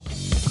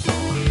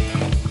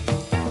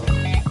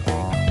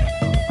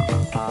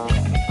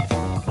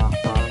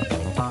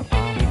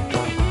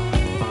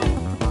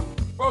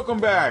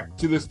Welcome back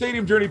to the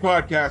Stadium Journey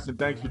podcast, and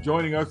thanks for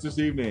joining us this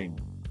evening.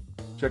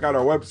 Check out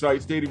our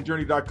website,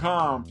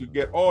 stadiumjourney.com, to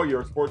get all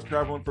your sports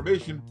travel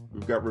information.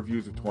 We've got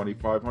reviews of more than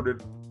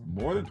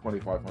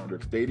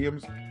 2,500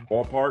 stadiums,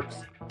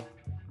 ballparks,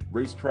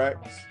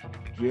 racetracks,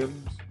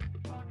 gyms,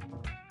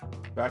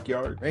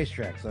 backyards.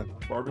 Racetracks, huh?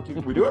 Barbecue.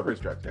 We do have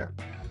racetracks, yeah.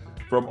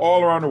 From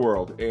all around the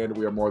world, and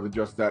we are more than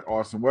just that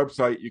awesome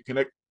website.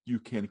 You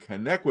can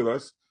connect with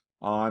us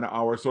on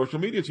our social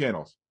media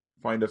channels.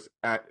 Find us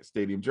at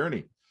Stadium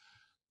Journey.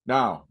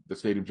 Now, the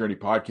Stadium Journey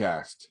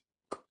podcast.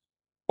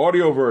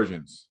 Audio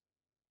versions.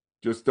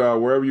 Just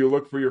wherever you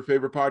look for your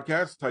favorite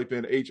podcast, type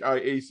in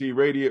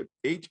HIAC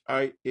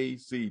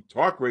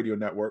Talk Radio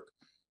Network.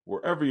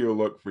 Wherever you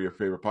look for your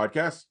favorite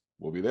podcast,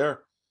 we'll be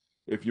there.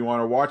 If you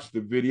want to watch the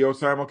video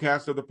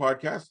simulcast of the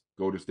podcast,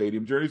 go to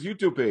Stadium Journey's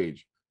YouTube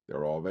page.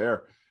 They're all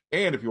there.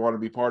 And if you want to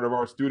be part of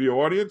our studio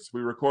audience,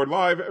 we record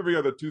live every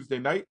other Tuesday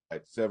night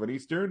at 7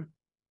 Eastern,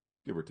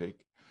 give or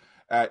take,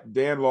 at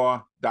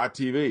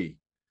danlaw.tv.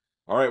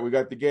 All right, we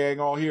got the gang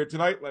all here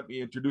tonight. Let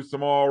me introduce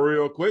them all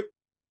real quick.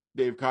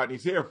 Dave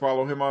Cotney's here.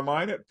 Follow him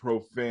online at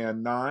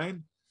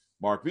ProFan9.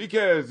 Mark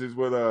Viquez is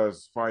with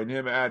us. Find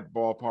him at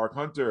Ballpark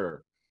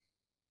Hunter.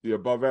 The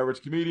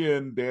above-average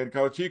comedian, Dan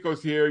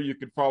Calachico's here. You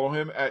can follow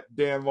him at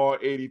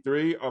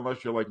DanLaw83,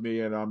 unless you're like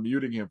me and I'm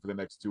muting him for the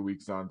next 2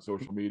 weeks on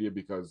social media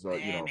because, the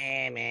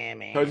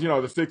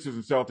Sixers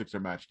and Celtics are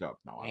matched up.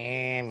 No,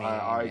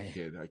 I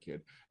kid.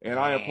 And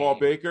I am Paul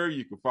Baker.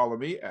 You can follow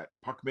me at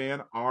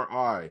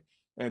PuckmanRI.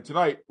 And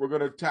tonight, we're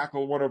going to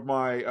tackle one of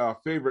my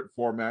favorite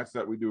formats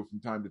that we do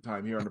from time to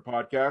time here on the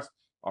podcast,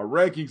 our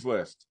rankings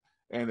list.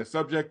 And the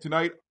subject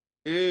tonight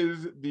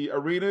is the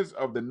arenas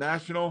of the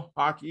National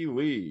Hockey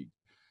League.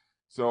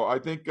 So I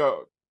think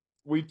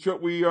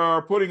we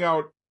are putting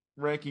out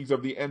rankings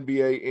of the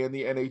NBA and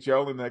the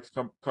NHL in the next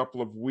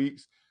couple of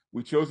weeks.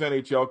 We chose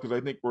NHL because I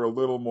think we're a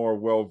little more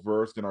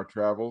well-versed in our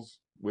travels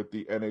with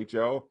the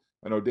NHL.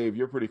 I know, Dave,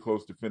 you're pretty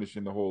close to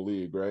finishing the whole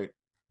league, right?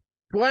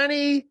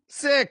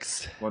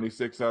 26.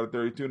 26 out of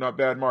 32. Not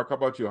bad. Mark, how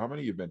about you? How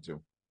many have you been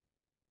to?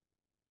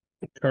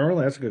 Carl,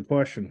 that's a good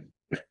question.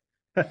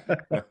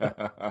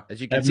 As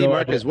you can see,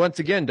 Mark has once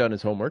again done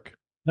his homework.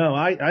 No,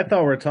 I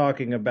thought we were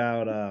talking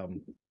about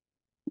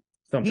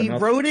something else.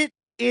 He wrote it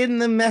in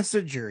the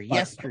messenger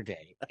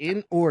yesterday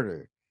in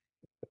order.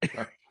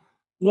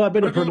 Well,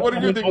 what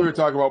did you think we were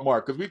talking about,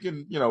 Mark? Because we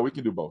can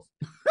do both.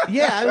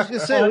 Yeah, I was going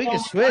to say we can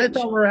switch. I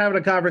thought we were having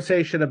a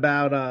conversation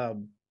about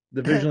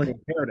the visually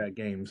impaired at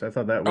games. I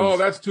thought that was. Oh,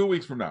 that's 2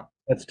 weeks from now.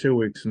 That's 2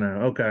 weeks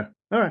now. Okay,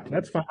 all right,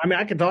 that's fine. I mean,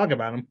 I can talk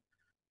about them.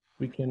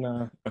 We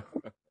can,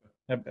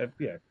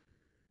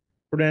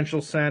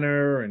 Prudential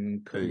Center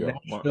and. There you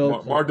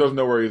go. Mark doesn't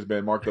know where he's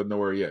been. Mark doesn't know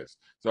where he is.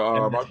 So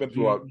I've been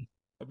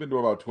to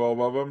about 12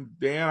 of them.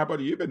 Dan, how about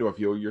you? You've been to a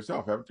few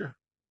yourself, haven't you?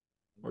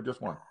 Or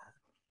just one?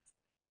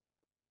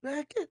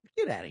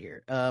 Get out of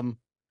here.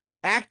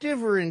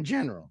 Active or in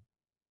general?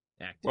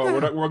 Active.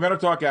 Well, we're going to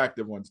talk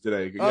active ones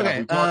today. Okay. Yeah,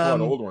 we talk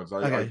about old ones.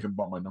 I can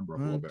bump my number up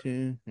a little bit.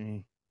 1,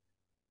 2,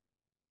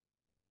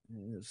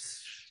 3,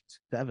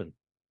 7.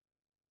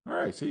 All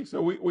right. See,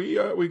 so we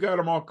got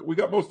them all. We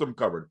got most of them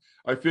covered.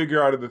 I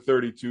figure out of the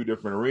 32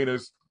 different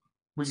arenas,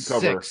 we can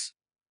cover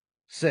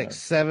 6.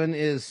 7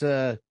 is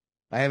I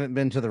haven't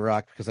been to the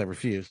Rock because I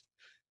refused.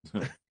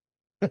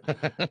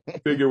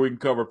 Figure we can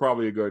cover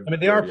probably a good. I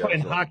mean, they are playing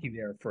hockey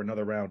there for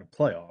another round of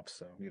playoffs.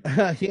 So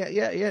yeah.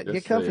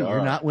 Get comfy.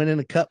 You're not winning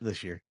a cup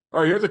this year.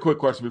 All right. Here's a quick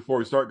question before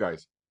we start,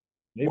 guys.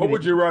 What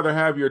would you rather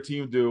have your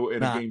team do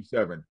in a Game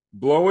 7?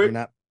 Blow it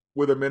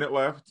with a minute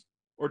left,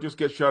 or just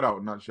get shut out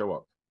and not show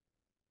up?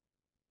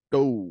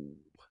 Oh,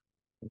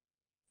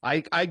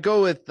 I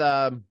go with.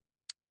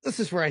 This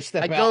is where I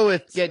step out. I go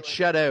with get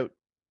shut out.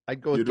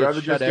 You'd rather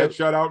just get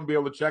shut out and be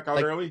able to check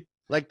out early?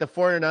 Like the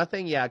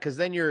 4-0, yeah, because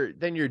then you're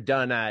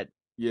done at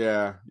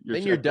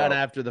you're done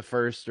after the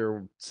first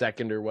or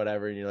second or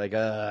whatever, and you're like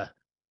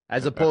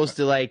as opposed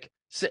to like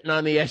sitting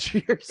on the edge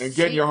of your seat and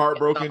getting your heart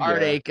broken,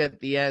 heartache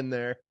at the end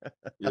there.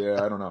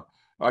 Yeah, I don't know.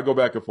 I go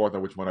back and forth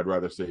on which one I'd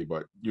rather see,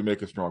 but you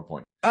make a strong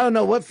point. I don't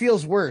know what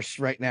feels worse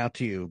right now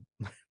to you.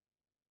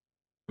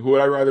 Who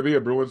would I rather be,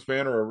 a Bruins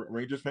fan or a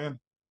Rangers fan?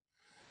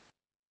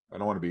 I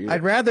don't want to be either.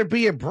 I'd rather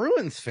be a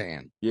Bruins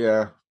fan.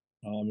 Yeah.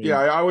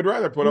 I would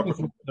rather put up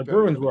with the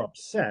Bruins were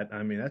upset.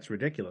 I mean, that's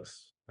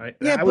ridiculous.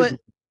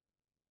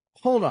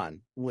 Hold on,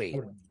 wait.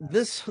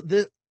 This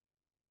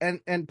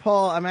and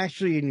Paul, I'm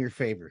actually in your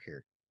favor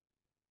here.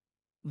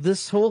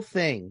 This whole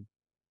thing,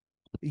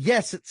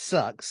 yes, it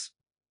sucks.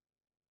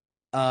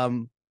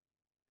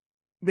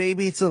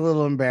 Maybe it's a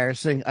little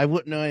embarrassing. I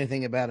wouldn't know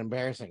anything about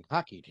embarrassing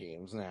hockey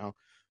teams now.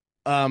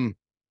 That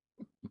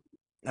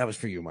was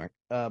for you, Mark.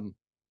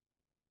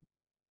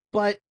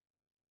 But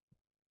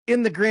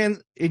in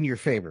your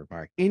favor,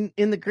 Mark, in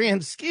the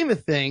grand scheme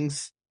of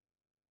things,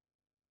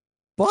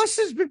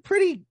 Boston's been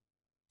pretty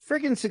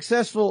friggin'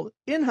 successful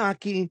in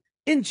hockey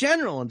in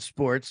general in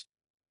sports,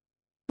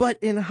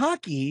 but in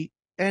hockey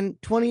and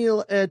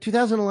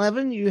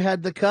 2011, you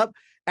had the cup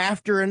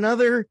after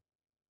another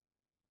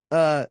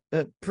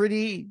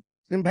pretty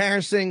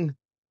embarrassing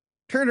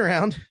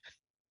turnaround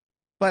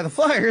by the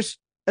Flyers.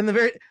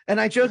 And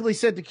I jokingly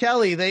said to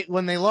Kelly,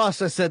 when they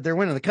lost, I said they're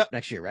winning the cup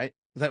next year, right?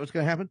 Is that what's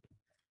going to happen?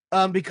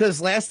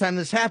 Because last time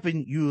this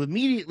happened, you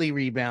immediately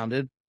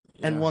rebounded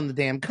and won the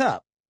damn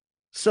cup.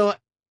 So,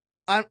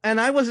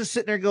 I wasn't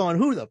sitting there going,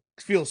 "Who the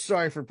feels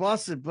sorry for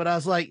Boston?" But I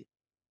was like,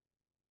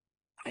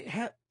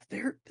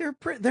 they're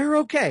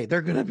okay.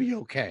 They're going to be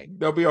okay.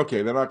 They'll be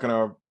okay. They're not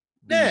going to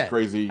be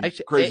crazy.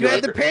 You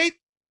had the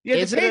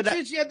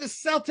Patriots, you had the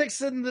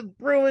Celtics, and the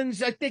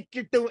Bruins. I think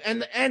you're doing,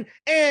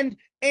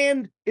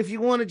 and if you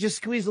want to just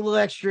squeeze a little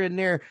extra in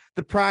there,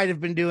 the Pride have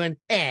been doing,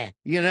 I'm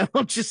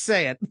just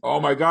saying. Oh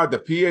my God, the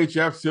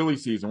PHF silly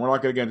season. We're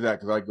not going to get into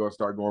that because I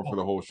start going for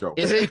the whole show.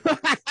 Is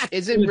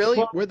it really?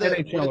 Were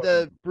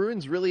the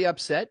Bruins really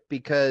upset?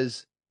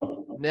 Because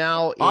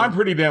now I'm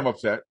pretty damn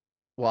upset.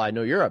 Well, I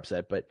know you're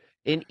upset, but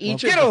in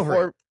each of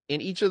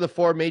the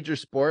four major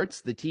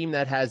sports, the team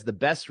that has the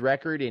best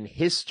record in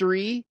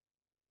history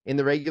in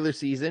the regular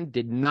season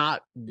did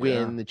not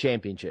win the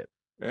championship.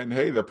 And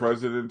hey, the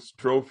President's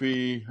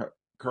Trophy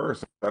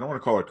curse. I don't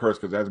want to call it a curse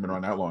because it hasn't been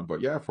around that long,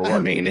 but for what? I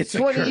mean, it's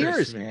 20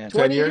 years, man.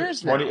 20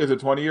 years now. Is it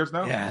 20 years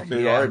now? Yeah.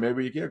 All right,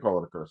 maybe you can't call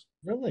it a curse.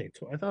 Really?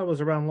 I thought it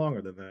was around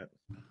longer than that.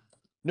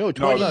 No,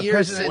 20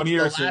 years since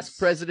the last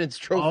President's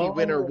Trophy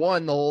winner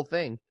won the whole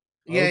thing.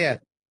 Yeah, yeah.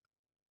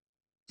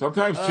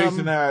 Sometimes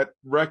chasing that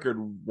record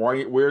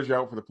wears you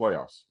out for the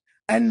playoffs.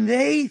 And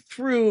they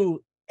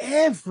threw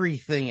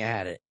everything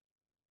at it.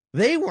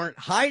 They weren't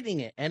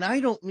hiding it. And I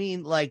don't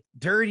mean like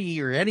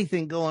dirty or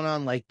anything going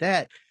on like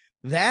that.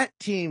 That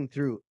team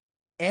threw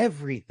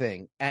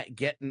everything at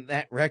getting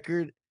that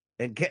record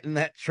and getting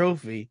that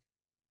trophy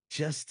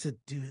just to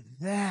do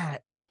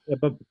that. Yeah,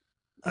 but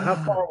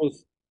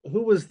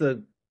who was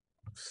the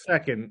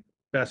second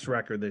best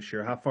record this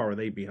year? How far were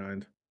they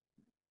behind?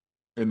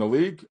 In the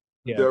league?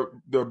 Yeah.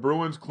 The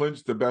Bruins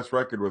clinched the best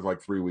record with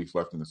like 3 weeks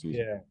left in the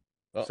season. Yeah.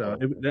 So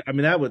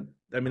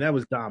that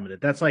was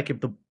dominant. That's like if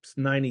the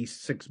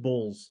 96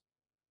 Bulls,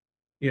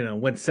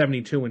 went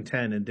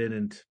 72-10 and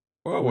didn't.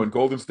 Well, when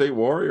Golden State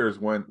Warriors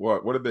went,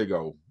 what did they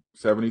go?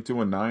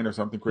 72-9 or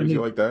something crazy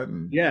like that?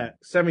 And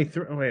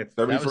 73. Oh, wait,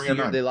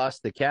 73-9. They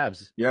lost the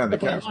Cavs. Yeah, and the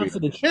Cavs lost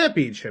the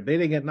championship. They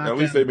didn't get knocked out. At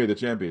least they made the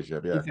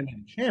championship, yeah. At least they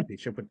made the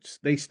championship, but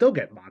they still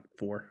get knocked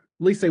for.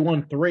 At least they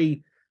won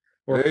 3.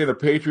 Hey, the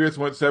Patriots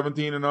went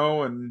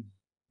 17-0 and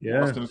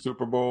lost in the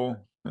Super Bowl.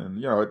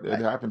 And,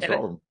 it happens to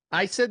all of them.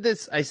 I said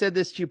this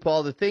to you,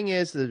 Paul. The thing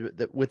is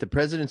that with the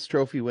President's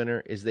Trophy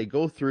winner is they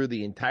go through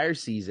the entire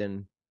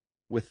season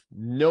with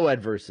no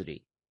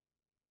adversity,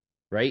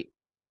 right?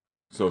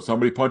 So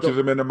somebody punches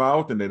them in the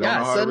mouth and they don't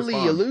know how suddenly to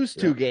respond. you lose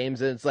 2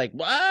 games and it's like,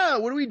 wow,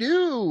 what do we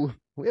do?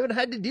 We haven't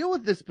had to deal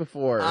with this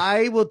before.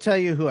 I will tell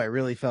you who I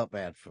really felt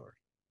bad for.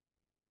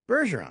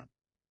 Bergeron.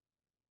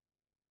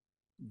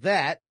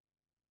 That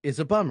is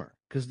a bummer.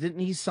 Because didn't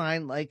he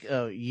sign like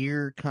a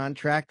year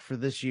contract for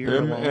this year?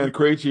 Him and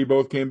Krejci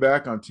both came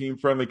back on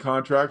team-friendly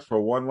contracts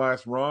for one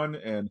last run,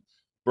 and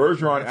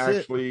Bergeron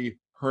actually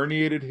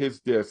herniated his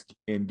disc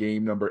in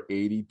game number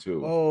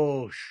 82.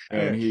 Oh,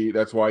 shit. And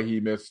that's why he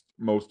missed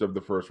most of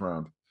the first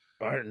round.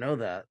 I didn't know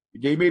that.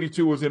 Game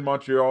 82 was in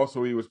Montreal,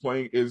 so he was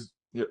playing a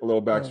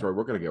little backstory.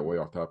 We're going to get way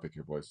off topic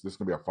here, boys. This is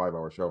going to be a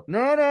 5-hour show.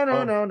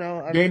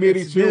 No. Game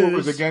 82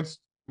 was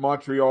against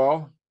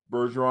Montreal.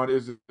 Bergeron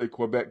is a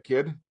Quebec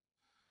kid.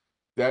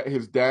 That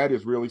his dad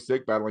is really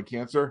sick, battling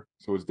cancer.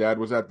 So his dad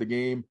was at the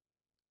game.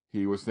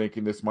 He was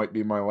thinking this might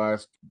be my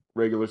last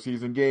regular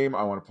season game.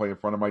 I want to play in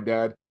front of my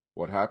dad.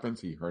 What happens?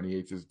 He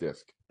herniates his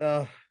disc.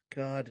 Oh,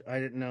 God. I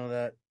didn't know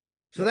that.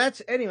 So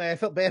anyway, I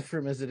felt bad for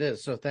him as it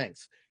is. So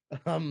thanks.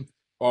 Oh,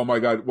 my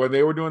God. When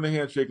they were doing the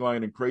handshake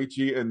line and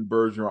Krejci and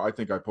Bergeron, I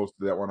think I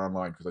posted that one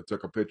online because I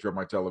took a picture of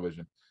my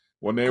television.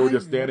 When they were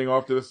just standing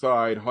off to the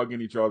side, hugging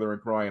each other and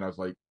crying, I was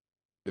like,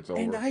 it's over.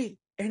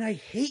 And I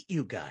hate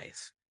you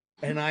guys.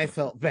 And I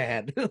felt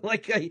bad.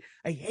 Like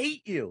I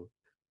hate you.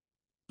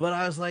 But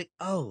I was like,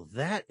 oh,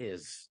 that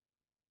is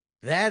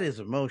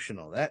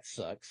emotional. That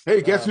sucks.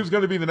 Hey, guess who's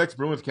going to be the next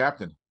Bruins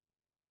captain?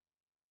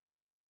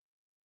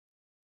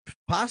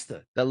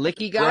 Pasta. The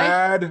licky guy?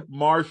 Brad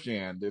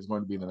Marchand is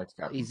going to be the next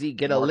captain. Is he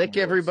going to lick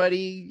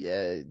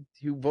everybody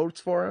who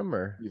votes for him?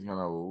 Or he's going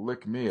to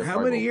lick me.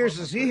 How many years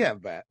does he have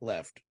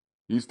left?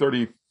 He's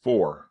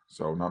 34,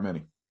 so not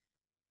many.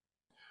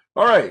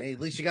 All right. Hey,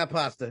 at least you got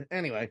pasta.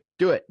 Anyway.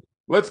 Do it.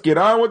 Let's get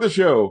on with the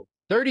show.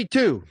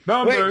 32.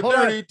 Number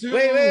 32.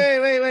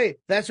 Wait.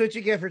 That's what you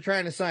get for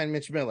trying to sign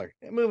Mitch Miller.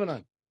 Moving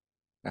on.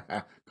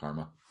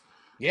 Karma.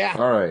 Yeah.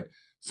 All right.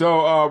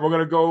 So we're going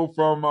to go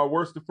from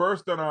worst to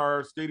first on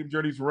our Stadium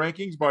Journeys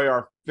rankings by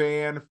our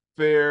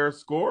fanfare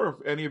score.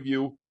 If any of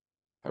you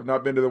have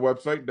not been to the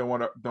website,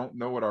 don't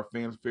know what our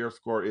fanfare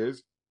score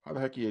is, how the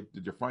heck did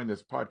you find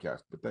this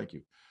podcast? But thank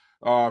you.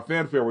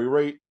 Fanfare, we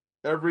rate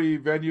every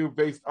venue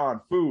based on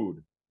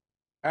food,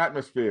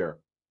 atmosphere,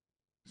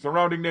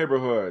 surrounding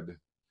neighborhood,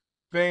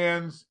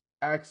 fans,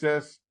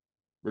 access,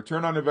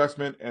 return on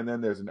investment, and then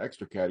there's an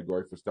extra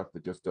category for stuff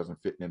that just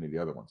doesn't fit in any of the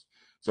other ones.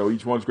 So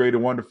each one's graded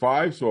 1 to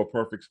 5. So a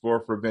perfect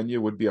score for a venue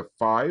would be a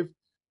 5.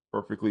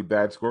 Perfectly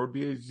bad score would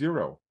be a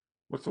 0.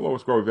 What's the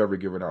lowest score we've ever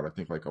given out? I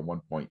think like a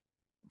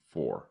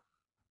 1.4.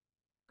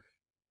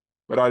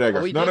 But I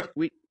digress.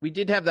 We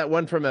did have that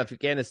one from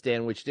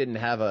Afghanistan, which didn't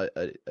have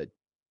a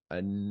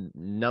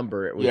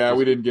number. It was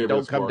we didn't give it a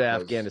don't score come to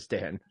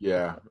Afghanistan.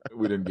 Yeah,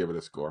 we didn't give it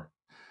a score.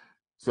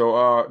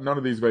 So none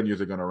of these venues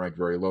are going to rank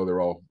very low.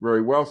 They're all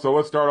very well. So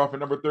let's start off at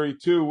number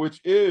 32,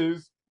 which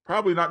is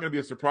probably not going to be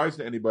a surprise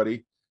to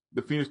anybody.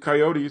 The Phoenix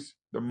Coyotes,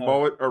 the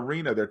Mullet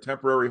Arena, their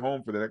temporary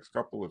home for the next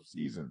couple of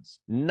seasons.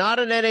 Not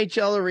an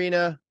NHL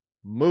arena.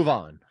 Move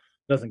on.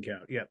 Doesn't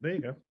count. Yeah, there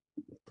you go.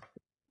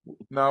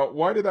 Now,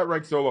 why did that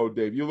rank so low,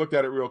 Dave? You looked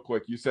at it real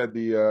quick. You said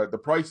the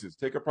prices.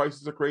 Ticket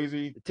prices are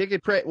crazy.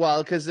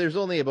 Well, because there's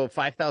only about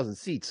 5,000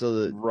 seats, so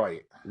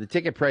the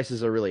ticket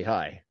prices are really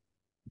high.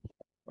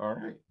 All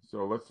right,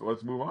 so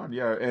let's move on.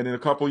 Yeah, and in a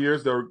couple of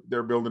years,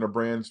 they're building a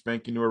brand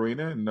spanking new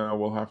arena, and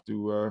we'll have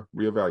to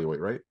reevaluate,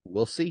 right?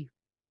 We'll see.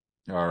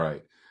 All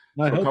right.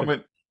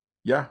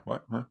 Yeah.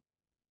 What? Huh?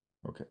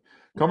 Okay.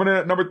 Coming in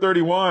at number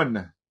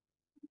 31.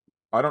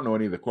 I don't know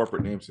any of the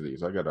corporate names of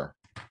these. I've got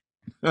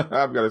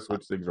to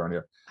switch things around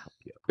here.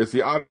 It's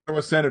the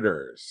Ottawa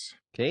Senators.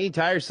 Canadian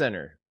Tire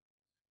Center.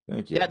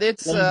 Thank you.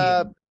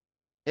 Yeah,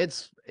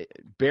 it's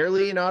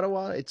barely in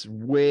Ottawa. It's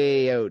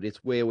way out.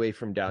 It's way away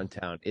from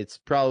downtown. It's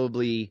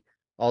probably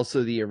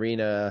also the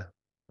arena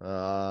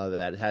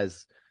that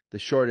has the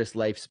shortest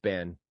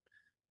lifespan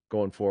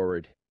going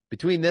forward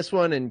between this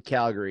one and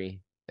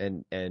Calgary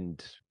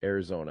and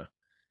Arizona,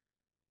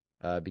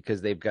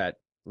 because they've got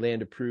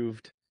land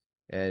approved.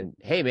 And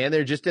hey, man,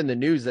 they're just in the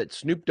news that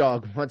Snoop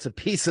Dogg wants a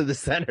piece of the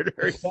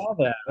Senators. I saw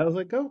that. I was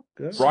like, oh,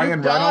 good.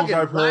 Ryan Reynolds,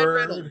 I've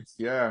heard.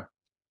 Yeah,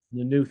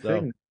 the new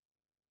thing.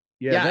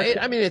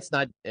 It's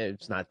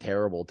not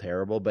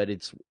terrible, but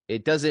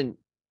it doesn't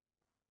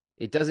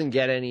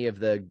get any of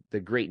the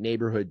great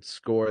neighborhood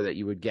score that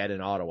you would get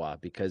in Ottawa,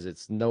 because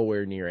it's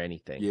nowhere near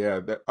anything. Yeah,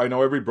 I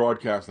know every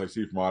broadcast I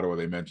see from Ottawa,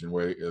 they mention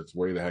it's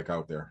way the heck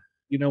out there.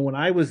 You know, when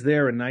I was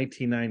there in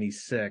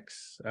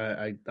 1996,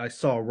 I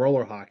saw a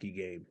roller hockey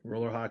game,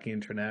 Roller Hockey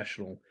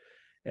International,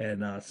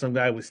 and some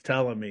guy was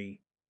telling me,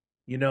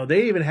 you know,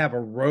 they even have a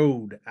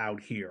road out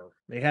here.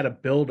 They had to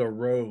build a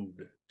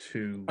road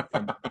from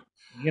the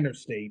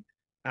interstate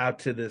out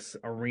to this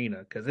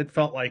arena, because it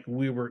felt like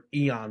we were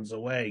eons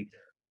away.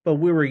 But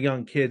we were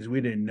young kids. We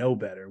didn't know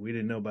better. We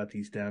didn't know about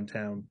these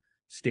downtown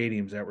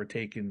stadiums that were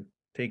taking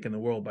the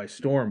world by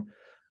storm.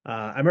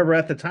 I remember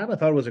at the time I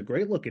thought it was a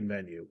great looking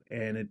venue,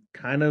 and it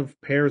kind of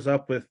pairs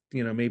up with,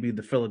 you know, maybe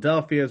the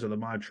Philadelphias or the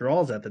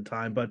Montreals at the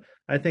time. But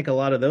I think a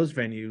lot of those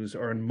venues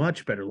are in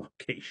much better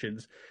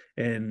locations.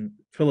 And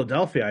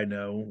Philadelphia, I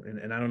know,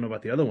 and I don't know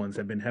about the other ones,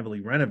 have been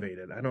heavily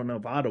renovated. I don't know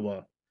if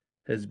Ottawa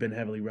has been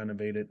heavily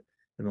renovated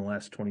in the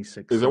last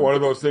 26 Is it one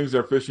of those things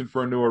they're fishing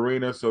for a new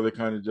arena, so they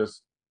kind of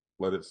just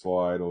let it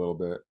slide a little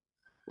bit?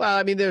 Well,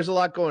 I mean, there's a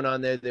lot going on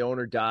there. The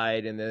owner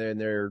died, and then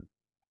they're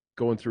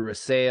going through a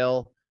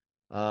sale.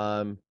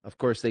 Of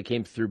course, they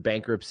came through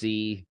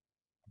bankruptcy.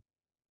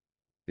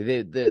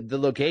 The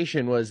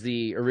location was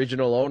the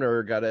original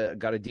owner got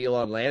a deal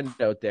on land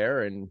out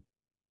there, and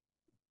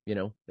you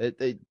know,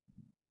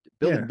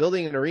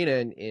 building an arena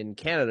in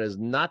Canada is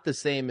not the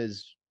same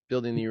as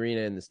building the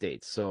arena in the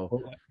States.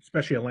 So,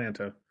 especially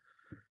Atlanta.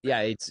 Yeah,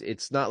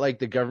 it's not like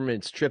the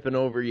government's tripping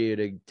over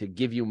you to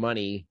give you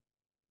money.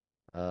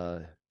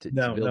 To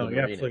build an you're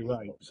arena. absolutely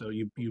right. So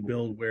you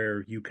build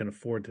where you can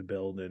afford to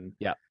build, and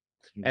yeah.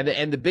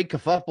 And the big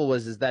kerfuffle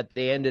is that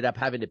they ended up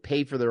having to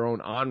pay for their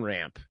own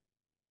on-ramp,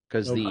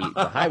 because the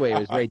highway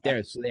was right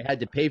there. So they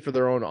had to pay for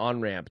their own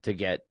on-ramp to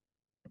get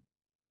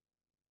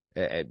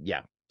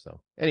So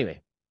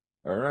anyway.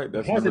 All right.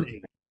 That's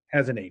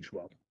hasn't aged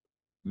well.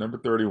 Number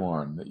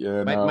 31.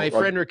 Yeah. My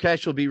friend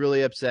Rakesh will be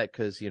really upset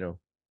because, you know,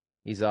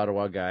 he's an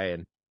Ottawa guy,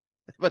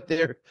 but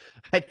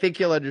I think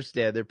he'll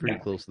understand. They're pretty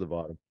close to the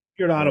bottom. If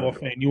you're an Ottawa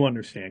fan, you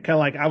understand. Kind of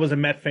like I was a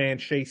Met fan.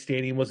 Shea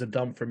Stadium was a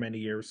dump for many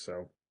years,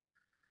 so.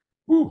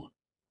 Whew.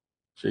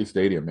 Shea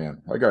Stadium,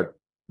 man. I got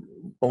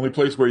only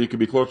place where you can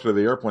be closer to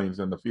the airplanes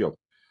than the field.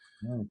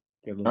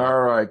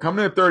 All right,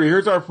 coming in at 30.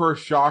 Here's our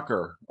first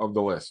shocker of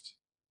the list.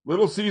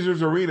 Little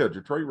Caesars Arena,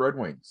 Detroit Red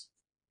Wings.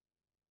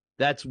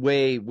 That's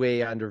way,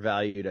 way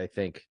undervalued, I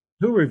think.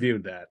 Who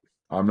reviewed that?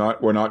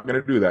 We're not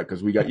going to do that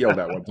because we got yelled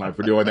at one time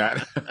for doing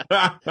that.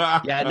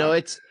 Yeah, no,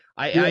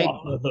 I'd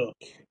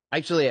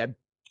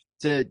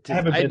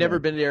never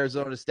been to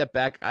Arizona. Step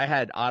back. I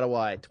had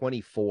Ottawa at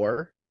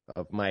 24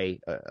 of my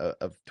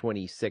of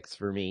 26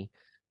 for me.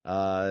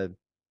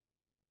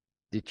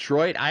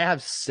 Detroit, I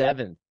have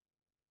 7.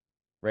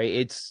 Right,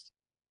 it's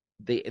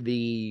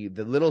the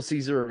Little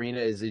Caesar Arena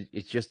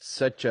it's just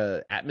such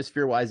a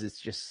atmosphere wise. It's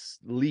just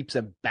leaps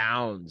and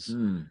bounds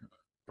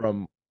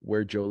from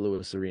where Joe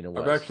Louis Arena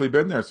was. I've actually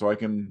been there, so I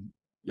can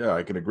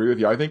agree with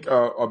you. I think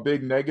a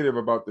big negative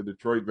about the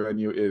Detroit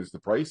venue is the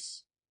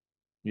price.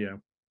 Yeah.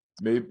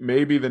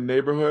 Maybe the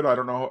neighborhood. I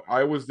don't know.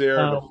 I was there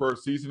the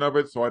first season of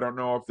it, so I don't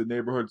know if the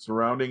neighborhood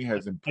surrounding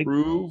has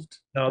improved.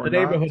 No, the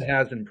neighborhood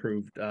has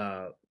improved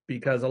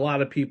because a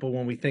lot of people,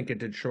 when we think of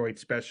Detroit,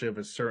 especially of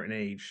a certain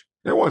age,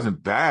 it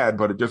wasn't bad,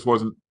 but it just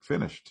wasn't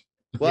finished.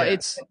 Well, Yeah.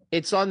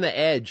 it's on the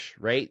edge,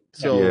 right?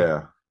 So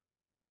Yeah.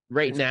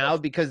 right now,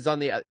 because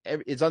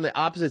it's on the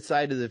opposite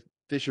side of the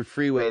Fisher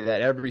Freeway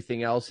that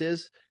everything else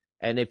is,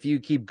 and if you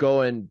keep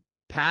going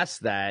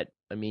past that,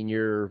 I mean,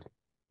 you're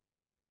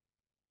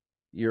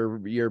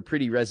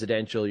pretty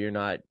residential. You're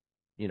not,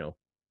 you know,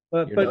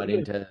 you're But not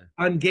into.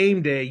 on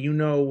game day, you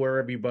know where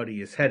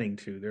everybody is heading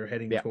to. They're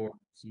heading Yeah. towards,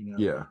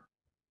 Yeah.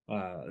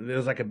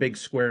 There's like a big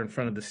square in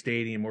front of the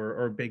stadium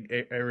or a big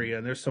area,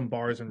 and there's some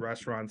bars and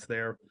restaurants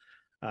there.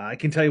 I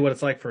can tell you what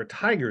it's like for a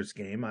Tigers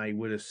game. I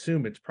would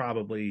assume it's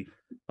probably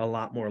a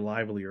lot more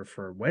livelier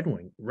for a Red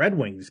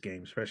Wings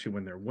game, especially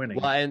when they're winning.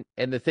 Well,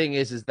 and the thing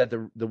is that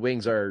the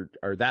Wings are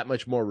that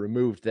much more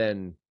removed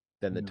than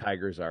the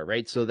Tigers are,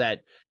 right? So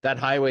that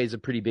highway is a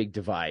pretty big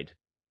divide.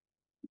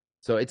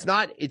 So it's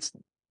not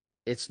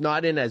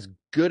in as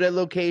good a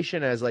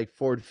location as like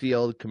Ford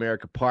Field,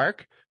 Comerica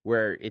Park,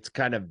 where it's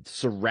kind of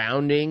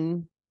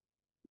surrounding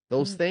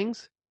those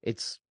things.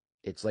 It's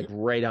like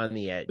right on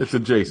the edge. It's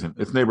adjacent.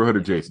 It's neighborhood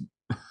adjacent.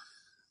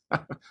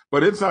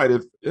 But inside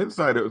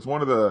it's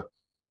one of the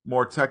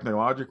more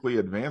technologically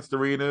advanced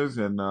arenas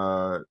and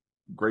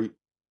great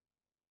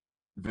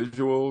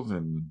visuals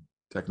and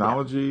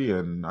technology.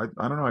 And I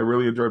don't know. I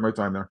really enjoyed my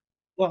time there.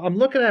 Well, I'm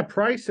looking at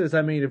prices.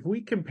 I mean, if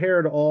we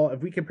compare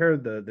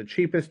the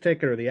cheapest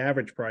ticket or the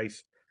average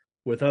price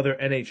with other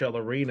NHL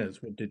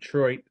arenas, would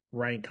Detroit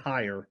rank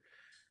higher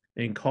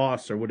in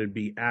costs, or would it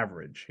be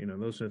average?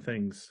 Those are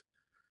things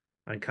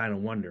I kind of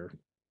wonder.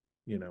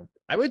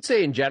 I would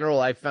say in general,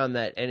 I found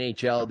that the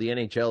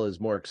NHL is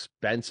more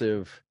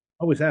expensive.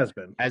 Always has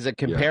been. As a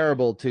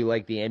comparable to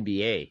like the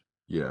NBA.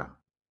 Yeah.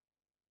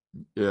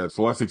 Yeah, it's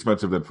less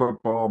expensive than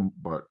football,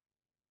 but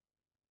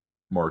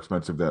more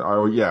expensive than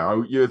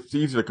it's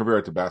easy to compare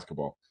it to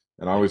basketball.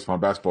 And I always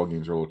found basketball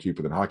games are a little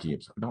cheaper than hockey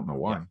games. I don't know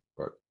why,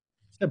 but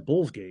I had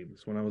Bulls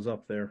games when I was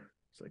up there.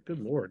 It's like, good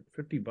Lord,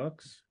 $50.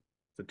 It's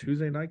a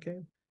Tuesday night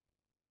game.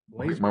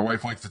 My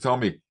wife likes to tell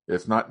me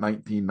it's not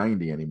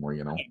 1990 anymore,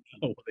 you know.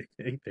 Oh,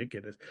 they think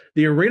it is.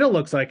 The arena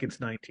looks like it's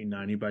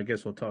 1990, but I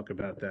guess we'll talk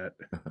about that.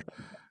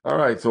 All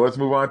right, so let's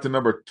move on to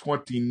number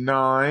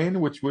 29,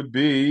 which would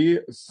be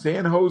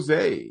San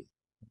Jose.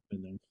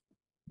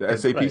 The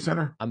SAP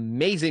Center.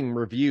 Amazing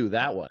review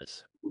that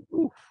was.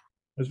 It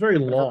was very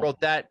long. Whoever wrote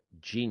that,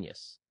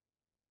 genius.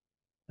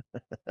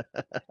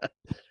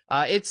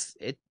 It's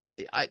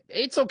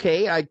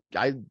okay. I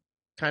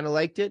kind of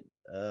liked it.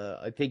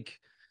 I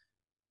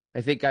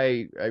think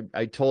I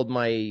told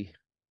my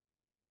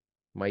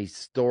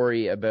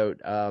story about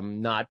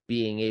not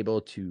being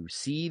able to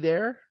see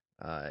there,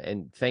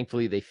 and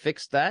thankfully they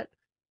fixed that.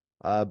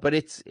 But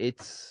it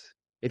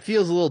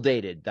feels a little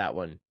dated, that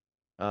one.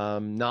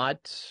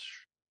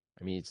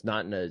 It's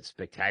not in a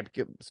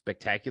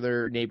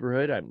spectacular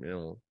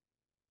neighborhood.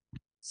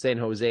 San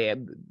Jose,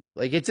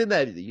 like it's in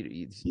that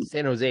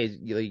San Jose.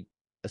 Like,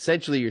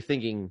 essentially, you're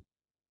thinking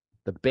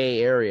the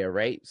Bay Area,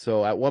 right?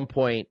 So at one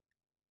point,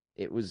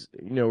 it was,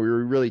 we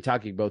were really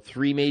talking about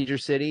 3 major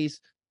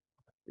cities,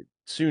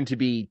 soon to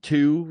be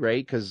 2,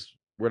 right? Because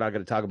we're not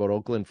going to talk about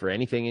Oakland for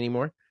anything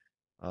anymore.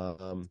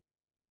 So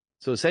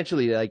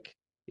essentially, like,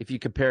 if you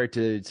compare it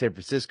to San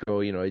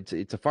Francisco,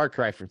 it's a far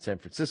cry from San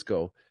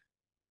Francisco.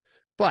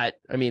 But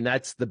I mean,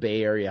 that's the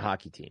Bay Area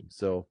hockey team.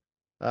 So,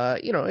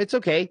 it's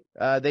okay.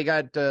 They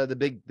got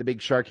the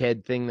big shark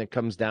head thing that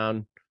comes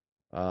down.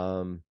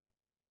 So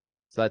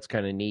that's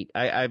kind of neat.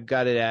 I've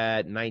got it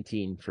at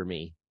 19 for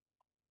me.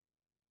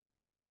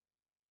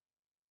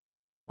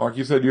 Mark,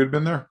 you said you had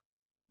been there?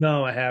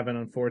 No, I haven't,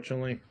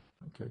 unfortunately.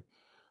 Okay.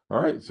 All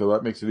right, so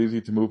that makes it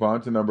easy to move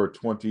on to number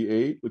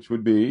 28, which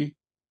would be,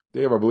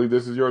 Dave, I believe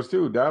this is yours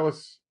too,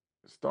 Dallas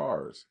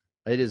Stars.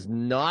 It is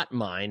not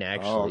mine,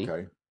 actually. Oh,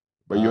 okay.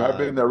 But you have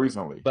been there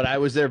recently. But I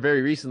was there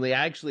very recently.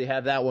 I actually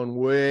have that one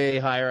way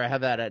higher. I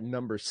have that at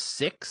number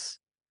 6.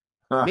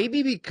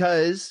 Maybe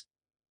because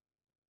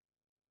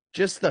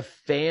just the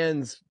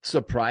fans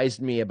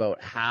surprised me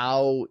about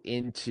how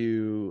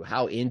into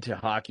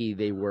hockey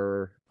they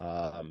were.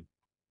 I'm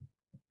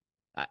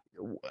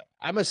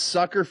a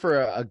sucker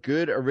for a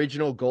good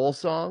original goal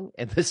song,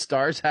 and the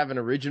Stars have an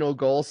original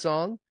goal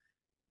song,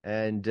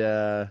 and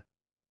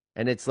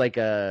it's like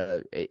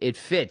it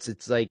fits.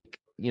 It's like,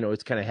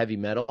 it's kind of heavy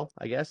metal,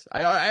 I guess.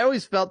 I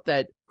always felt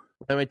that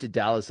when I went to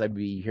Dallas, I'd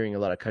be hearing a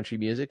lot of country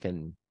music,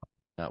 and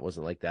that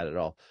wasn't like that at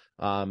all.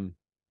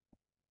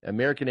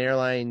 American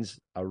Airlines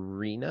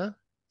Arena.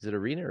 Is it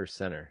Arena or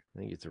Center? I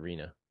think it's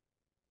Arena.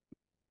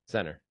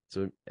 Center.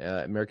 So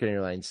American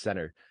Airlines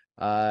Center.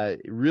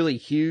 Really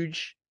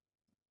huge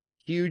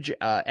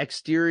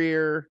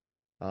exterior.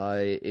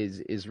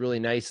 Is really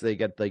nice. They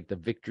got like the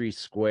Victory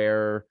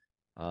Square.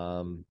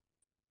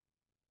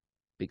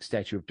 Big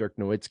statue of Dirk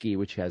Nowitzki,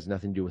 which has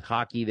nothing to do with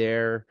hockey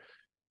there.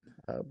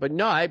 But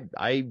no, I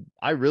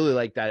really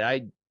like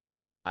that.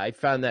 I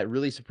found that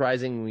really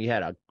surprising. We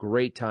had a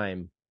great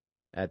time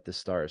at the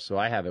Stars, so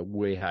I have it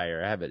way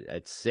higher. I have it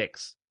at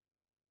 6.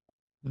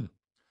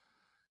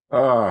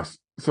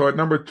 So at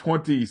number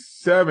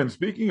 27,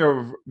 speaking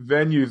of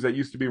venues that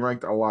used to be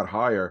ranked a lot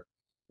higher,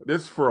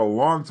 this for a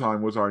long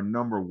time was our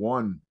number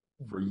 1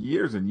 for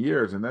years and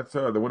years, and that's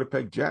the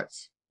Winnipeg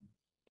Jets.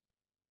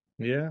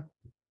 Yeah.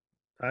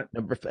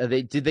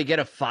 Did they get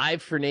a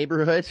 5 for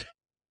neighborhood?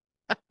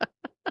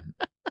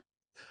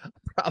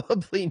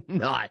 Probably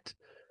not.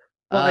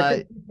 Well,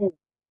 I think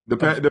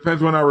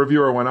depends when our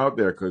reviewer went out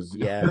there, because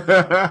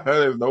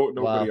there's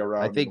nobody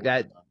around. I think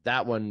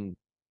that one,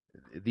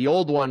 the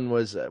old one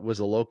was a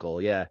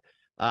local. Yeah,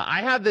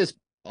 I have this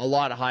a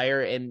lot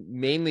higher, and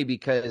mainly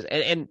because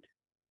and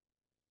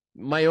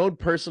my own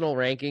personal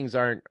rankings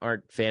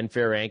aren't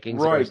fanfare rankings.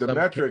 Right,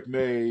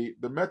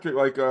 the metric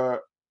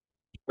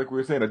like we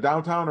were saying, a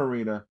downtown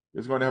arena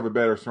is going to have a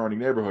better surrounding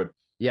neighborhood.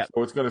 Yeah.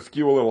 So it's going to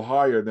skew a little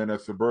higher than a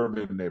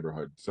suburban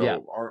neighborhood.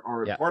 So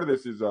our Yeah. part of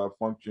this is a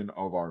function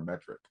of our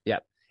metric. Yeah.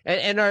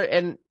 And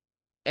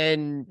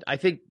I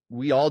think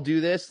we all do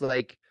this.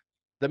 Like,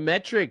 the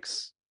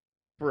metrics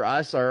for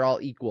us are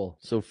all equal.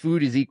 So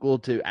food is equal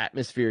to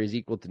atmosphere is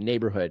equal to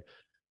neighborhood.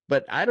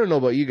 But I don't know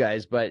about you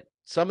guys, but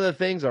some of the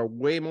things are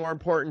way more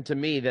important to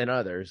me than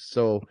others.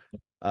 So,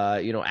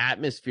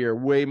 atmosphere,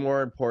 way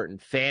more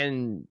important.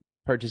 Fan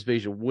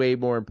participation, way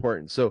more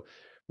important. So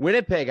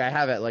Winnipeg, I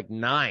have at like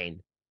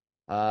 9,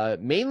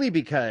 mainly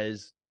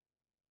because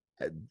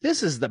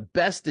this is the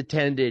best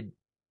attended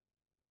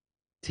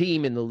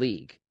team in the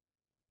league.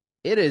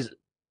 It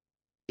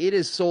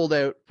is sold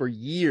out for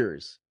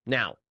years.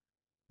 Now,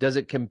 does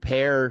it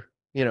compare,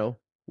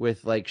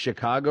 with like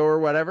Chicago or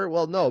whatever?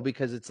 Well, no,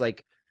 because it's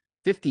like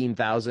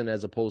 15,000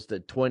 as opposed to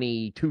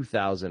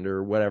 22,000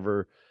 or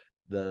whatever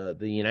the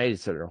United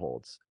Center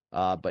holds.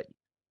 But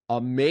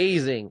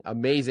amazing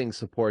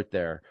support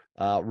there.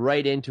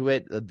 Right into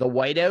it. The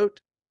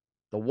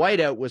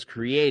whiteout was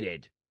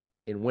created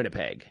in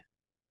Winnipeg.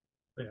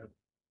 Yeah.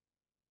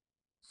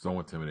 So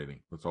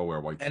intimidating. Let's all wear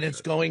white. And it's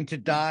going to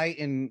die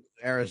in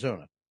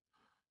Arizona.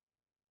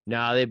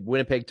 No,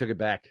 Winnipeg took it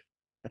back.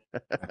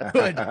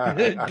 Good.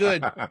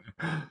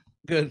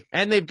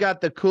 And they've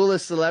got the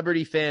coolest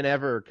celebrity fan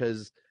ever,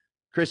 because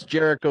Chris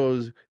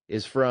Jericho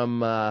is from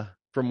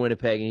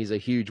Winnipeg, and he's a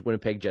huge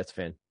Winnipeg Jets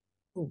fan.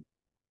 Ooh.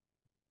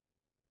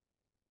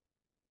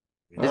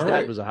 His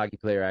dad was a hockey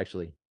player,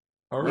 actually.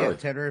 Oh, really? Yeah,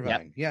 Ted Irvine.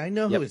 Yep. Yeah, I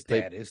know who his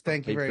dad is.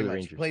 Thank you very much.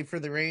 Rangers. Played for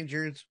the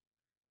Rangers.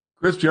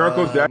 Chris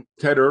Jericho's dad,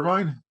 Ted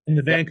Irvine, in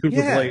the Vancouver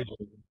Blades.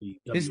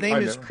 His name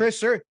is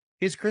Chris.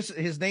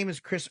 His name is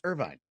Chris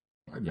Irvine.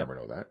 I never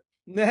know that.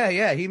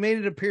 Yeah. He made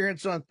an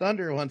appearance on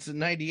Thunder once in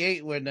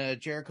 '98 when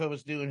Jericho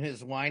was doing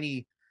his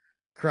whiny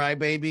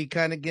crybaby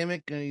kind of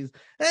gimmick, and he's,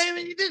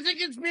 "Hey, there's a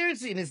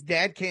conspiracy," and his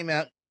dad came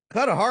out,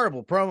 cut a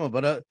horrible promo,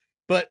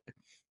 but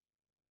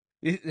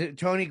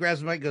Tony grabs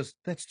the mic, and goes,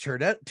 "That's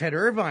Ted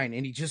Irvine,"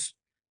 and he just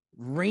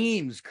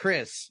reams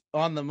Chris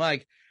on the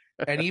mic,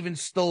 and even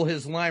stole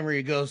his line where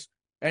he goes,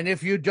 "And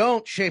if you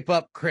don't shape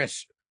up,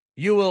 Chris,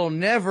 you will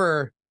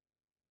never,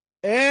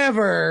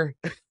 ever."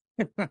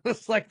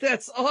 It's like,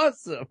 that's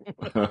awesome.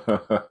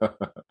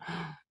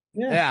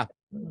 Yeah.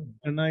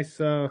 A nice,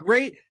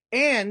 great.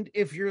 And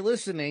if you're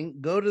listening,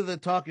 go to the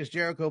Talk is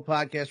Jericho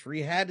podcast where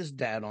he had his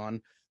dad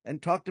on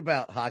and talked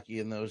about hockey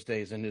in those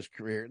days in his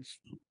career. It's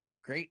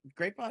great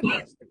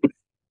podcast.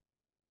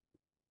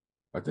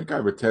 I think I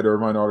have a Ted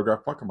Irvine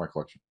autograph puck in my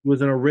collection. He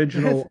was an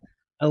original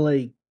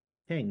LA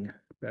King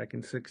back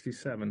in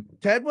 '67.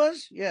 Ted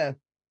was? Yeah.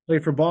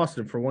 Played for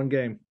Boston for one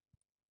game.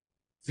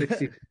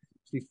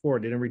 64,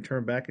 didn't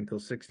return back until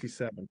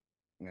 67.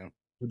 Yeah.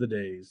 For the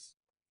days.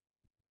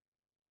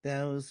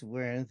 Those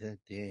were the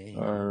days.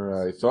 All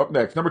right. So up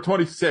next, number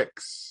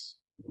 26,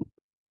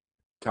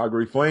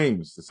 Calgary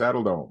Flames, the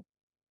Saddle Dome.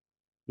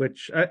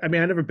 Which, I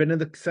mean, I've never been to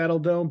the Saddle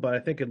Dome, but I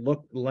think it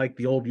looked like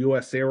the old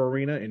US Air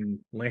Arena in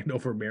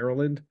Landover,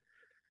 Maryland.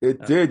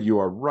 It did. You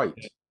are right.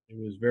 It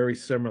was very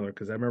similar,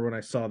 because I remember when I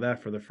saw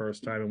that for the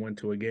first time and went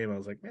to a game, I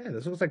was like, man,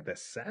 this looks like the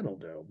Saddle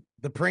Dome.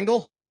 The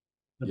Pringle?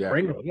 The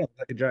Pringle, yeah,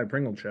 like a giant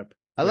Pringle chip.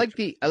 I like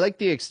the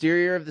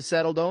exterior of the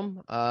Saddle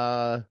Dome.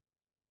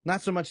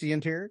 Not so much the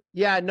interior.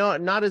 Yeah, no,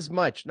 not as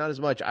much.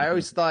 I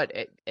always thought,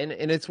 and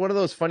it's one of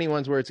those funny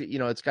ones where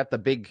it's got the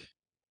big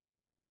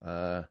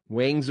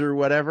wings or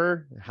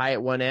whatever high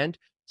at one end.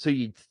 So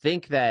you'd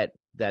think that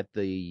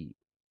the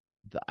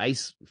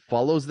ice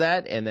follows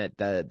that, and that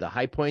the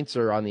high points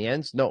are on the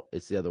ends. No,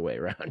 it's the other way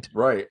around.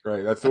 Right.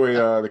 That's the way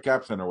the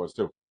Cap Center was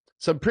too.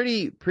 Some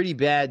pretty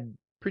bad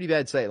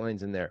sight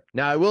lines in there.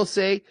 Now I will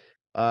say,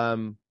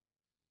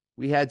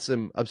 we had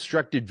some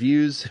obstructed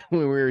views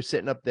when we were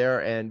sitting up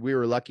there, and we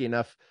were lucky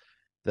enough.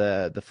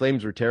 The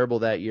Flames were terrible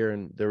that year,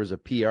 and there was a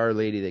PR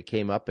lady that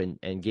came up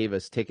and gave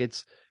us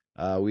tickets.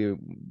 We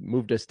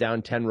moved us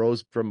down 10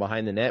 rows from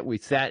behind the net. We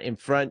sat in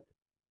front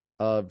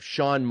of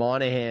Sean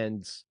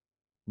Monahan's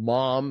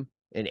mom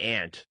and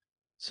aunt.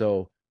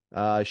 So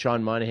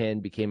Sean Monahan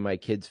became my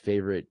kid's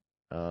favorite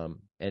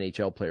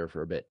NHL player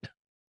for a bit.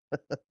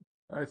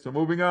 All right, so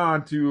moving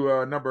on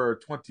to number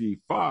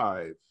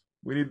 25.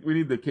 We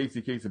need the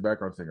Casey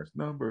background singers.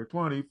 Number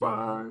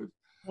 25.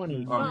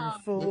 25.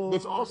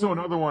 There's also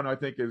another one I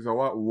think is a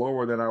lot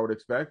lower than I would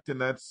expect,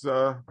 and that's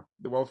the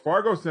Wells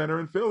Fargo Center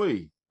in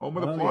Philly, home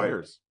of the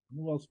Flyers.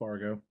 Yeah. Wells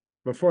Fargo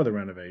before the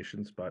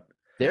renovations, but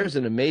There's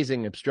an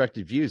amazing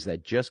obstructed views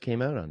that just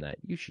came out on that.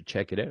 You should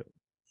check it out.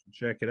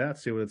 Check it out.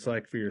 See what it's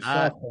like for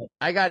yourself.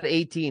 I got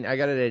 18. I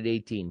got it at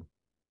 18.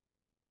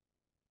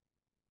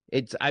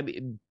 I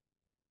mean,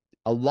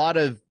 a lot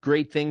of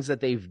great things that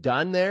they've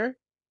done there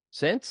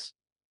since.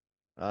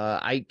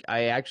 I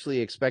actually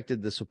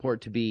expected the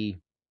support to be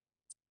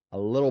a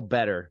little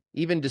better,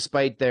 even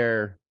despite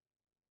their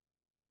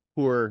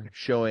poor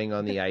showing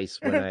on the ice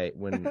when I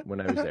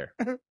was there.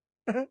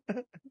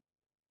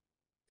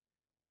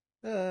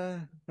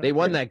 They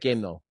won that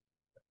game though,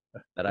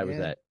 that I was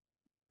at.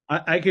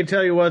 I can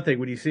tell you one thing: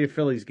 when you see a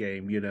Phillies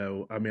game,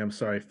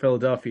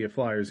 Philadelphia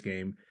Flyers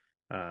game,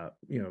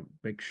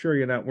 make sure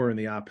you're not wearing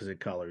the opposite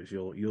colors.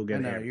 You'll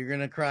get. I know you're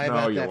gonna cry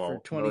about that for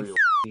 20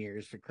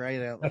 years, for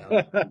crying out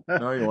loud.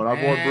 No, you won't.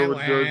 I've worn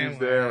Bruins jerseys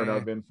there, and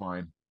I've been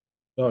fine.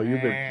 Oh,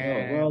 you've been.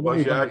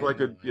 Unless you act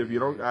like if you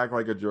don't act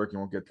like a jerk, you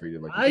won't get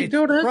treated like. I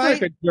don't act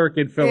like a jerk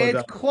in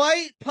Philadelphia. It's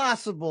quite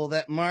possible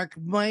that Mark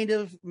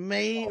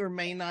may or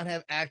may not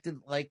have acted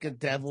like a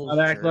devil. Not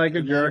act like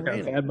a jerk.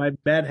 I've had my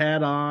Met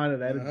hat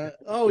on, and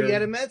you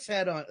had a Mets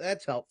hat on.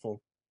 That's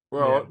helpful.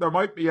 Well, there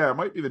might be. Yeah, it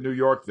might be the New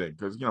York thing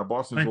because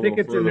Boston's I think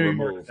it's a New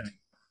York thing.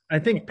 I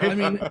think.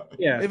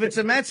 If it's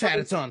a Mets hat,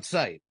 it's on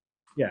site.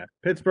 Yeah,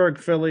 Pittsburgh,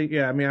 Philly.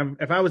 Yeah, I mean,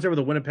 if I was there with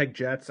the Winnipeg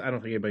Jets, I don't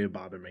think anybody would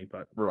bother me.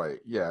 But right,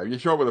 yeah, if you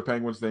show up with a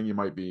Penguins thing, you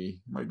might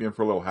be in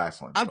for a little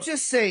hassling. I'm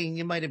just saying,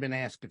 you might have been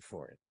asking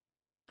for it.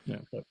 Yeah.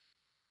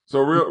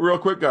 So real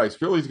quick, guys,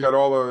 Philly's got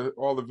all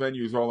the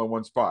venues all in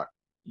one spot.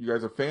 You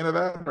guys a fan of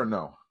that or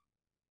no?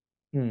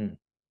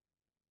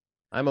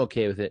 I'm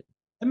okay with it.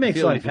 It makes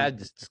sense. We've had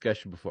this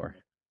discussion before.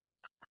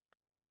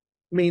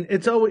 I mean,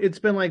 it's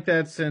been like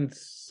that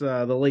since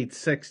the late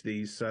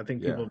 '60s. So I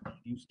think people have gotten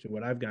used to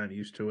it. I've gotten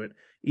used to it.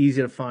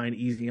 Easy to find,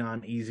 easy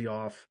on, easy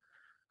off.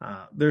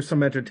 There's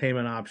some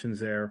entertainment options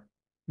there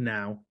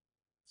now,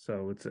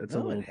 so it's a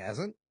little. It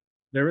hasn't.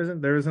 There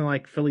isn't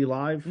like Philly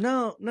Live.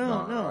 No.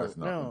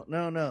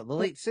 The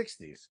late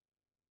 '60s.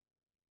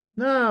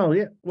 No,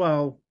 yeah.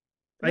 Well,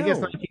 I guess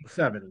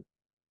 1970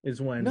 is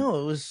when.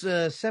 No, it was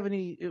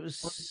 70. It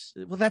was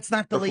that's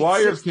not the late.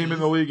 Flyers 60s. came in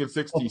the league in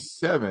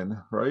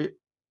 '67, right?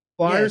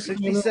 Flyers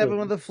 67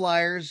 with the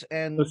Flyers,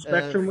 and the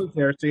Spectrum was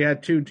there, so you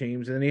had two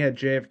teams, and then you had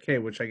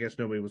JFK, which I guess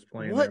nobody was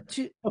playing. What?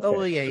 There.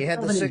 Oh yeah, you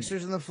had the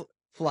Sixers and the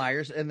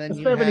Flyers, and then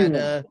you 71.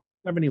 had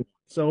 71.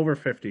 So over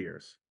 50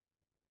 years.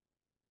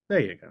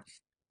 There you go.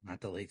 Not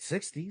the late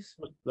 '60s.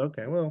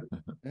 Okay, well,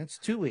 that's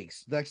 2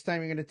 weeks. Next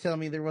time you're going to tell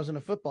me there wasn't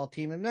a football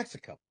team in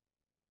Mexico.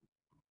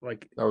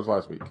 Like that was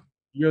last week.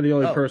 You're the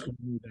only person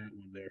who knew that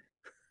one there.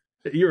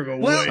 You're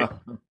going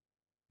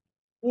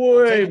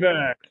way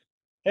back.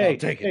 Hey.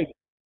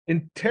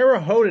 In Terre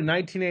Haute in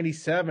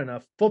 1987,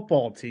 a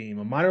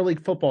minor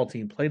league football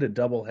team, played a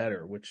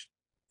doubleheader, which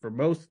for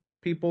most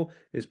people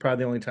is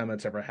probably the only time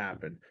that's ever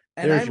happened.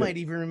 And I might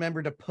even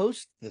remember to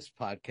post this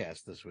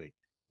podcast this week.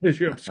 There's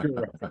your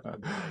obscure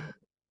reference.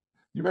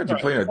 You imagine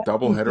playing a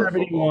doubleheader?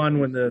 71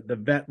 when the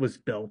vet was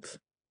built.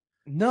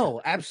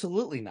 No,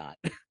 absolutely not.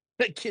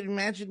 Can you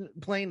imagine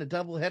playing a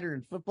doubleheader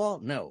in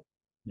football? No.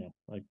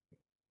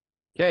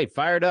 Okay,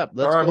 fired up.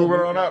 Let's go.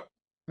 Moving on up.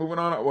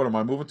 What am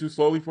I moving too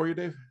slowly for you,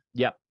 Dave?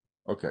 Yep.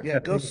 Okay. Yeah,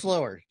 go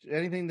slower.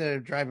 Anything to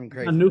drive him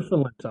crazy. A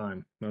Newfoundland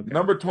time. Okay.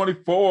 Number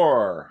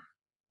 24,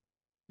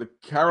 the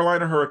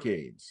Carolina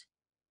Hurricanes.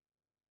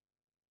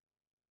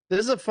 This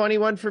is a funny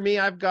one for me.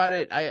 I've got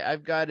it.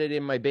 I've got it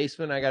in my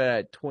basement. I got it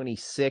at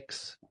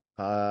 26.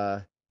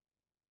 I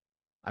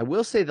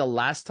will say the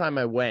last time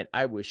I went,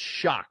 I was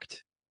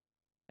shocked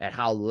at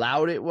how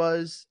loud it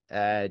was,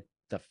 at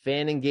the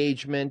fan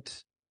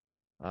engagement.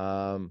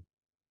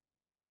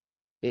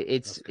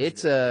 It's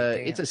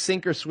a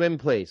sink or swim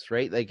place,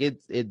 right? Like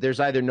there's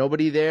either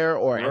nobody there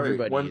or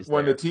everybody is there.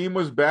 When the team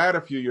was bad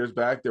a few years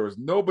back, there was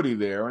nobody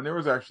there, and there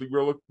was actually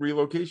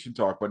relocation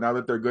talk. But now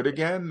that they're good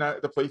again,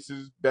 the place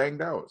is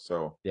banged out.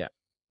 So yeah,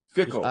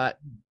 fickle.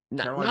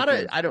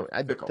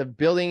 The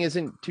building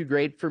isn't too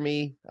great for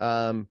me.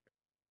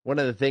 One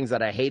of the things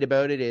that I hate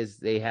about it is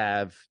they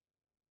have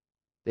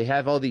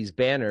all these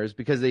banners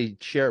because they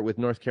share it with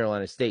North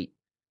Carolina State,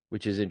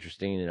 which is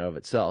interesting in and of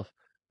itself.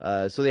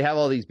 So they have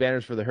all these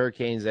banners for the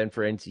Hurricanes and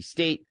for NC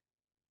State,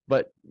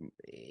 but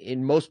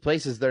in most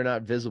places they're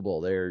not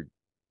visible. It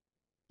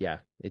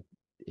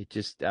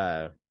just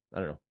I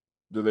don't know.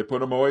 Do they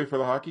put them away for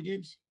the hockey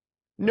games?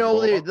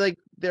 No,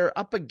 they're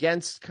up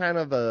against kind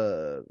of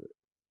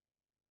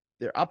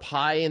they're up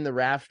high in the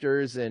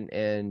rafters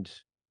and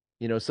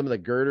some of the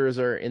girders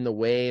are in the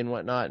way and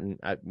whatnot. And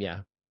I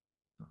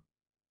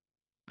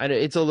know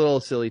it's a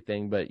little silly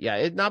thing, but yeah,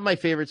 it's not my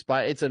favorite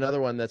spot. It's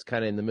another one that's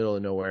kind of in the middle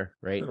of nowhere,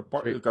 right?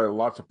 It's got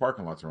lots of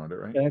parking lots around it,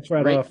 right? Yeah, that's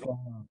right off.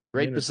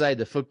 Right beside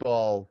the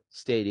football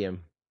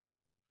stadium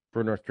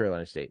for North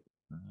Carolina State.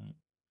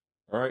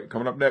 All right,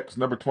 coming up next,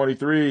 number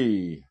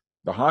 23,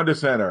 the Honda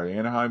Center, the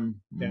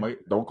Anaheim.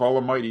 Don't call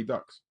them Mighty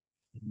Ducks.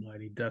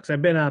 Mighty Ducks.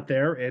 I've been out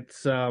there.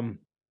 It's one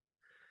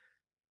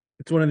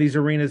of these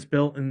arenas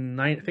built in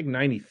I think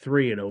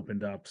 '93. It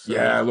opened up. So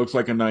yeah, it looks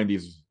like a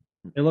 '90s.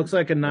 It looks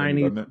like a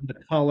 '90s. The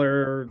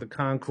color, the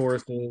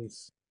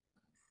concourses.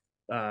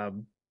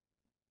 Um,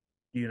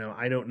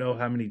 I don't know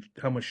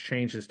how much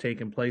change has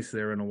taken place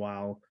there in a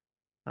while.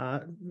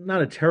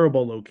 Not a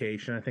terrible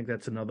location. I think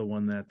that's another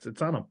one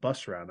it's on a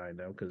bus route. I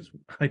know because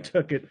I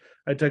took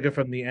it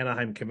from the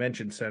Anaheim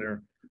Convention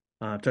Center.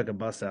 Took a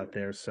bus out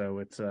there, so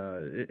it's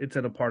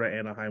in a part of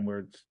Anaheim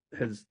where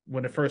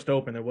when it first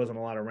opened, there wasn't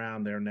a lot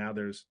around there. Now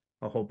there's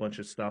a whole bunch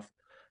of stuff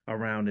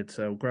around. It's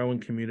a growing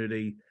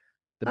community.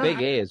 The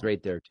Big A is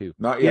right there too.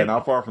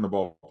 Not far from the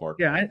ballpark.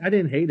 Yeah, I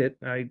didn't hate it.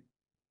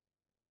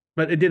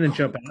 But it didn't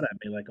jump out at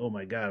me like, oh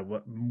my God,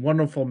 what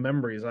wonderful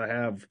memories I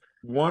have.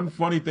 One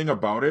funny thing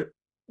about it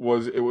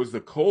was the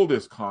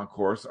coldest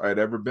concourse I had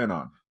ever been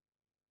on.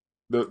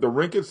 The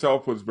rink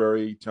itself was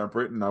very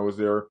temperate, and I was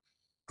there.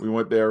 We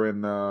went there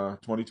in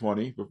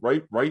 2020, but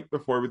right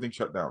before everything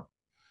shut down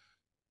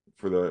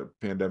for the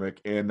pandemic,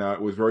 and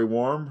it was very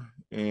warm,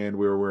 and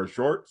we were wearing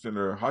shorts and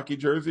a hockey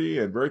jersey,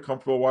 and very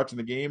comfortable watching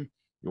the game.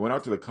 We went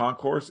out to the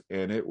concourse,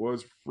 and it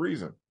was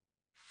freezing.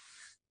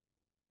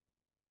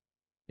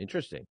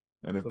 Interesting.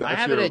 And if I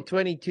have it at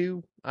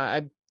 22.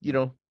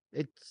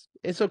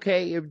 It's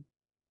okay.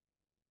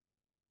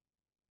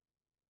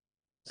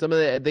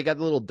 They got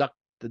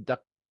the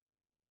duck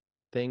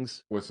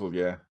things. Whistle,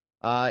 yeah.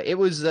 It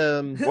was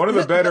one of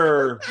the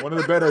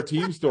better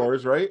team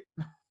stores, right?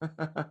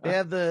 They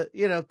have a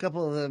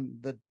couple of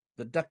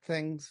the duck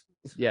things.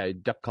 Yeah,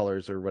 duck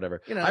colors or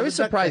whatever. I was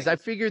surprised. I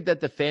figured that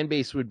the fan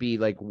base would be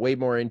like way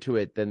more into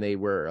it than they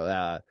were.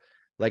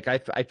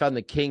 I found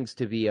the Kings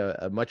to be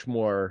a much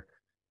more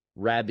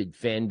rabid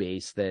fan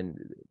base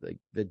than like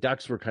the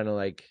Ducks were kind of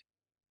like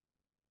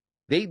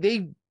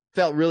they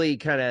felt really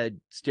kind of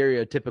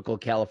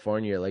stereotypical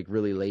California, like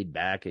really laid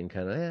back and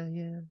kind of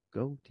yeah,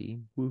 go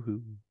team,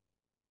 woohoo.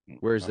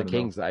 Whereas the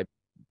Kings, I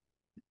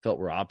felt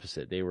were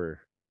opposite. They were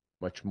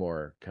much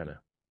more kind of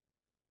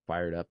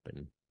fired up,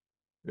 and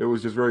it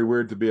was just very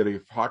weird to be at a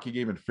hockey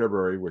game in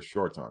February with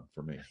shorts on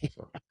for me.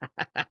 So.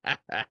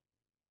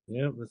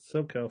 Yeah, that's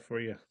SoCal for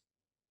you.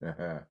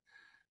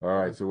 All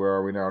right, so where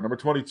are we now? Number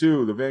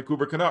 22, the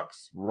Vancouver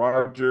Canucks.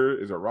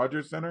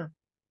 Rogers Center?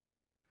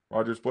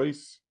 Rogers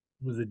Place?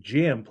 It was a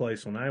jam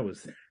place when I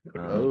was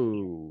there. Oh.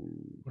 Who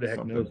the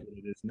heck knows what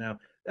it is now?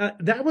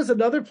 That was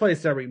another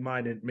place that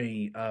reminded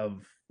me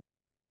of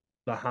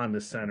the Honda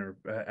Center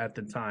at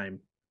the time.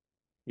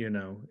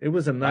 It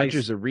was a nice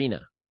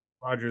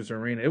Rogers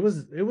Arena. It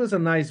was a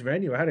nice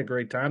venue. I had a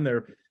great time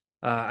there.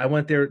 I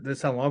went there.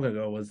 This how long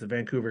ago was the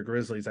Vancouver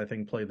Grizzlies? I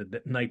think played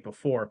the night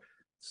before.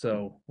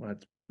 So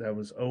that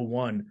was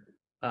 01.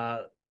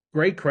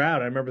 Great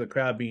crowd. I remember the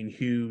crowd being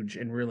huge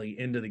and really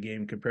into the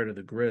game compared to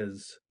the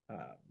Grizz.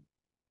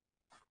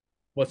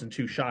 Wasn't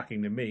too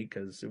shocking to me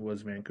because it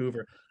was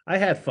Vancouver. I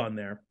had fun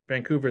there.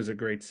 Vancouver is a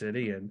great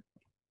city, and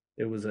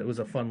it was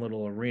a fun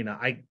little arena.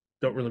 I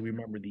don't really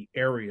remember the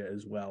area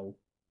as well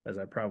as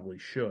I probably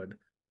should.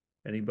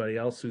 Anybody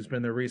else who's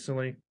been there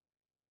recently?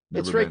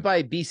 It's right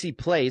by BC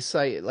Place.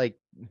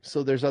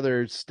 So there's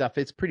other stuff.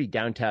 It's pretty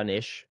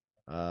downtown-ish.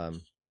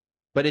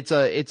 But it's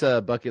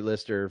a bucket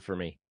lister for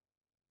me.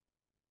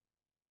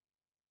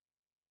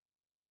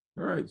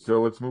 All right,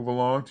 so let's move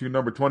along to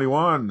number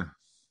 21,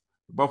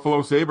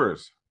 Buffalo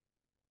Sabres.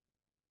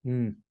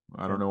 I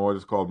don't know what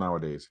it's called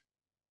nowadays.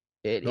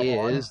 It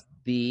is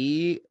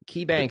the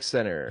KeyBank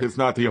Center. It's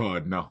not the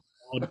odd, no.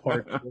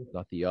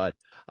 Not the odd.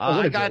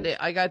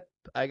 I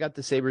got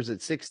the Sabres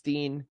at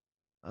 16.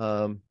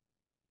 I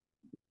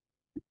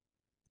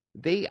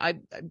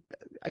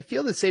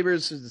feel the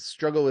Sabres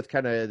struggle with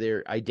kind of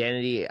their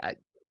identity.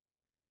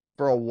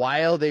 For a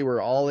while, they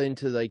were all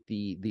into like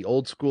the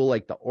old school,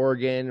 like the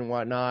Oregon and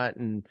whatnot,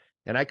 and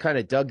I kind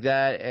of dug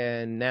that.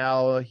 And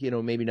now,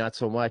 maybe not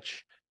so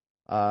much.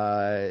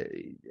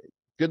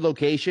 Good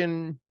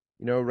location,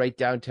 right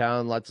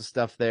downtown, lots of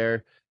stuff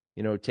there.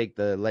 Take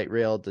the light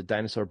rail to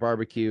Dinosaur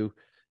Barbecue,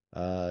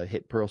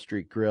 hit Pearl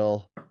Street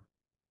Grill.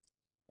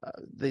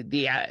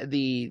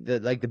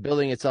 The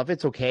building itself,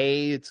 it's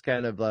okay. It's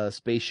kind of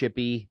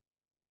spaceshipy.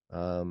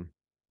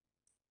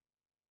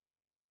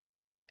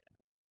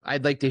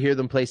 I'd like to hear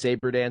them play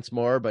Saber Dance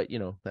more, but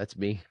that's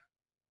me.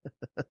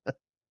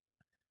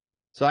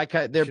 So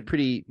they're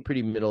pretty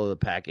middle of the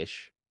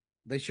package.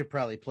 They should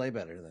probably play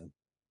better then.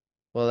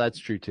 Well, that's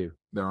true too.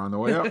 They're on the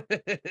way up.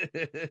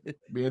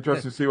 Be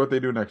interesting to see what they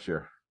do next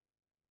year.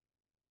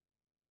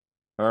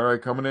 All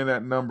right, coming in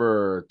at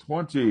number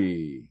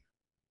 20.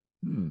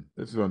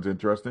 This one's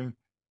interesting.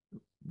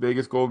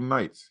 Vegas Golden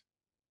Knights.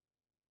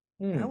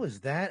 How is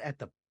that at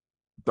the?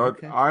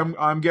 Okay.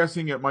 I'm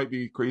guessing it might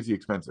be crazy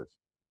expensive.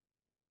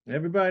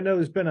 Everybody I know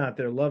who's been out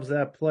there loves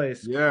that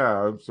place.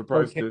 Yeah, I'm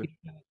surprised.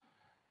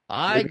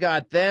 I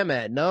got them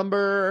at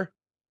number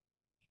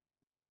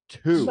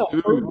 2.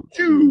 Number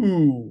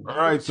 2. All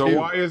right, so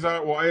why is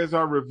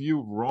our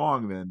review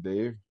wrong then,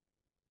 Dave?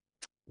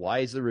 Why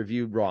is the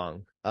review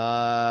wrong?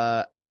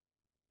 Well,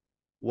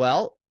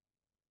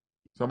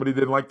 somebody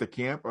didn't like the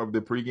camp of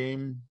the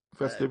pregame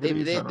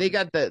festivities. They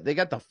got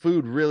the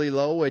food really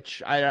low,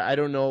 which I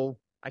don't know.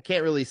 I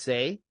can't really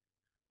say.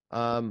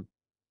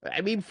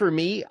 I mean, for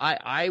me,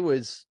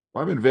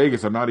 I'm in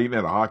Vegas. I'm not eating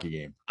at a hockey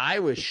game. I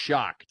was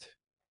shocked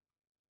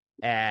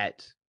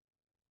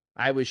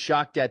I was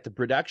shocked at the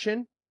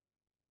production.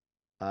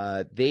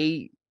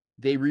 They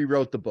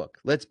rewrote the book.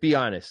 Let's be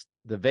honest.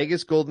 The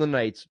Vegas Golden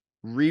Knights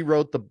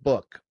rewrote the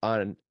book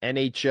on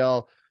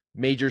NHL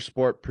major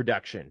sport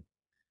production.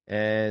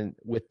 And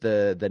with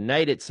the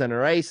night at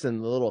center ice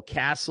and the little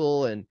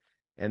castle and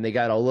they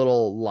got a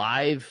little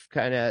live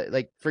kind of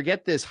like,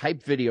 forget this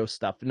hype video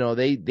stuff. No,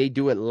 they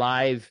do it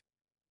live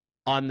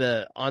on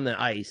the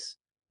ice.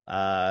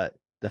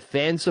 The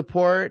fan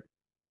support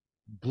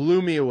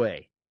blew me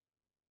away.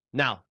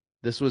 Now,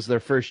 this was their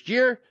first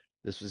year.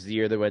 This was the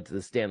year they went to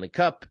the Stanley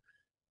Cup.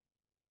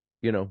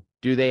 You know,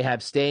 do they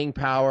have staying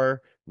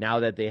power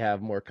now that they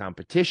have more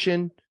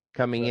competition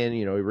coming in?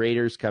 You know,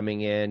 Raiders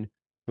coming in.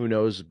 Who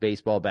knows,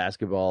 baseball,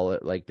 basketball,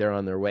 like they're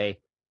on their way.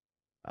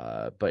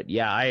 But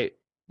yeah,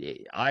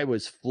 I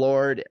was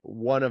floored.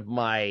 One of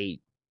the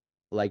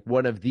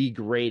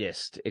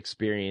greatest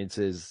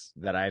experiences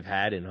that I've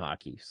had in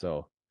hockey.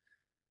 So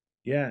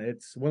yeah,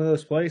 it's one of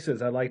those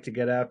places I'd like to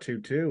get out to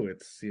too.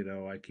 It's, you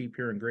know, I keep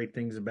hearing great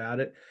things about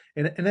it.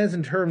 And as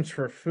in terms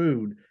for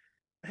food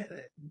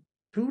at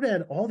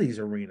all these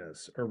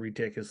arenas are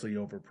ridiculously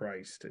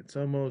overpriced. It's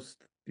almost,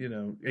 you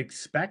know,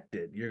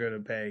 expected you're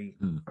going to pay.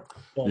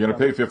 You're going to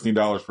pay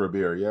 $15 for a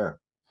beer, yeah.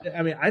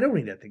 I mean, I don't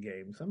eat at the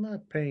games. I'm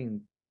not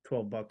paying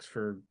 $12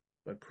 for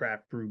a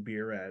craft brew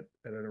beer at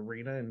an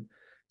arena. And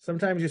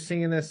sometimes you're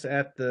seeing this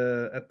at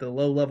the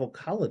low level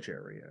college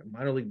area,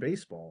 minor league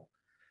baseball.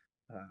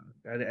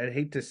 I'd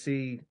hate to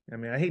see. I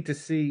mean, I hate to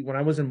see when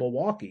I was in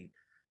Milwaukee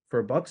for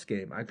a Bucks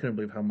game. I couldn't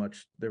believe how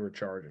much they were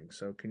charging.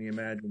 So can you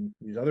imagine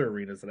these other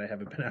arenas that I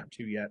haven't been out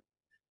to yet?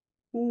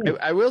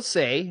 I will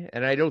say,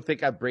 and I don't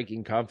think I'm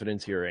breaking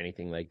confidence here or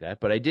anything like that,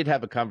 but I did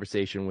have a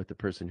conversation with the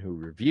person who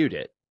reviewed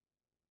it,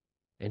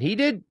 and he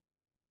did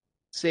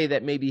say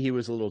that maybe he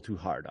was a little too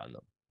hard on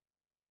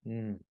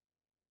them.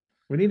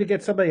 We need to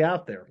get somebody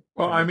out there.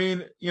 Well, I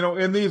mean, you know,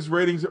 in these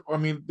ratings, I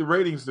mean,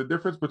 the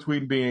difference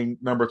between being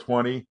number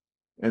 20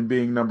 and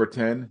being number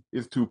 10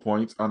 is 2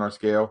 points on our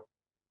scale.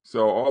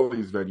 So all of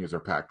these venues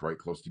are packed right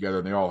close together,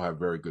 and they all have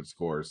very good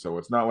scores. So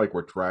it's not like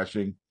we're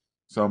trashing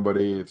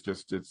somebody. It's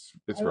just it's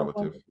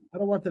relative. I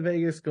don't want the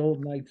Vegas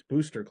Golden Knights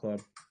booster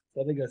club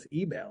sending us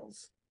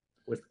emails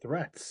with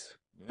threats.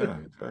 Yeah,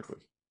 exactly.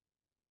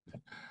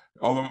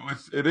 Although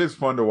it is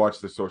fun to watch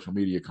the social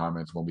media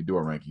comments when we do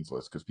a rankings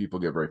list because people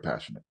get very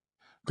passionate.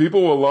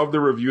 People will love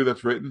the review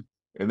that's written,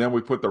 and then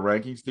we put the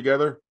rankings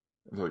together.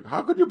 It's like,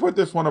 how could you put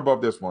this one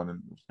above this one?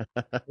 And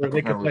or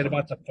they complain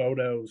about the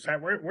photos.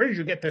 Where did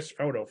you get this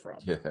photo from?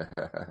 Yeah.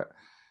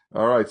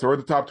 All right, so we're in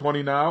the top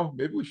 20 now.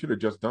 Maybe we should have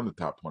just done the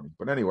top 20.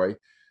 But anyway,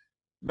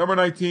 number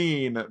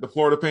 19, the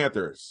Florida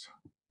Panthers.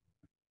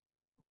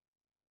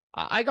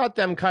 I got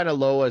them kind of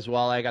low as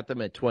well. I got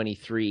them at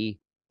 23.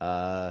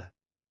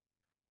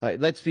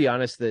 Let's be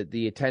honest,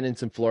 the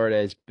attendance in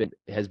Florida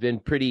has been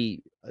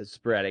pretty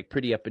sporadic,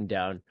 pretty up and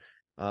down.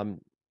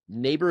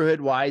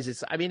 Neighborhood wise,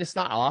 it's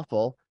not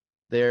awful.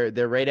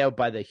 They're right out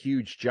by the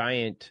huge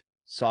giant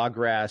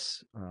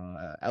Sawgrass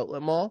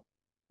outlet mall.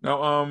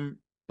 Now,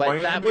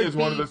 but Miami is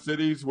one of the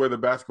cities where the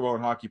basketball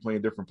and hockey play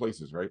in different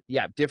places, right?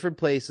 Yeah, different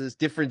places,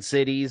 different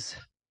cities.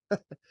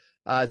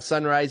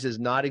 Sunrise is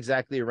not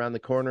exactly around the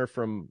corner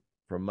from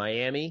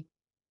Miami,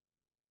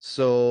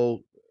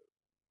 so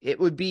it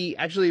would be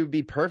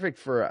perfect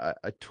for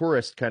a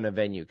tourist kind of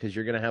venue because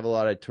you're going to have a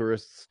lot of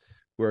tourists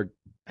who are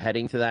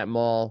heading to that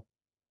mall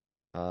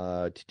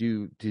to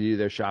do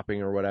their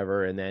shopping or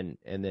whatever, and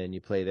then you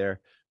play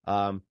there.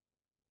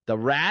 The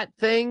rat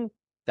thing,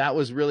 that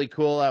was really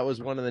cool. That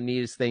was one of the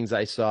neatest things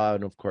I saw,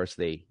 and of course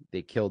they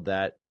killed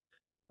that.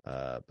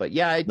 But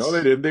yeah, no,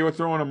 they didn't. They were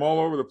throwing them all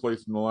over the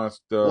place in the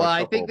last. Well,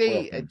 I think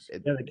they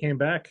came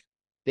back.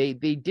 They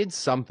did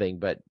something,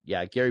 but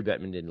yeah, Gary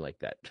Bettman didn't like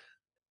that.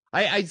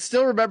 I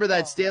still remember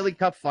that Stanley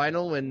Cup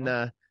final when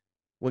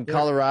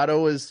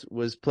Colorado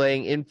was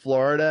playing in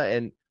Florida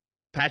and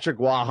Patrick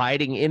Waugh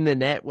hiding in the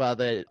net while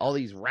all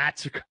these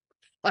rats are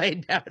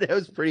flying down. It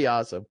was pretty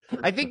awesome.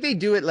 I think they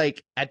do it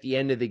like at the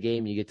end of the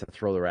game, you get to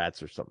throw the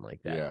rats or something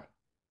like that. Yeah,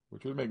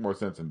 which would make more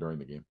sense than during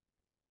the game.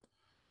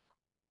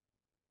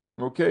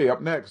 Okay,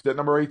 up next at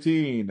number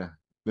 18,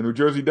 the New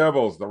Jersey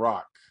Devils, The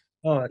Rock.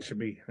 Oh, that should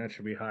be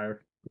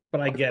higher.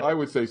 But I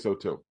would say so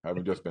too,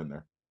 having just been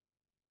there.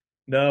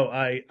 No,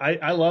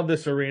 I love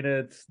this arena.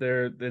 It's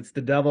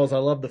the Devils. I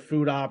love the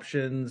food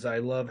options. I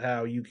love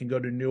how you can go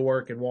to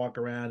Newark and walk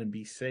around and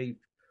be safe.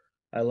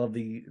 I love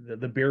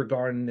the beer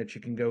garden that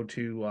you can go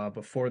to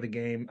before the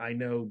game. I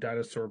know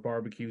Dinosaur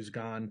Barbecue's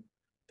gone.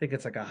 I think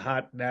it's like a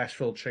hot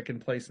Nashville chicken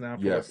place now.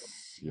 Yes,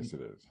 it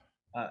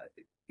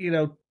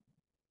is.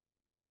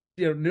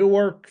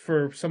 Newark,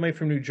 for somebody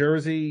from New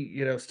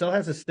Jersey, still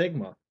has a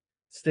stigma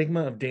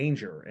of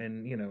danger,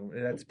 and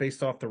that's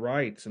based off the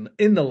riots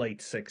in the late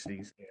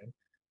 60s.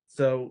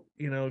 So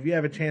if you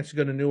have a chance to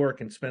go to Newark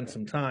and spend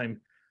some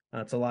time,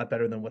 it's a lot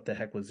better than what the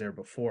heck was there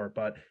before.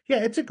 But yeah,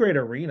 it's a great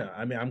arena.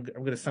 I mean, I'm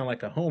going to sound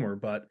like a homer,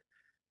 but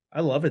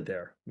I love it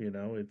there.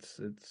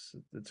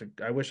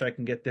 I wish I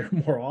can get there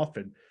more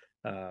often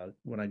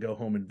when I go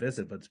home and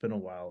visit, but it's been a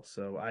while.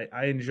 So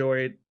I enjoy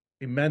it.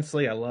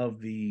 immensely. I love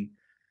the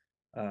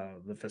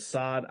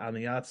facade on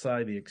the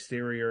outside, the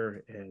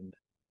exterior, and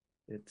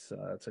it's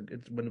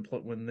when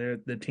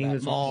the team That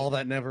is mall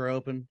that never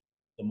opened.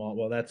 the mall.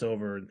 Well, that's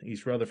over in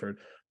East Rutherford.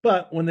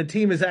 But when the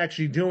team is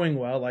actually doing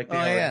well, like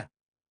they are,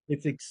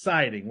 it's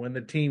exciting. When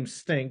the team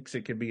stinks,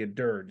 it can be a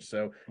dirge.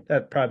 So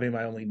that's probably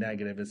my only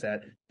negative is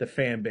that the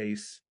fan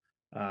base.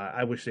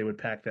 I wish they would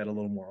pack that a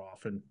little more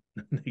often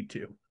than they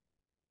do.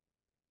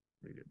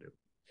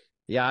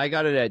 Yeah, I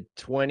got it at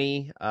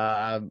 20.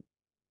 I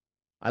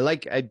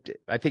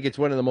think it's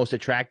one of the most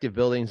attractive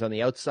buildings on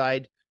the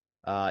outside.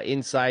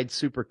 Inside,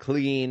 super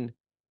clean.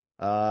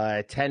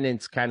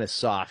 Attendance kind of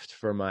soft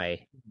for my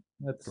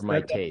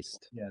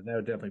taste. Yeah, that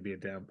would definitely be a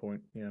down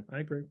point. Yeah, I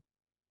agree.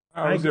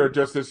 I was there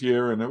just this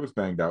year, and it was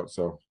banged out.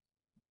 So,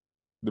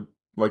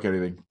 like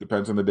anything,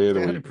 depends on the day of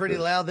the week. It pretty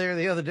loud there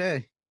the other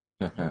day.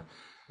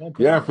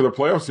 Yeah, for the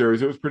playoff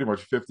series, it was pretty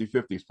much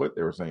 50-50 split,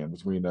 they were saying,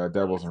 between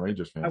Devils and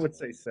Rangers fans. I would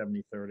say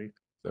 70-30.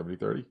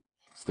 70-30?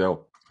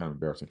 Still, it's kind of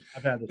embarrassing.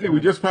 Hey,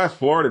 we just passed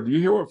Florida. Do you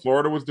hear what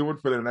Florida was doing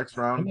for their next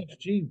round?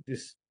 MSG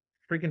just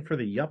freaking for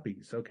the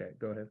yuppies. Okay,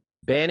 go ahead.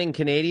 Banning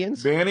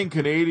Canadians? Banning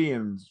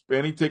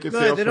ticket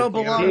sales. They don't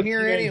belong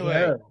here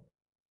anyway.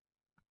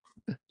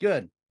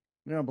 Good.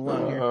 They don't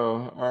belong here.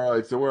 All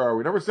right, so where are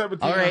we? Number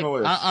 17 on the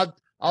list.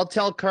 I'll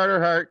tell Carter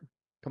Hart,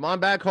 come on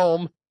back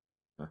home.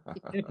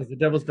 Because the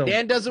Devils don't.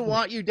 Dan doesn't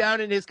want you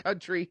down in his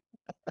country.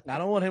 I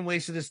don't want him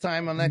wasting his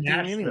time on that team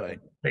anyway.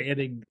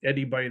 Banning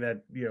anybody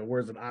that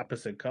wears an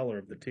opposite color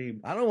of the team.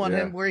 I don't want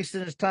him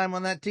wasting his time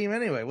on that team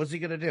anyway. What's he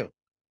going to do?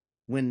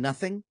 Win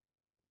nothing?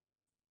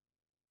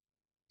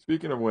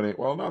 Speaking of winning,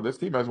 well, no, this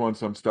team has won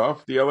some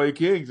stuff. The LA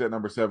Kings at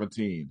number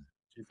 17.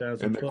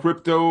 And the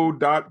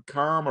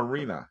Crypto.com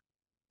Arena.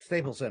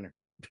 Staples Center.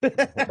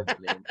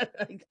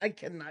 I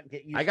cannot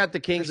get you. I got the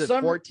Kings at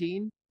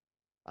 14.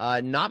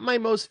 Not my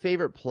most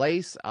favorite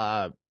place.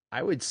 I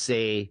would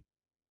say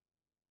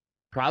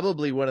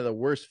probably one of the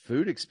worst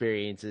food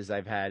experiences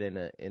I've had in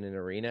an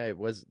arena. It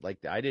was like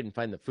I didn't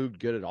find the food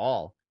good at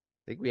all.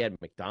 I think we had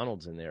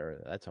McDonald's in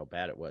there. That's how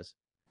bad it was.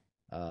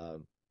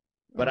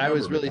 But I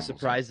was really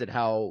surprised at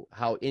how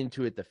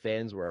into it the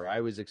fans were.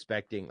 I was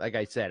expecting, like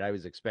I said,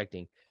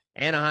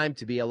 Anaheim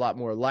to be a lot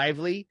more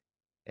lively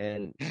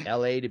and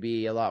LA to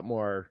be a lot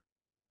more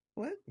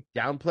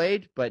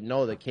downplayed. But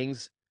no, the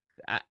Kings.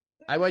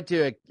 I went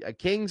to a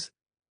Kings,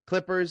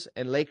 Clippers,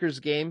 and Lakers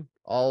game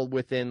all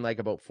within like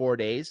about 4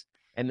 days,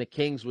 and the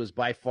Kings was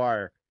by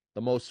far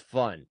the most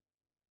fun.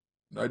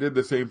 I did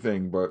the same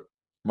thing, but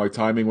my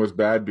timing was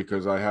bad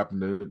because I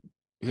happened to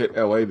hit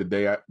LA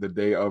the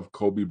day of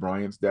Kobe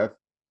Bryant's death.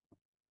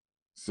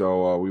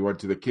 So we went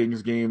to the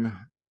Kings game.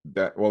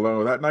 That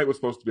night was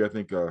supposed to be, I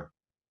think, a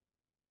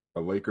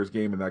Lakers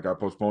game, and that got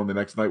postponed. The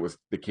next night was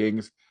the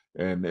Kings,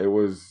 and it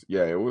was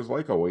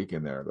like a week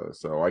in there, though.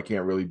 So I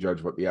can't really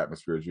judge what the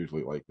atmosphere is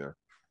usually like there.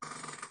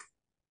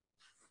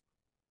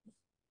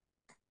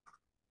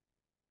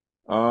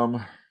 I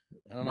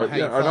don't know how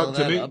you follow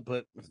that up,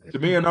 but to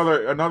me,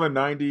 another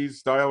 90s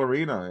style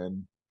arena,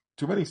 and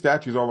too many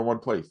statues all in one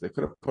place. They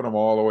could have put them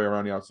all the way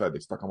around the outside. They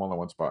stuck them all in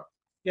one spot.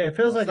 Yeah, it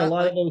feels like a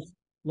lot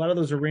of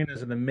those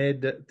arenas in the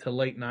mid to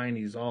late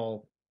 90s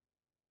all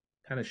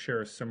kind of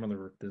share a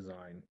similar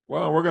design.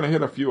 Well, we're going to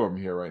hit a few of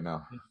them here right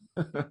now.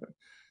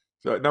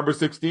 So at number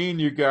 16,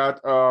 you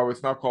got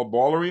it's now called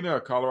Ball Arena,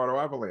 Colorado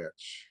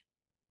Avalanche.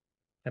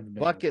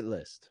 Bucket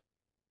list.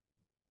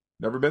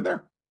 Never been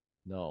there?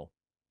 No.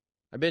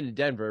 I've been to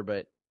Denver,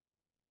 but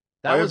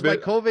that was my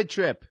COVID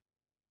trip.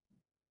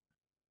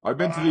 I've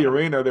been to the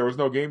arena. There was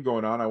no game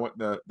going on. I went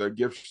in the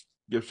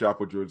gift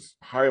shop, which was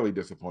highly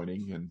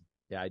disappointing. And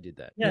yeah, I did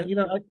that. Yeah,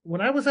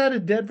 when I was out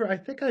of Denver, I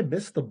think I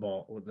missed the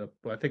ball.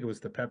 I think it was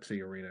the Pepsi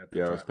Arena.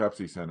 Yeah, it was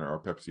Pepsi Center or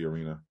Pepsi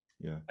Arena.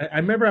 Yeah, I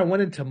remember I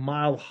went into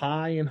Mile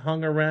High and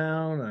hung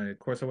around. Of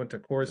course, I went to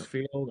Coors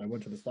Field. I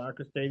went to the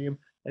soccer stadium.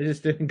 I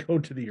just didn't go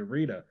to the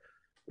arena,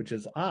 which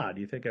is odd.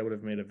 You think I would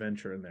have made a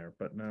venture in there,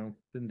 but no,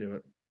 didn't do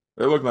it.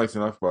 It looked nice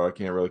enough, but I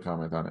can't really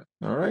comment on it.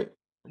 All right.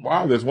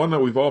 Wow, there's one that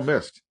we've all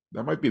missed.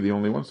 That might be the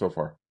only one so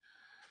far.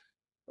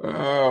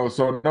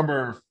 So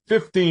number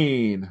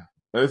 15.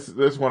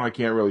 This one I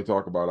can't really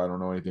talk about. I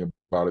don't know anything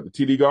about it. The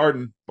TD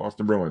Garden,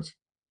 Boston Bruins.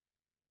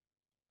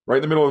 Right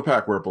in the middle of the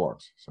pack where it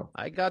belongs. So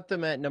I got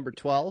them at number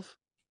 12.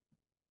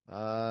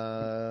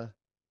 I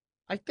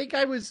think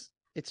I was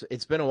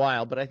it's been a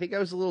while, but I think I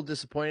was a little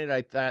disappointed.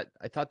 I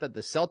thought that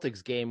the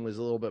Celtics game was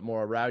a little bit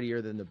more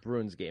rowdier than the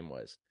Bruins game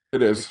was.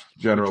 It is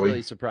generally. Which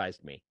really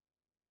surprised me.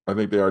 I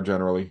think they are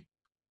generally.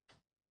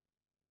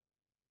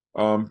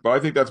 But I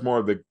think that's more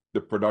of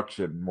the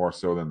production more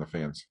so than the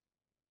fans.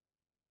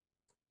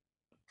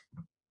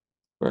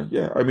 But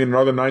yeah, I mean,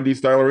 another 90s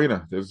style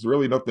arena. There's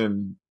really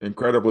nothing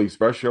incredibly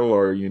special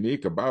or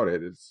unique about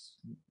it. It's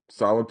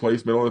solid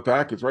place, middle of the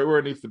pack. It's right where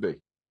it needs to be.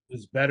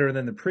 It's better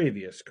than the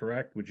previous,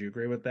 correct? Would you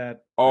agree with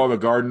that? Oh,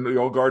 the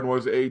old garden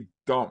was a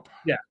dump.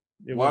 Yeah.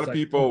 A lot of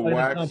people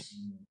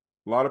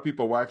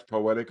wax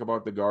poetic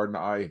about the garden.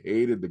 I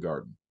hated the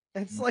garden.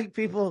 It's like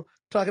people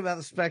talk about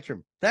the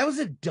Spectrum. That was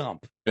a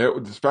dump.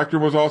 The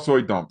Spectrum was also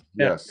a dump.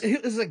 Yeah. Yes.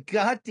 It was a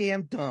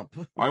goddamn dump.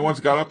 I once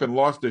got up and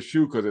lost a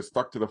shoe because it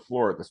stuck to the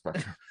floor at the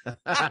Spectrum. It's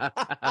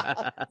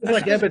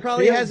like it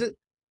probably hasn't.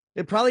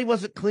 It probably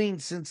wasn't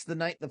cleaned since the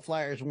night the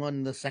Flyers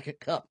won the second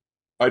cup.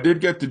 I did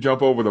get to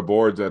jump over the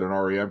boards at an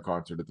REM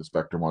concert at the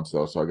Spectrum once,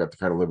 though, so I got to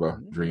kind of live a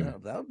dream. Yeah,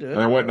 that'll do it.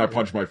 And I went and I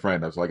punched my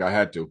friend. I was like, I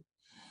had to.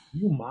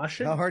 You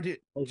moshing? How hard do you...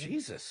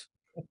 Jesus.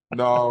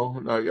 No.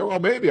 Well,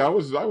 maybe. I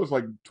was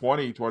like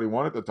 20,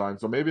 21 at the time,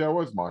 so maybe I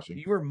was moshing.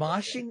 You were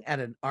moshing at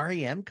an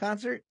REM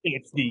concert?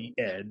 It's the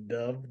end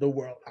of the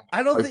world.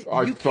 I don't think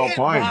I you felt can't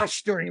fine.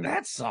 mosh during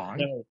that song.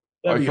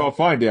 No, I felt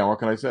fine, Dan. What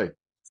can I say?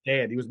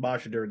 Stand. He was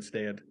moshing during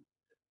Stand.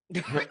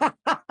 It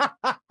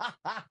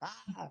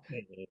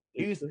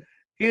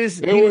was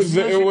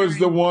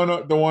the one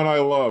I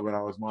love, and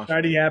I was moshing.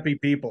 Shiny happy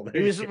people.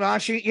 He was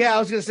moshing. Yeah, I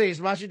was gonna say he's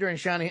moshing during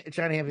shiny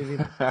happy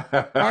people.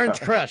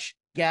 Orange Crush.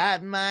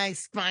 Got my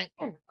spine.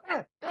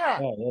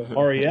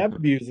 REM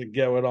music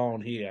going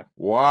on here.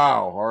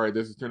 Wow. All right,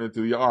 this is turned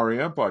into the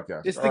REM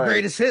podcast. It's the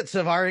greatest hits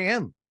of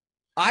REM.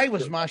 I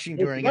was moshing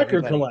during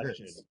record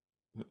collection.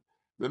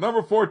 The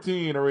number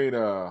 14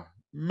 arena,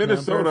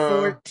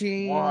 Minnesota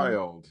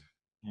Wild.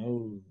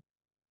 Oh,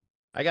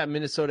 I got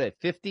Minnesota at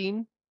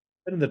 15.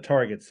 In the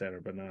Target Center,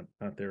 but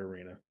not their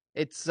arena.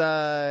 It's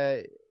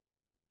I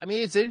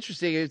mean, it's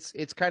interesting.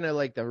 It's kind of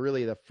like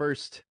the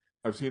first.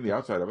 I've seen the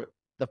outside of it.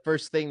 The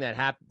first thing that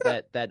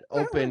happened that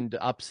opened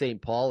up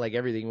St. Paul, like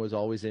everything was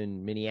always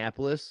in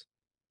Minneapolis,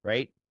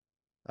 right?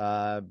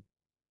 And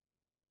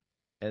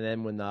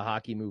then when the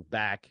hockey moved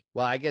back,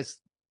 well, I guess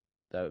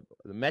the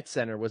Met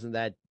Center wasn't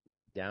that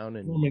down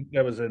in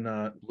that was in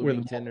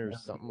Bloomington or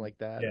something like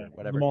that, yeah, or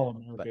whatever. The Mall of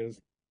America is.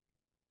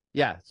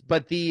 Yeah,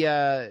 but the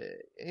I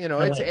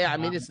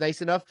mean, it's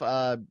nice enough.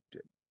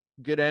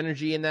 Good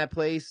energy in that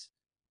place.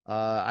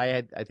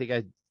 I think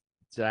I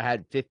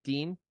had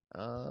 15.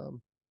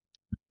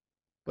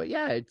 But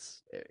yeah,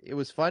 it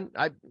was fun.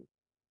 I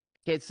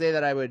can't say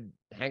that I would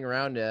hang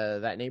around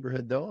that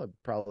neighborhood though. I'd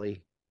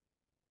probably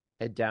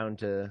head down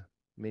to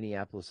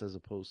Minneapolis as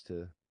opposed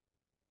to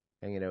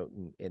hanging out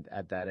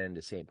at that end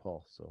of St.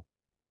 Paul. So,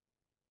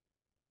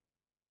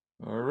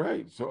 all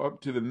right. So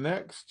up to the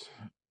next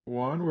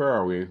one. Where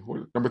are we?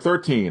 Number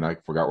 13. I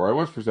forgot where I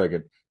was for a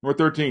second. Number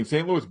 13,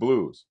 St. Louis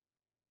Blues.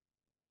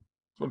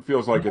 This one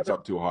feels like it's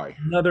up too high.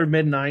 Another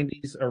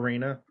mid-90s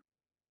arena.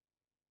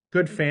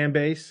 Good fan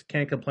base.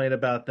 Can't complain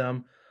about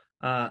them.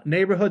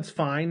 Neighborhood's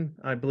fine.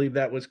 I believe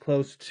that was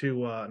close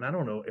to, and I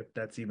don't know if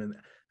that's even,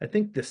 I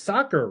think the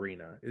soccer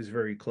arena is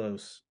very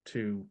close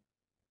to,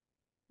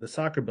 the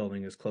soccer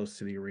building is close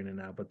to the arena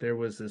now, but there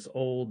was this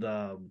old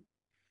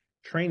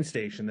train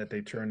station that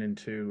they turned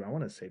into, I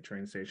want to say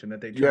train station that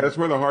they turned that's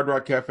where the Hard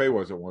Rock Cafe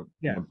was at one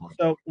point.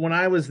 So when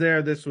I was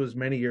there, this was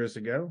many years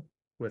ago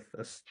with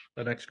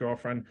an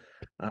ex-girlfriend.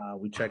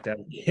 We checked out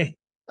a game.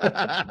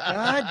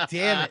 God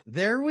damn it.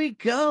 There we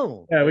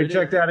go. Yeah, we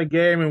checked out a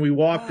game and we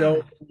walked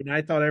over and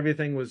I thought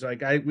everything was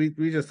like we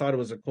just thought it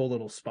was a cool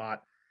little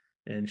spot.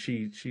 And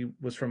she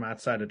was from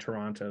outside of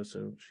Toronto,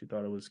 so she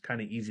thought it was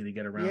kind of easy to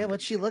get around. Yeah,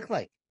 what'd she look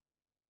like?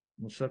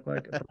 What she look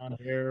like? Blonde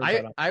hair.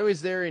 I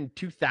was there in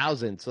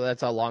 2000, so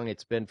that's how long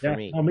it's been for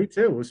me. Oh, me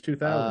too. It was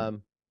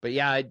 2000. But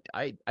yeah,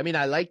 I mean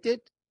I liked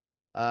it.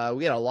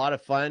 We had a lot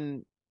of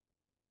fun.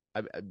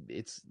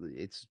 It's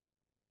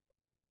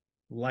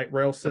light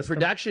rail system.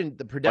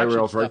 The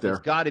production stuff has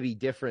got to be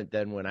different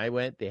than when I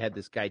went. They had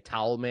this guy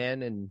Towel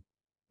Man, and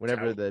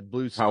whenever the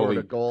Blues scored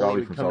a goal,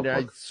 he would come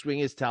down, swing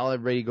his towel,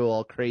 everybody go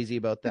all crazy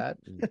about that.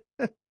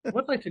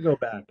 I'd like to go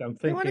back. I'm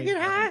thinking. You want to get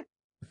hot?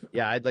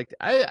 Yeah, I'd like to.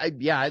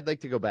 I'd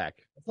like to go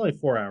back. It's only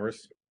 4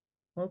 hours.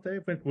 Well,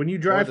 Dave, when you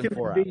drive to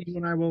B, you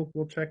and I will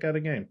check out a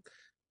game.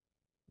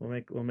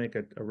 We'll make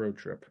a road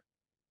trip.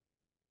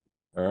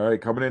 All right,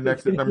 coming in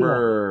next at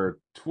number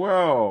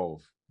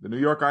 12, the New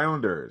York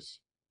Islanders.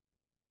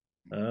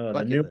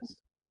 The new.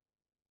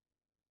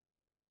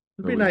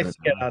 It'd be nice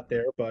to get out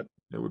there, but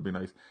it would be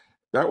nice.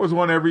 That was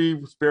one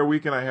every spare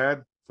weekend I had.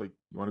 It's like,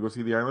 you want to go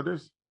see the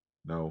Islanders?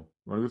 No.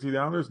 You want to go see the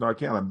Islanders? No, I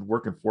can't. I'm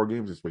working 4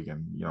 games this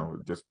weekend.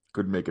 Just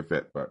couldn't make it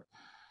fit, but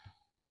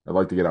I'd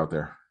like to get out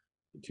there.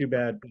 Too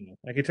bad.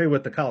 I can tell you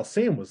what the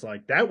Coliseum was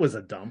like. That was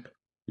a dump.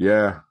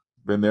 Yeah,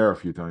 been there a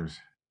few times.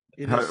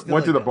 I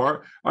went to the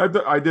bar. I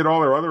did all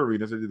their other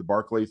arenas. I did the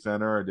Barclays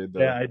Center. I did.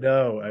 I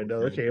know.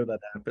 Okay, that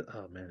happened.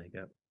 Oh man, I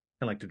got kind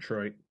of like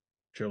Detroit,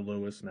 Joe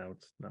Louis. Now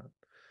it's not.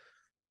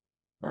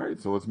 All right,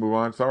 so let's move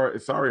on.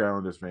 Sorry,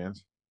 Islanders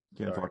fans.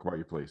 Can't talk about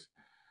you, please.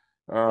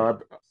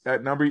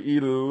 At number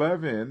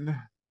 11,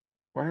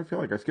 well, I feel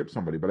like I skipped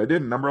somebody, but I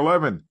didn't. Number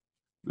 11,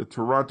 the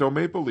Toronto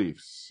Maple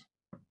Leafs.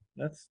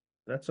 That's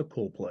a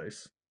cool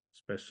place,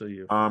 especially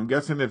you. I'm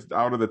guessing it's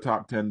out of the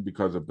top 10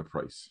 because of the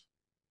price.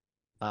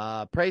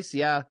 Price,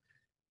 yeah.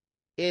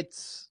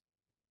 It's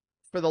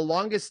for the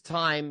longest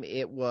time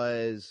it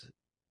was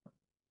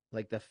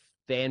like the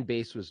fan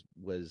base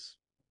was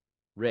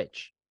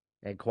rich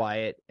and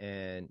quiet,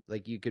 and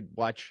like you could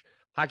watch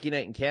Hockey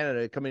Night in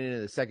Canada coming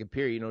into the second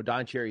period.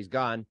 Don Cherry's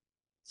gone,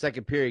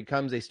 second period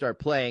comes, they start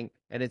playing,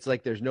 and it's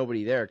like there's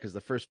nobody there because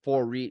the first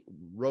four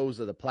rows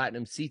of the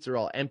platinum seats are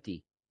all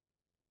empty,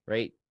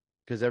 right?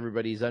 Because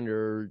everybody's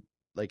under,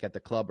 like, at the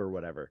club or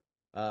whatever.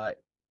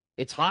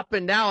 It's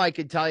hopping now, I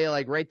can tell you,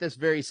 like, right this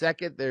very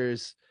second,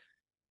 there's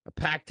a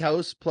packed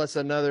house plus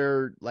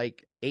another,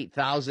 like,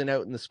 8,000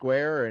 out in the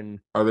square, and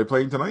Are they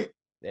playing tonight?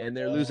 And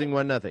they're losing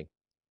 1-0.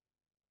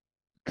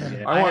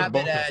 Yeah. I want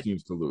both those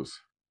teams to lose.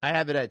 I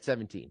have it at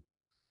 17.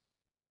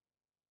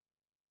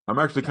 I'm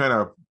actually kind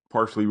of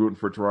partially rooting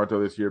for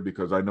Toronto this year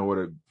because I know what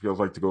it feels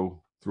like to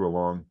go through a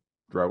long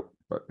drought.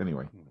 But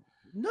anyway.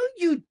 No,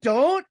 you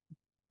don't.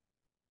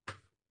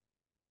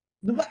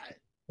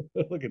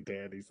 Look at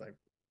Dan. He's like,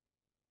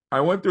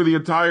 I went through the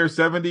entire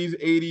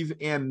 70s, 80s,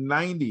 and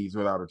 90s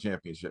without a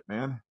championship,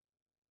 man.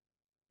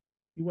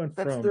 You went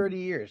That's from 30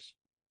 years.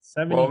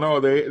 70. Well, no,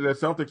 the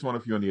Celtics won a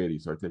few in the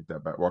 80s, so I take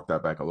that back, walk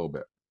that back a little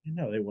bit.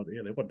 No, they won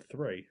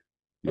 3.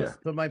 Yeah.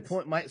 So my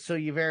point, so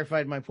you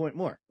verified my point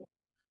more.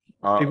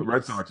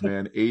 Red Sox,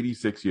 man,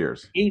 86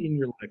 years. 8 in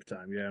your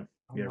lifetime, yeah.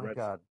 Oh yeah, my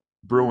God.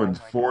 Bruins,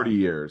 40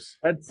 years.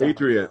 Red Sox.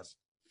 Patriots,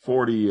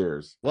 40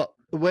 years. Well,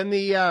 when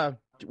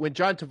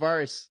John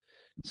Tavares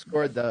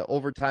scored the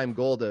overtime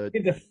goal to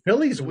The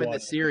Phillies win won the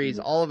series,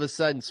 all of a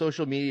sudden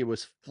social media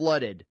was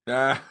flooded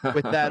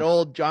with that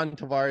old John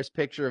Tavares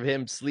picture of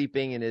him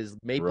sleeping in his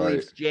Maple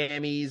Leafs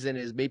jammies and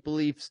his Maple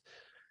Leafs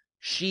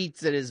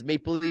sheets and his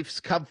Maple Leafs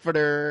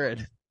comforter.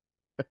 And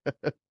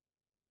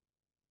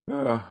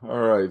all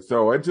right,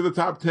 so into the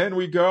top 10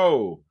 we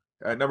go.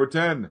 At number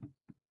 10,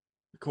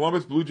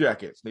 Columbus Blue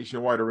Jackets,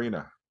 Nationwide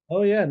Arena.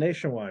 Oh yeah,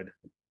 Nationwide.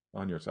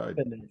 On your side.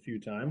 Been there a few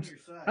times.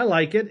 I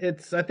like it.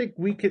 I think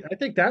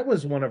that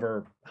was one of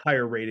our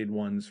higher rated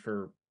ones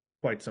for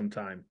quite some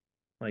time.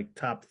 Like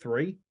top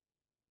 3.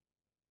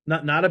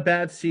 Not a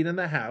bad seat in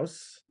the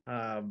house.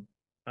 A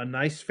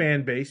nice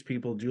fan base.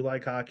 People do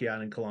like hockey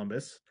out in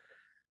Columbus.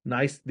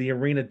 Nice, the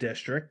arena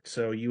district.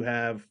 So you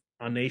have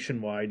on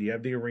Nationwide, you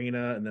have the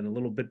arena, and then a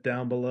little bit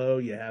down below,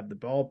 you have the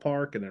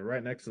ballpark, and then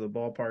right next to the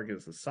ballpark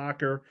is the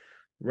soccer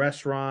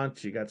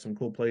restaurant. You got some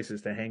cool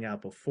places to hang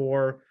out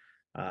before.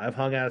 I've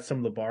hung out at some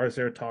of the bars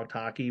there, talked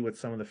hockey with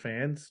some of the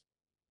fans.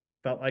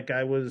 Felt like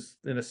I was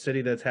in a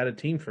city that's had a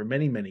team for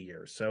many, many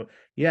years. So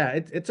yeah,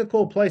 it's a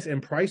cool place,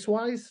 and price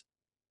wise,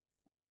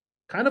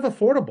 kind of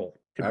affordable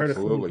compared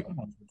Absolutely.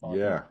 to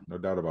Yeah, no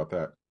doubt about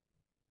that.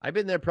 I've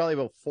been there probably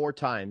about 4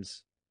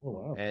 times. Oh,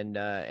 wow. And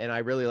I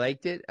really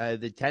liked it.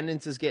 The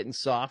attendance is getting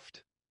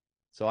soft,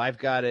 so I've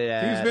got it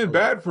at. He's been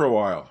bad for a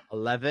while.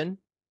 11.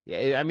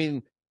 Yeah, I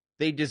mean,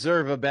 they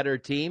deserve a better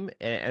team,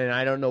 and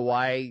I don't know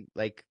why.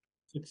 Like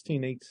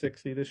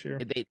 16,860 this year.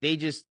 They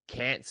just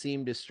can't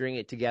seem to string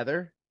it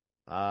together.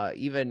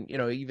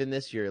 Even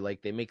this year,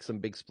 like they make some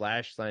big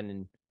splash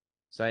signing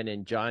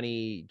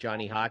Johnny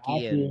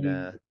Hockey,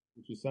 and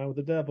you signed with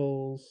the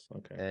Devils.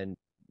 Okay, and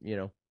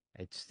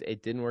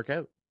it didn't work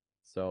out.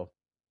 So.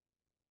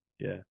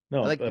 Yeah,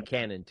 no, I like the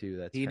Cannon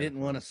too. He didn't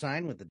want to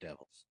sign with the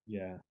Devils.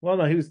 Yeah, well,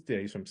 no, he's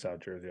from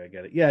South Jersey. I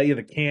get it. Yeah,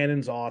 the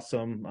Cannon's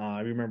awesome.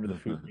 I remember the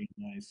food being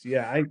nice.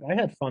 Yeah, I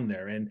had fun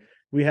there, and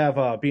we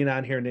have being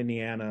out here in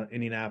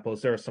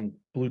Indianapolis. There are some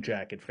Blue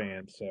Jacket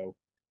fans, so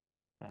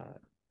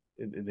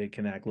they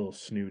can act a little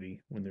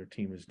snooty when their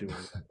team is doing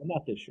it. But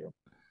not this year.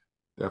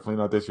 Definitely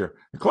not this year.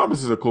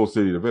 Columbus is a cool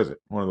city to visit.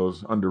 One of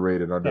those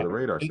underrated, under the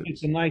radar cities.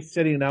 It's a nice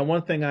city. Now,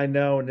 one thing I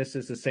know, and this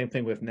is the same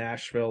thing with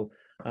Nashville.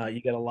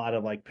 You get a lot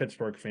of like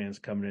Pittsburgh fans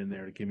coming in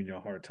there to giving you a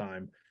hard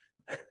time.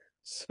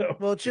 So,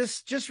 well,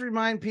 just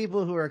remind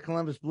people who are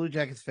Columbus Blue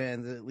Jackets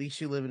fans that at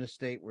least you live in a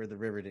state where the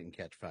river didn't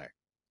catch fire.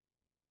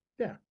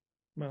 Yeah,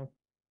 well.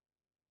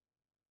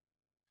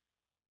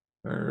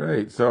 All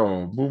right,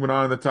 so moving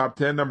on to the top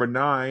 10, number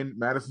 9,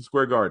 Madison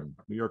Square Garden,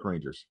 New York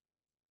Rangers.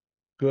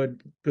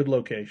 Good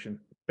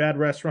location. Bad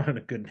restaurant and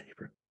a good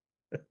neighbor.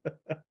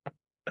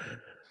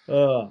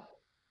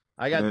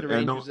 I got the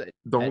Rangers.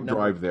 Don't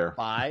drive there.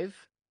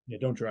 5. Yeah,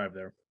 don't drive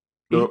there.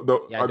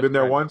 I've been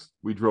there once.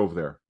 We drove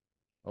there.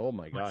 Oh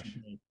my gosh!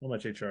 How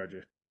much they charge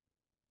you?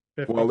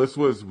 50? Well, this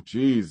was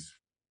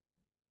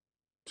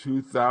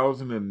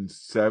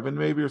 2007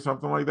 maybe or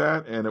something like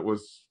that, and it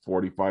was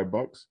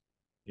 $45.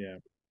 Yeah.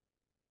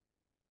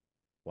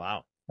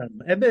 Wow.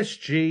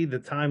 MSG. The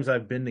times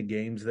I've been to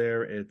games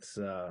there, it's.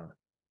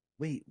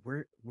 Wait,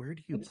 where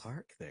do you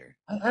park there?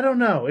 I don't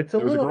know. There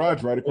was a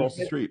garage right across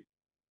the street.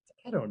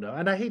 I don't know,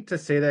 and I hate to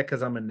say that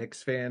because I'm a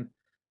Knicks fan.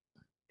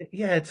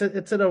 Yeah, it's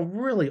in a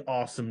really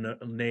awesome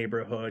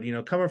neighborhood.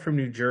 Coming from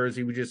New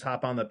Jersey, we just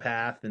hop on the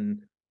path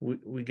and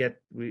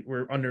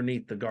we're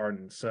underneath the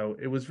garden, so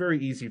it was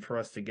very easy for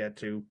us to get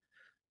to.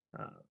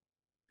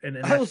 And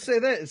I will say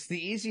that it's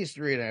the easiest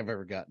arena I've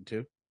ever gotten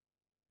to.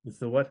 It's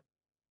the what?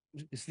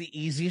 It's the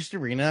easiest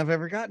arena I've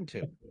ever gotten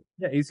to.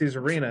 Yeah, easiest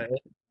arena.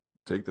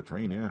 Take the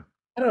train, yeah.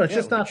 I don't know. It's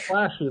just not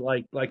flashy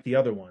like the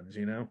other ones,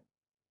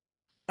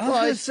 I was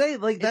going to say,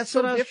 like, that's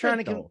what I was trying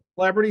to get.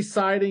 Celebrity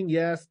siding,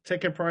 yes.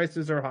 Ticket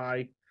prices are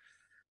high,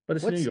 but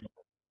it's New York.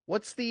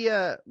 What's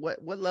the what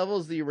level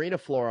is the arena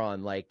floor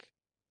on? Like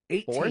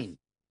 18,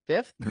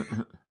 4th,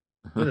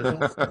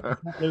 5th?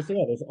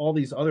 There's all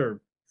these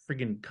other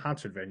freaking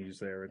concert venues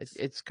there.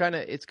 It's kind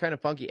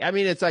of funky. I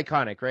mean, it's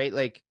iconic, right?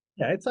 Like,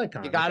 yeah, it's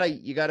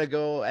iconic. You gotta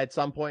go at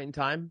some point in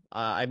time.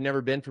 I've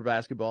never been for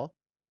basketball.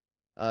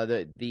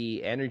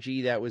 The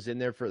energy that was in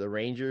there for the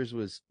Rangers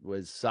was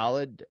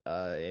solid.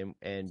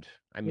 And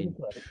I mean,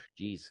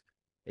 geez,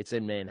 it's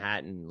in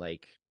Manhattan.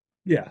 Like,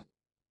 yeah,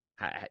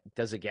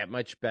 does it get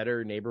much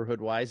better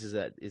neighborhood wise?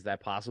 Is that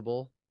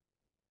possible?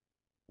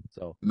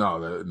 So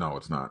no,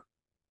 it's not.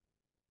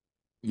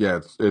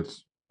 Yeah,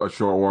 it's a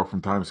short walk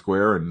from Times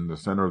Square and the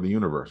center of the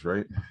universe,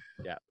 right?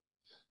 yeah.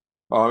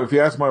 If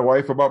you ask my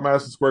wife about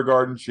Madison Square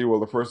Garden, she will.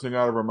 The first thing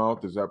out of her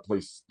mouth is that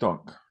place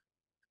stunk,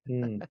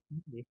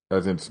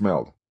 as in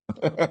smelled.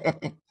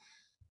 They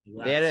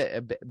had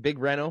a big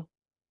reno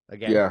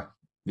again.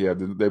 Yeah,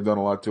 they've done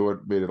a lot to it,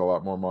 made it a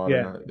lot more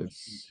modern.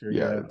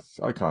 Yeah, It's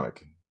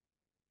iconic.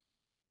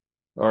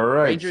 All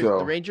right,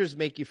 the Rangers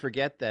make you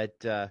forget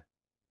that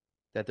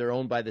they're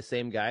owned by the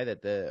same guy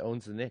that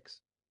owns the Knicks.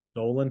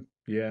 Dolan,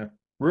 yeah.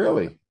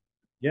 Really?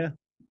 Yeah.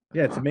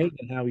 Yeah, it's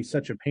amazing how he's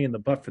such a pain in the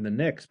butt for the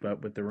Knicks,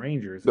 but with the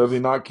Rangers, does he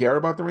not care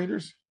about the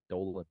Rangers?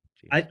 Dolan.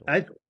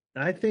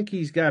 I think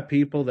he's got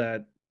people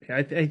that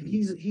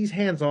he's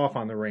hands off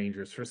on the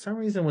Rangers for some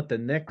reason. With the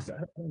Knicks, I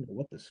don't know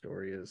what the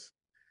story is,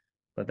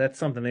 but that's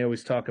something they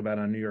always talk about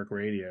on New York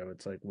radio.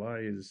 It's like, why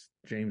is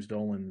James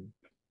Dolan?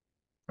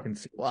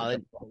 Well,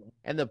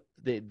 and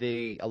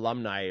the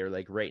alumni are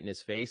like right in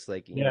his face.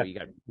 Like, you know, you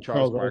got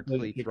Charles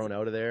Barkley thrown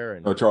out of there,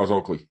 and Charles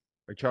Oakley.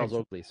 Or Charles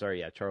Oakley. Sorry,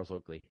 yeah, Charles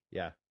Oakley.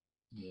 Yeah.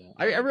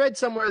 I read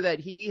somewhere that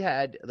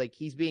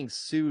he's being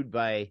sued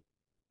by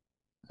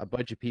a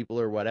bunch of people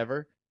or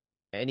whatever,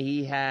 and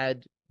he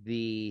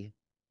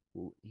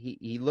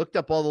looked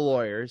up all the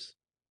lawyers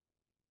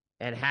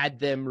and had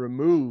them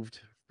removed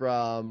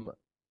from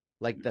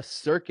like the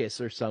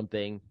circus or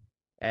something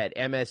at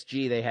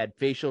MSG. They had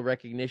facial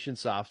recognition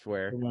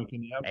software,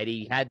 and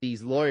he had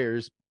these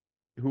lawyers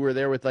who were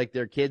there with like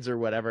their kids or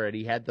whatever, and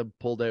he had them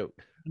pulled out.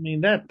 I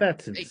mean,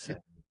 that's insane.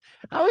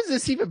 How is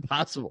this even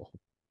possible?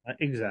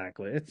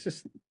 Exactly. It's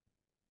just,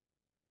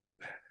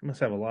 he must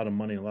have a lot of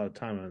money, a lot of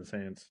time on his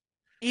hands.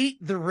 Eat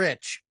the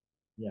rich.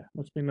 Yeah,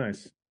 must be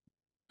nice.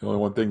 The only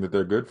one thing that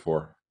they're good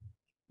for.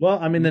 Well,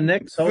 I mean, the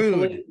Knicks,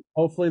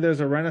 hopefully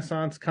there's a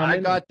renaissance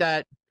coming.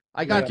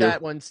 I got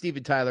that one,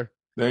 Steven Tyler.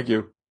 Thank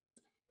you.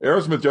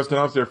 Aerosmith just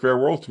announced their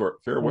farewell tour.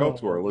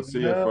 Let's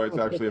see if it's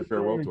actually a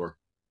farewell tour.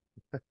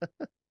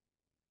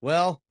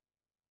 Well,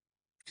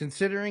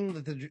 considering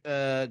that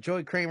the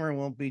Joey Kramer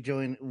won't be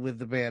joining with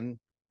the band,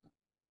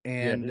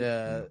 and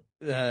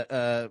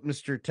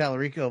Mr.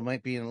 Tallarico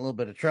might be in a little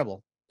bit of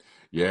trouble.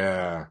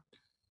 Yeah.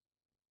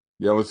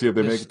 Let's see if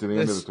they make it to the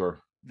end of the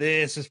tour.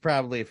 This is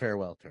probably a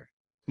farewell tour.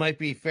 Might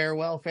be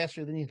farewell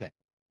faster than you think.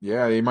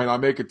 Yeah, he might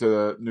not make it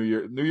to New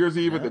Year's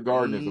Eve at the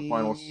Garden is the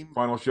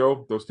final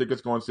show. Those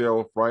tickets go on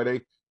sale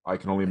Friday. I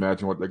can only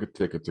imagine what the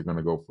tickets are going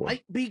to go for.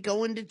 Might be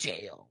going to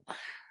jail.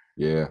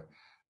 Yeah.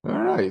 All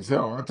right,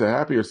 so on to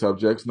happier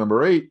subjects.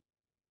 Number 8,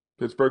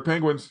 Pittsburgh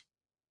Penguins.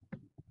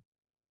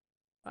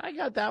 I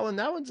got that one.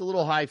 That one's a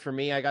little high for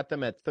me. I got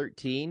them at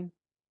 13.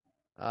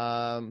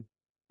 I mean,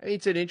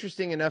 it's an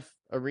interesting enough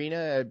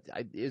arena.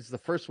 It's the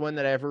first one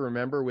that I ever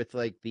remember with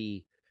like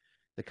the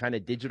kind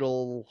of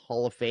digital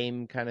Hall of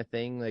Fame kind of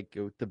thing, like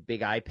with the big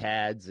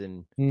iPads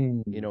and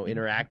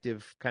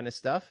interactive kind of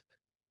stuff.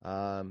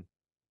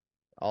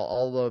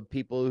 All the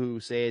people who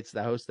say it's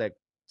the house that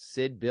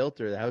Sid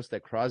built or the house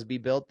that Crosby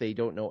built, they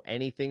don't know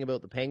anything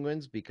about the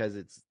Penguins because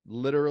it's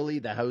literally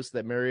the house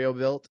that Mario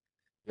built.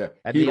 Yeah,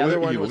 and the other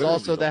one was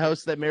also the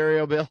house that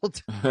Mario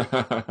built.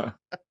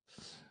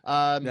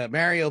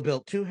 Mario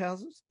built 2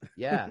 houses.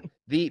 Yeah,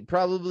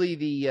 probably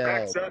the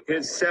backs up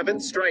his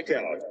 7th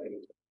strikeout.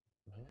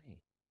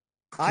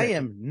 I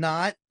am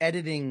not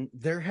editing.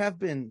 There have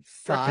been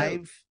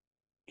 5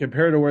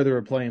 compared to where they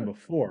were playing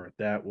before.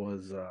 That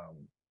was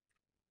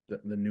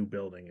the new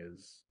building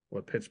is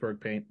what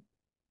Pittsburgh paint.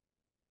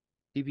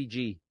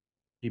 PPG.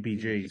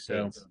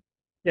 So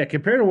yeah,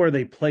 compared to where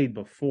they played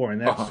before,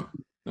 and that's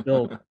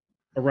built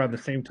around the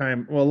same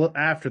time. Well,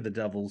 after the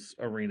Devils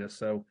arena,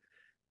 so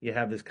you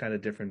have this kind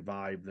of different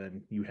vibe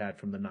than you had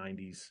from the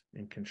 '90s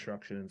in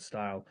construction and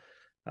style.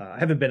 I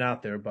haven't been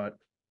out there, but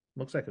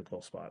looks like a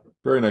cool spot.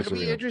 Very nice. It'll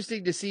be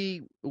interesting to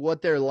see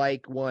what they're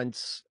like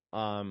once,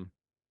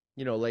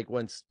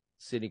 once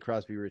Sidney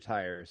Crosby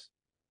retires,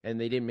 and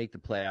they didn't make the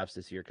playoffs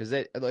this year because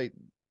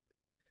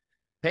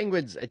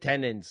Penguins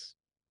attendance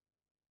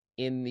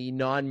in the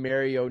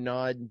non-Mario,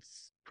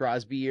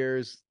 non-Crosby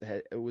years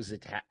it was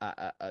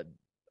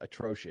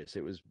atrocious.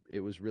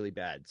 It was really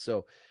bad.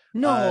 So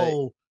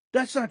no,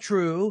 that's not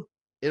true.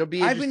 It'll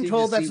be. I've been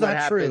told that's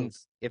not true.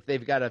 If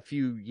they've got a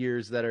few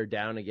years that are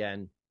down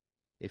again.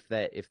 If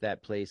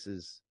that place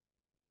is,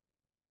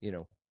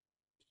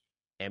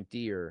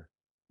 empty or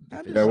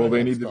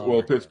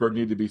Pittsburgh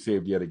need to be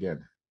saved yet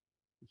again.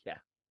 Yeah.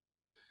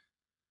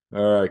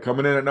 All right,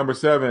 coming in at number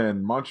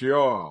 7,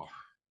 Montreal.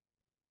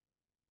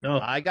 No,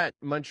 I got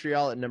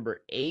Montreal at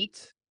number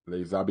 8.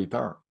 Les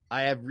Habitants.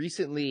 I have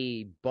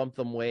recently bumped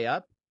them way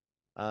up.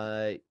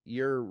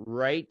 You're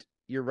right.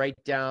 You're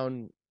right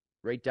down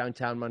right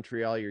downtown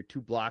Montreal. You're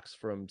 2 blocks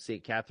from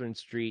St. Catherine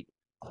Street.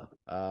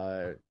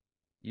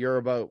 You're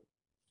about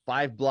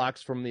 5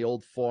 blocks from the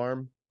old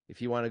Forum.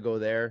 If you want to go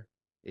there,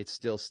 it's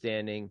still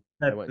standing.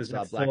 I went and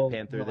saw Black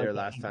Panther there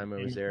last time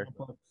I was there.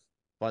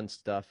 Fun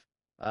stuff.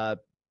 I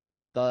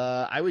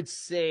would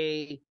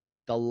say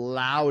the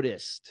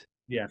loudest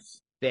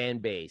fan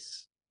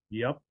base.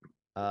 Yep.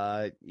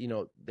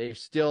 They're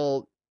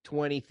still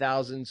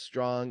 20,000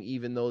 strong,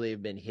 even though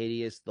they've been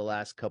hideous the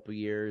last couple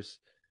years.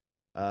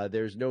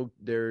 There's no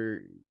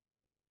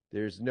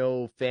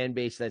fan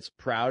base that's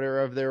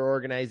prouder of their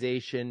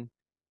organization.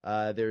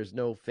 There's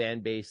no fan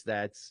base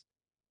that's,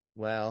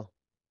 well,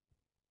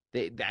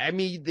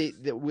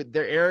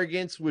 their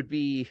arrogance would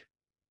be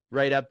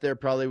right up there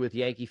probably with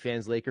Yankee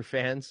fans, Laker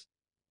fans.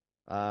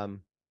 For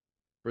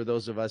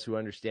those of us who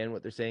understand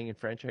what they're saying in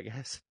French, I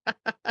guess.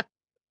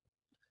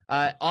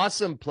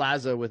 Awesome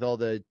plaza with all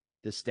the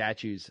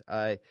statues.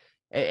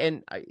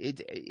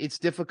 It's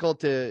difficult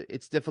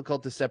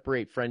to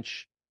separate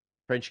French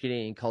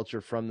Canadian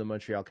culture from the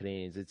Montreal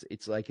Canadiens.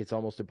 It's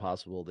almost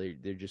impossible.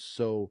 They're just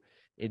so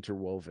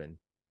interwoven.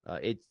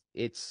 It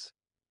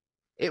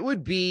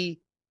would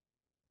be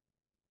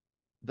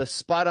the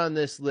spot on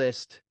this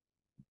list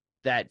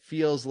that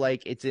feels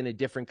like it's in a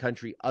different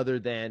country other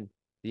than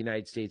the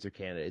United States or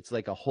Canada. It's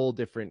like a whole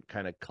different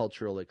kind of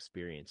cultural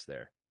experience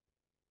there.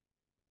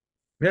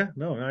 Yeah,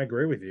 no, I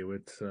agree with you.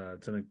 It's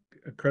an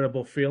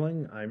incredible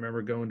feeling. I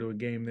remember going to a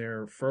game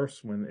there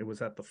first when it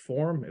was at the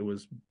Forum. It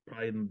was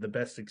probably the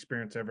best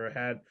experience I ever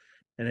had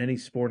in any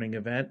sporting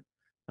event.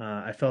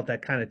 I felt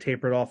that kind of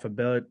tapered off a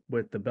bit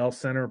with the Bell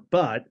Center,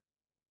 but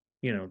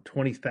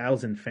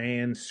 20,000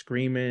 fans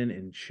screaming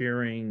and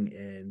cheering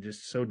and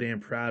just so damn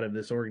proud of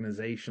this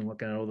organization,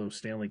 looking at all those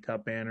Stanley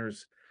Cup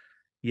banners.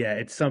 Yeah,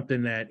 it's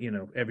something that,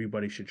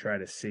 everybody should try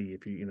to see.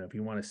 If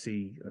you want to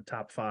see a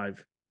top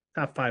five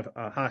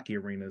hockey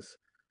arenas,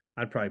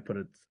 I'd probably put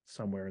it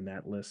somewhere in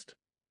that list.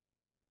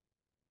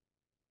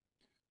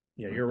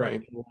 Yeah, you're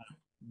right.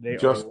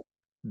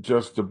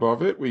 Just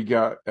above it, we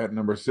got at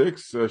number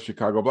 6,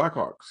 Chicago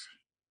Blackhawks.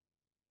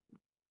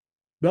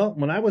 Well,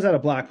 when I was at a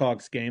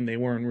Blackhawks game, they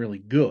weren't really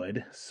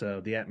good, so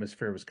the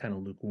atmosphere was kind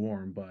of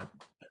lukewarm. But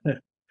a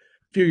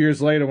few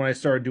years later, when I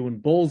started doing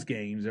Bulls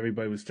games,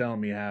 everybody was telling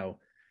me how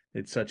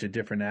it's such a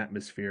different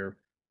atmosphere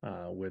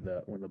when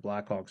the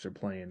Blackhawks are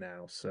playing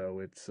now. So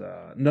it's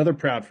another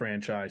proud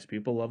franchise.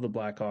 People love the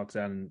Blackhawks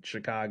out in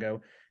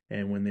Chicago,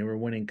 and when they were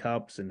winning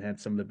cups and had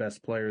some of the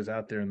best players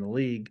out there in the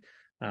league,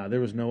 there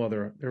was no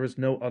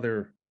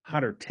other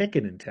hotter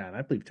ticket in town.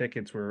 I believe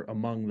tickets were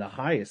among the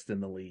highest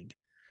in the league.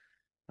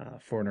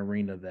 For an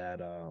arena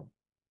that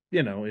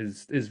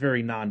is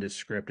very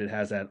nondescript. It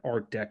has that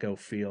Art Deco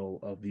feel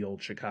of the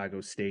old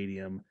Chicago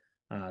Stadium.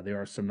 There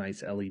are some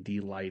nice LED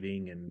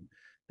lighting, and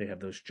they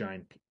have those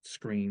giant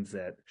screens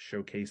that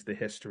showcase the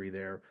history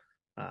there.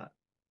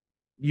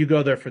 You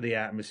go there for the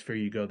atmosphere,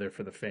 you go there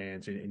for the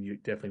fans, and you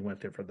definitely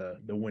went there for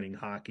the winning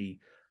hockey.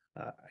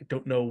 I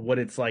don't know what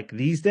it's like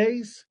these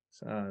days.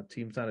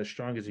 Team's not as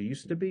strong as it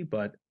used to be,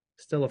 but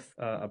still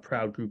a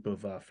proud group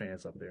of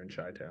fans up there in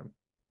Chi-Town.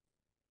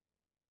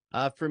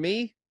 For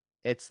me,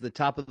 it's the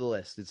top of the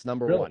list. It's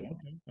number one.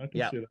 Okay. I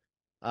can see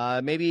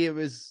that. Maybe I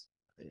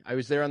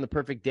was there on the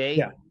perfect day.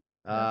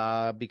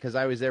 Yeah. Because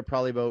I was there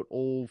probably about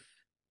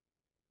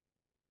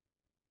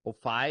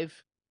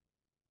 05.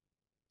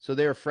 So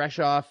they were fresh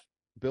off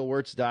Bill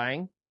Wirtz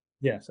dying.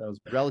 Yes, that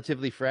was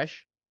relatively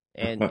fresh.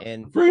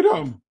 And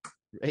freedom.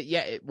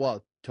 Yeah,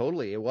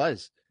 totally it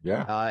was.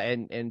 Yeah.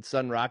 And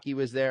Son Rocky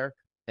was there,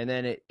 and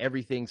then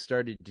everything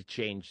started to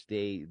change.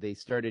 They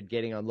started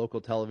getting on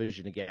local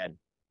television again.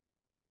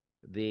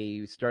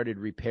 They started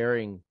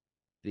repairing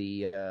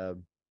the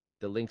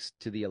links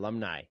to the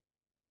alumni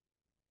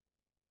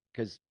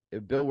because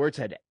Bill Wirtz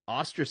had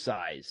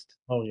ostracized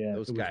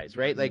those guys,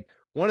 right? Like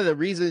one of the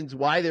reasons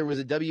why there was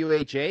a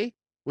WHA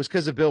was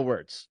because of Bill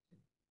Wirtz.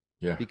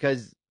 Yeah.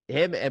 Because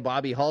him and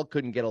Bobby Hull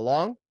couldn't get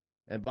along,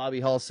 and Bobby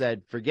Hull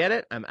said, "Forget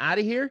it, I'm out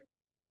of here."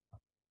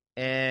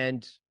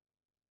 And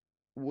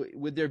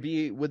would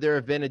there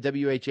have been a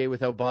WHA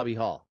without Bobby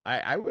Hull?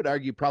 I would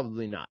argue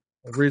probably not.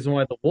 The reason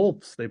why the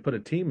Wolves, they put a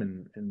team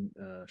in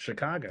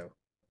Chicago.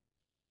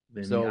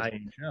 The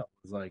IHL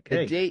was like,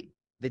 hey.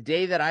 The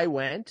day that I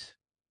went,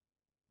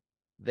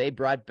 they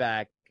brought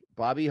back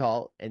Bobby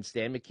Hull and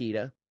Stan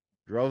Mikita,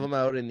 drove them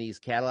out in these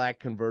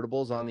Cadillac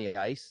convertibles on the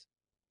ice,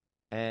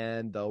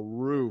 and the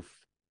roof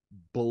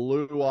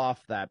blew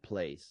off that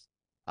place.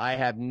 I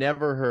have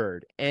never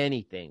heard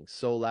anything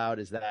so loud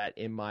as that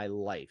in my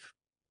life.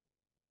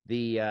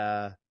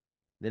 The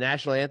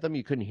national anthem,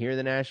 you couldn't hear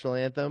the national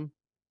anthem.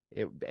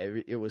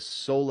 It was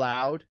so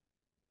loud,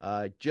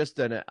 just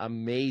an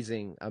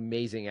amazing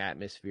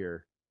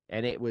atmosphere.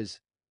 And it was,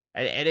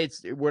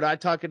 and we're not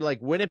talking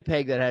like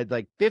Winnipeg that had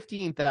like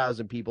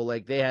 15,000 people.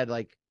 Like they had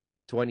like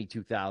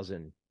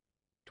 22,000,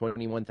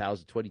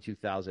 21,000,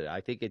 22,000.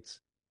 I think it's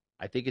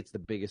the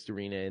biggest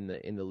arena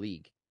in the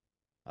league.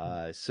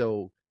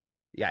 So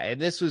yeah.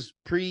 And this was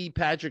pre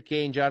Patrick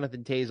Kane,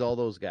 Jonathan Toews, all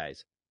those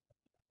guys.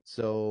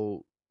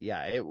 So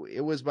yeah,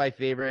 it was my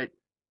favorite.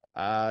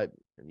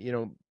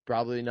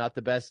 Probably not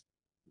the best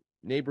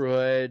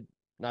neighborhood,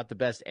 not the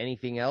best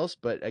anything else,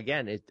 but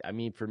again,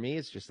 for me,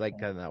 it's just like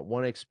kind of that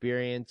one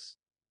experience,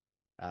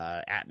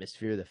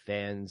 atmosphere, the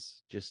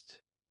fans, just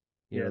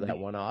that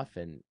one off,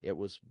 and it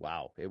was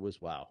wow. It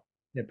was wow.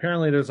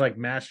 Apparently, there's like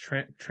mass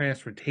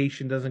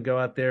transportation doesn't go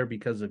out there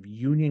because of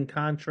union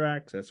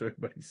contracts. That's what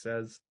everybody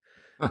says.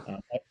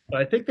 But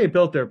I think they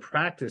built their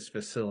practice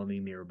facility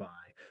nearby.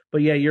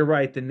 But yeah, you're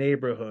right. The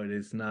neighborhood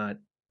is not.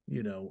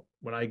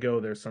 When I go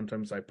there,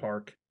 sometimes I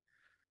park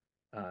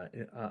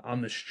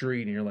on the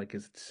street, and you're like,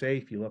 "Is it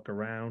safe?" You look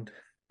around,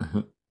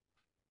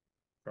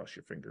 cross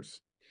your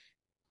fingers.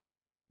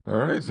 All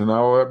right, so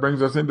now that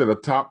brings us into the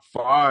top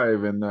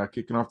 5, and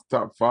kicking off the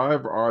top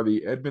 5 are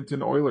the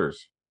Edmonton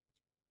Oilers.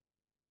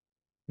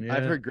 Yeah.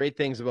 I've heard great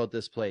things about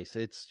this place.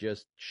 It's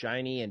just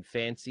shiny and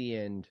fancy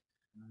and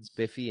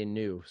spiffy and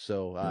new.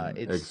 So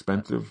it's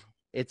expensive.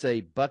 It's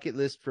a bucket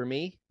list for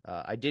me.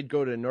 I did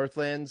go to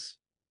Northlands,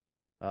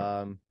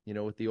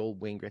 with the old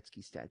Wayne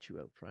Gretzky statue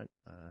out front.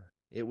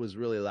 It was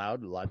really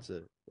loud, lots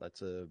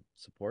of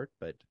support,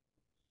 but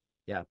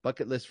yeah,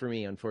 bucket list for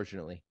me,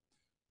 unfortunately.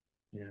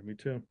 Yeah, me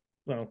too.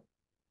 Well,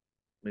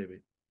 maybe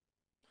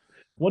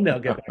one day I'll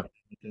get back.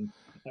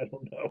 I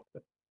don't know.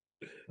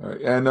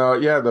 And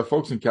the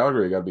folks in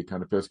Calgary got to be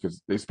kind of pissed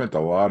because they spent a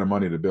lot of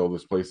money to build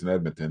this place in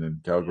Edmonton,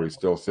 and Calgary's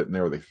still sitting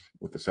there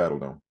with the Saddle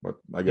Dome. But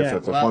I guess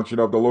that's a function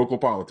of the local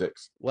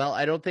politics. Well,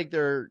 I don't think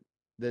the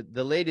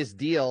latest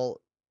deal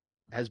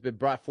has been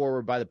brought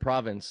forward by the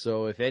province.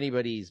 So if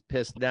anybody's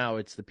pissed now,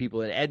 it's the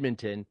people in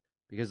Edmonton,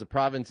 because the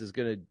province is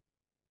going to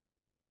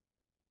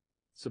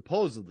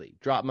supposedly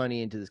drop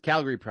money into this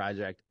Calgary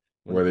project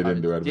where they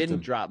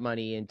didn't drop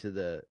money into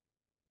the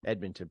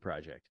Edmonton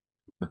project.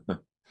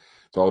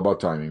 It's all about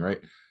timing, right?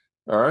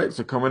 All right,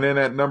 so coming in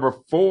at number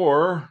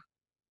 4,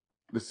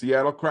 the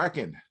Seattle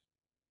Kraken,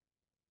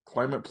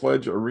 Climate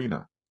Pledge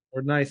Arena.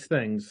 Or nice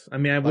things. I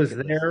was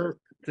there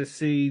to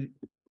see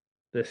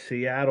the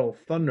Seattle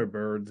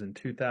Thunderbirds in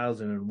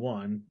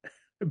 2001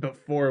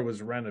 before it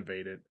was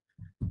renovated.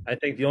 I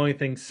think the only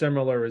thing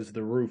similar is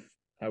the roof,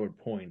 I would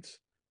point,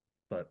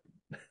 but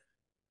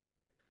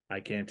I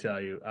can't tell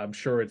you. I'm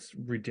sure it's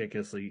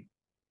ridiculously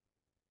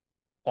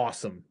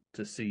awesome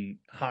to see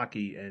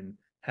hockey and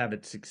have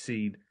it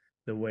succeed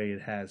the way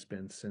it has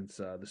been since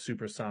the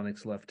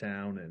Supersonics left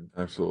town, and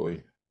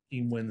absolutely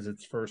team wins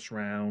its first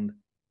round.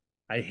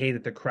 I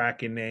hated the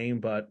Kraken name,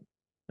 but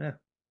I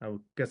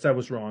guess I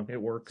was wrong.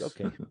 It works.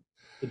 Okay.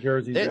 The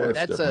jerseys work.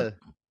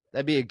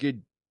 That'd be a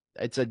good.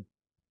 It's a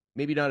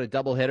maybe not a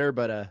double hitter,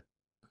 but a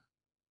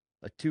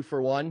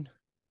 2-for-1.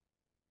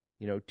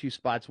 2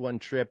 spots, 1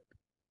 trip.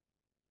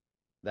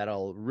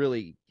 That'll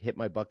really hit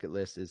my bucket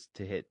list, is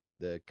to hit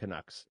the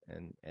Canucks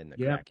and the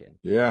Kraken.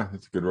 Yeah,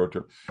 it's a good road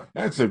trip.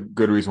 That's a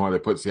good reason why they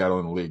put Seattle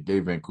in the league.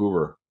 Gave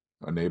Vancouver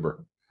a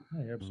neighbor.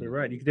 Yeah, you're absolutely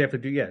right. You could have to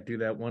do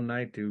that one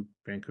night, do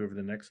Vancouver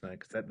the next night,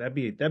 because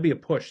that'd be a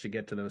push to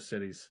get to those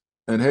cities.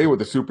 And hey, with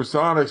the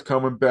Supersonics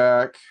coming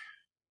back,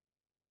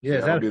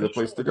 that'll be the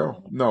place to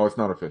go. No, it's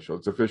not official.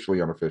 It's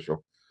officially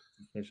unofficial.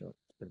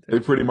 They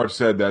pretty much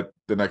said that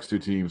the next 2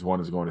 teams,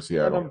 one is going to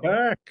Seattle. I'm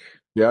back.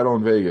 Seattle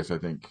and Vegas, I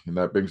think, and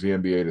that brings the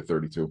NBA to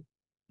 32.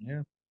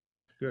 Yeah,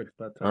 good.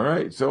 All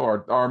right, so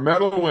our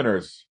medal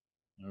winners.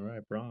 All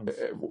right, bronze.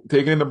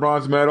 Taking in the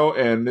bronze medal,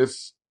 and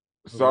this.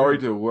 Sorry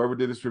to whoever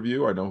did this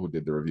review. I know who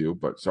did the review,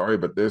 but sorry,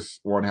 but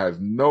this one has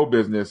no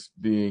business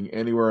being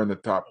anywhere in the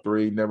top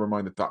 3. Never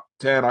mind the top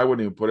 10. I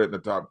wouldn't even put it in the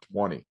top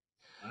 20.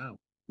 Wow.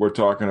 We're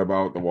talking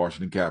about the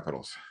Washington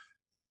Capitals.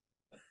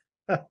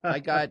 I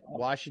got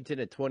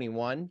Washington at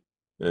 21.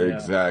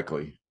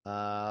 Exactly.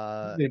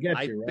 I've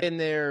been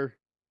there.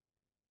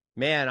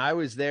 Man, I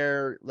was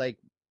there like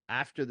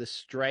after the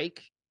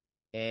strike,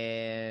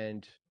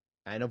 and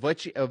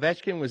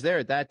Ovechkin was there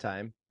at that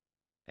time.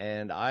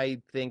 And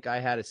I think I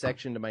had a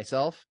section to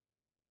myself.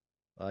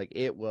 Like,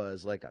 it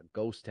was like a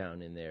ghost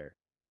town in there.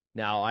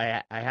 Now,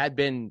 I had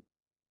been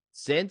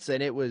since,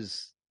 and it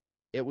was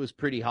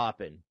pretty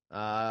hopping.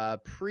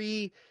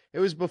 It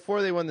was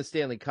before they won the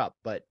Stanley Cup,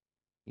 but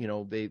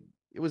it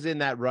was in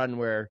that run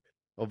where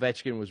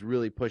Ovechkin was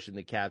really pushing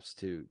the Caps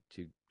to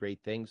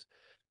great things.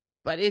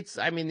 But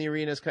the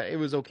arena's it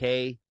was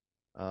okay.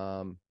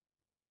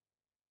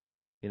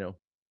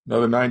 No,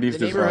 the 90s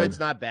the neighborhood's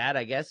not bad,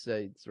 I guess.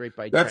 It's right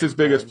by. That's its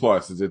biggest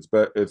plus. Is it's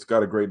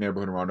got a great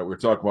neighborhood around it. We're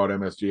talking about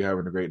MSG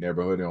having a great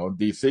neighborhood. In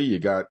DC, you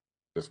got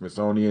the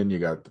Smithsonian, you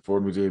got the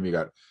Ford Museum, you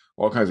got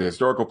all kinds of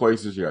historical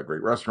places. You got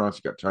great restaurants.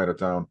 You got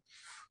Chinatown.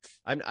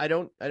 I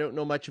don't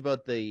know much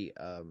about the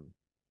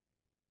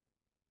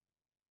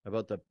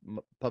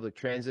public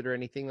transit or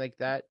anything like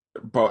that.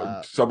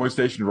 But subway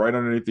station right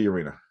underneath the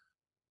arena.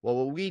 Well,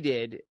 what we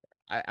did,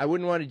 I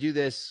wouldn't want to do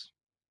this,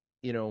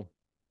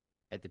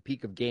 at the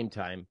peak of game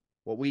time.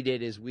 What we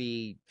did is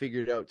we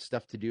figured out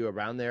stuff to do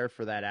around there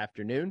for that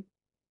afternoon.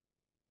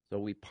 So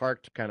we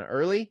parked kind of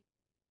early,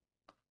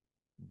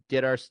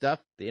 did our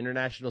stuff, the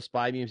International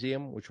Spy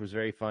Museum, which was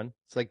very fun.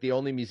 It's like the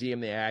only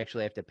museum they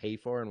actually have to pay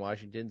for in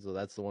Washington, so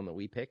that's the one that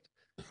we picked.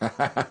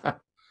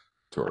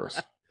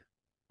 Tourists.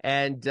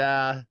 And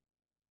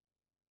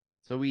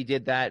So we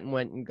did that and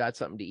went and got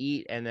something to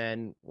eat and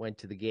then went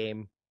to the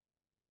game.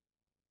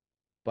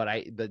 But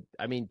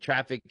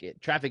traffic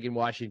in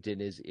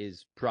Washington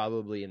is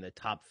probably in the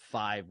top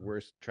 5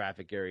 worst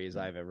traffic areas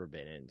I've ever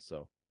been in.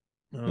 So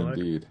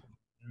Indeed.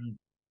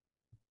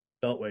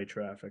 Beltway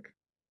traffic.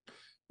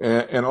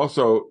 And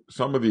also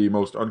some of the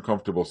most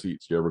uncomfortable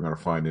seats you're ever going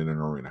to find in an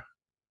arena.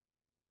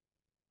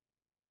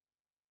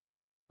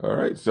 All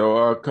right,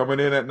 so coming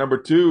in at number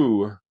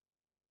 2,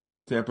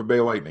 Tampa Bay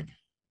Lightning.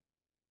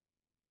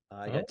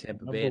 I got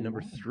Tampa Bay at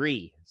number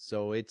 3,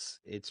 so it's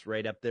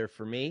right up there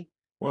for me.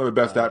 One of the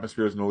best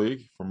atmospheres in the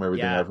league, from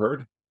everything I've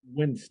heard.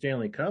 Win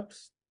Stanley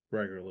Cups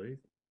regularly,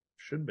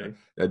 should be.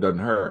 That doesn't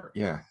hurt,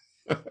 yeah.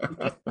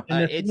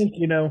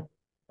 And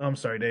I'm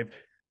sorry, Dave.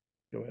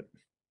 Go ahead.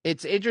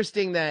 It's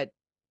interesting that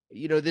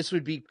this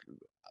would be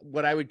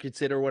what I would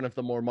consider one of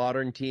the more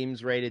modern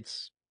teams, right?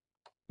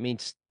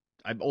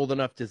 I'm old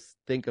enough to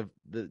think of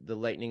the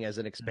Lightning as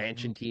an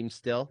expansion team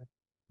still.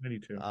 Me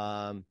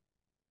too.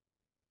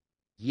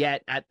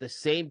 Yet at the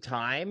same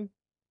time,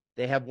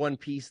 they have one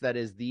piece that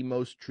is the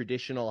most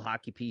traditional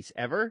hockey piece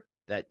ever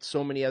that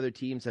so many other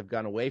teams have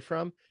gone away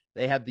from.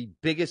 They have the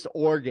biggest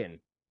organ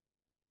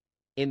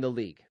in the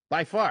league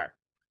by far.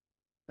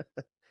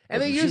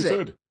 And they use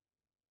it.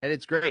 And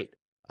it's great.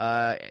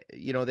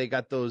 They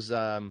got those,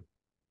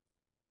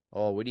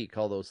 what do you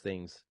call those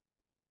things?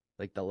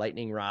 Like the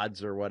lightning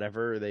rods or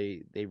whatever.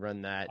 They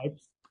run that.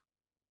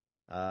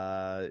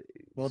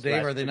 Well,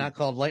 Dave, are they not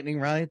called lightning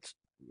rods?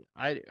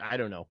 I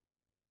don't know.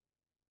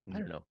 I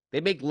don't know.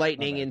 They make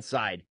lightning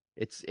inside.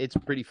 It's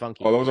pretty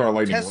funky. Oh, those are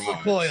lightning Tesla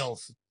rods.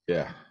 coils.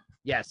 Yeah.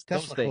 Yes,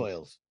 Tesla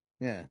coils.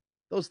 Yeah.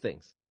 Those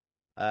things.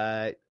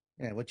 Yeah,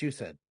 what you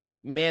said.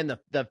 Man,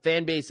 the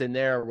fan base in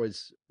there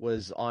was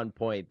on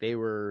point. They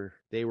were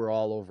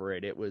all over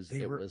it. It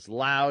was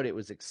loud. It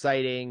was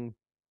exciting.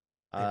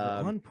 They were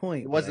on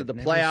point. It wasn't the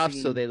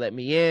playoffs, so they let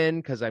me in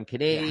because I'm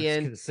Canadian. Yeah, I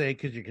was going to say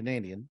because you're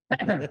Canadian.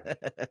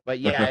 But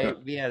yeah,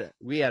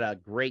 we had a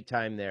great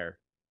time there.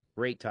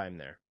 Great time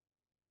there.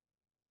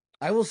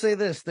 I will say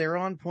this: they're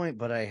on point,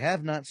 but I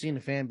have not seen a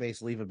fan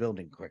base leave a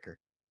building quicker.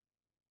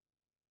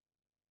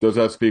 Does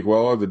that speak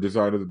well of the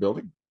design of the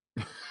building?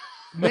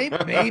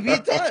 Maybe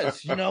it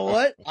does. You know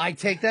what? I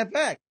take that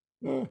back.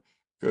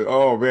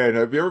 Oh man,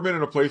 have you ever been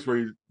in a place where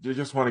you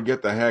just want to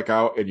get the heck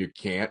out and you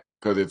can't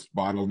because it's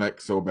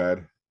bottlenecked so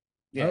bad?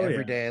 Yeah,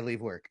 every day I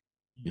leave work.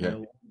 Yeah,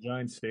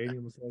 giant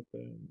stadiums like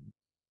that.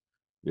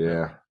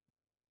 Yeah.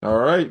 All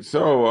right.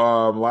 So,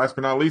 last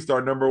but not least,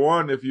 our number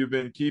 1. If you've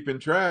been keeping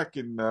track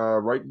and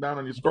writing down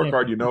on your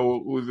scorecard, you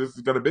know who this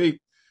is going to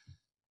be.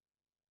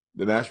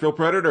 The Nashville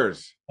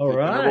Predators. All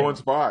right. The number 1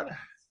 spot.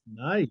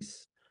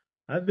 Nice.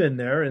 I've been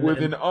there.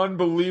 With an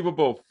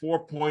unbelievable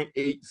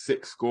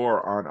 4.86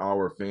 score on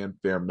our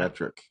fanfare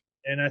metric.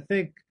 And I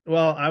think,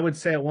 I would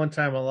say at one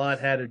time a lot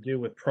had to do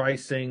with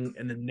pricing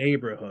in the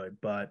neighborhood,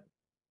 but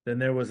then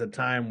there was a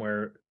time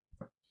where,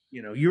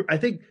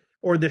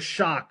 or the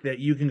shock that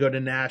you can go to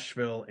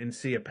Nashville and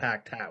see a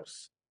packed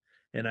house.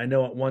 And I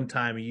know at one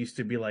time it used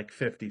to be like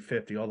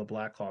 50-50. All the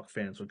Blackhawk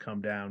fans would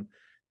come down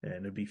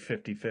and it'd be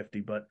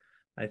 50-50. But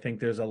I think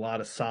there's a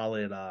lot of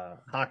solid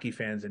hockey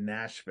fans in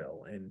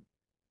Nashville. And,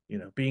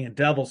 being a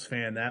Devils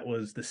fan, that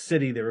was the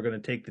city they were going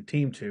to take the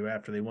team to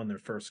after they won their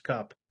first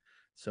cup.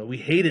 So we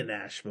hated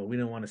Nashville. We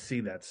didn't want to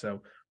see that.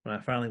 So when I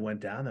finally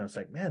went down there, I was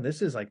like, man,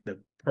 this is like the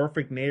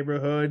perfect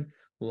neighborhood.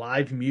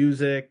 Live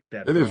music.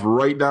 It is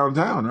right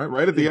downtown, right?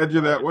 Right at the edge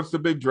of that. What's the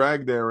big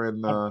drag there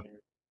in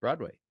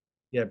Broadway?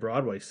 Yeah,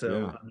 Broadway.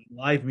 So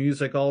live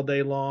music all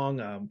day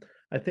long.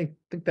 I think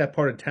that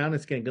part of town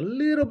is getting a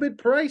little bit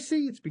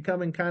pricey. It's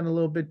becoming kind of a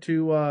little bit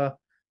too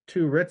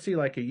ritzy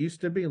like it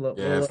used to be.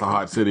 It's the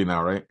hot city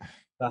now, right?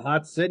 The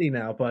hot city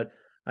now. But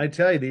I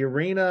tell you, the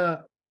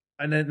arena,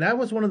 and then that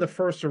was one of the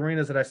first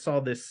arenas that I saw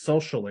this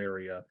social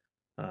area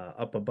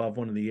up above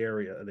one of the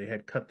area. They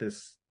had cut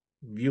this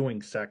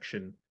viewing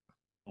section.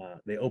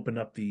 They opened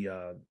up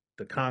the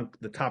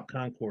top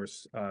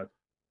concourse,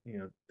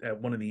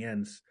 at one of the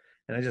ends,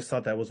 and I just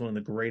thought that was one of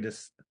the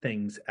greatest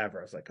things ever.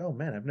 I was like, oh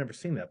man, I've never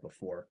seen that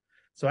before.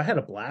 So I had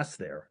a blast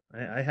there.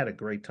 I had a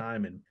great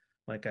time, and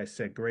like I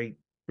said, great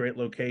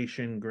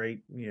location, great,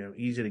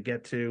 easy to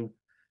get to.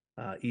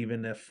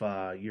 Even if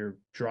you're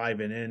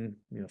driving in,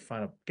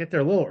 get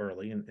there a little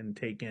early and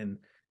take in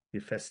the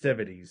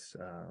festivities.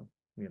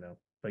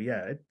 But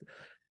yeah.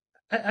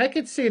 I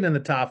could see it in the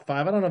top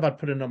 5. I don't know if I'd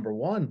put it number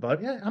 1,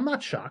 but yeah, I'm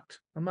not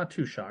shocked. I'm not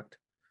too shocked.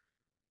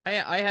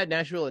 I had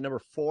Nashville at number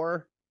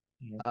 4.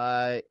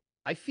 Yeah.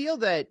 I feel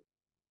that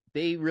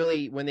they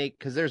really,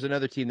 because there's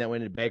another team that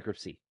went into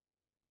bankruptcy,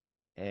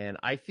 and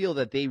I feel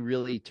that they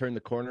really turned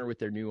the corner with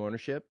their new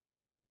ownership,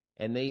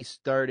 and they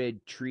started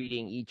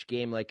treating each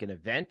game like an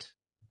event.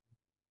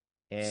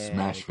 And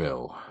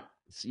Smashville.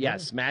 Yeah,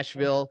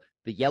 Smashville.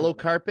 The yellow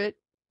carpet.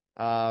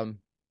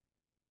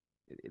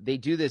 They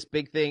do this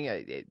big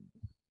thing.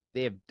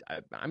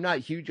 I'm not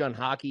huge on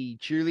hockey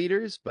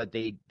cheerleaders, but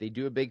they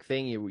do a big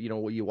thing.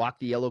 You walk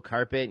the yellow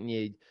carpet and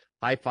you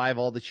high five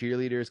all the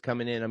cheerleaders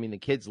coming in. I mean, the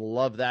kids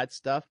love that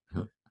stuff.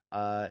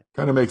 Kind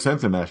of makes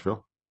sense in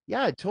Nashville.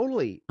 Yeah,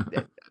 totally.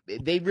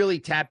 They really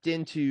tapped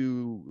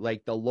into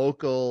like the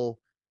local,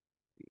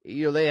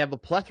 they have a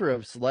plethora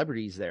of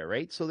celebrities there,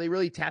 right? So they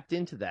really tapped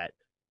into that.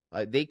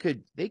 They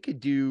could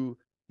do,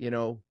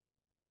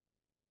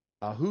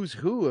 a who's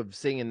who of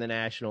singing the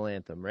national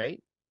anthem,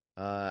 right?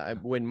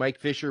 When Mike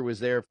Fisher was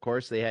there, of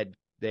course, they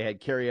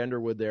had Carrie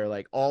Underwood there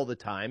like all the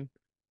time.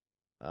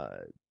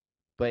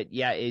 But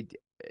yeah,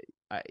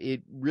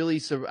 it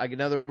really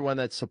another one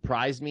that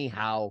surprised me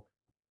how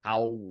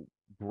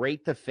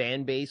great the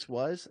fan base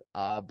was.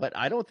 But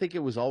I don't think it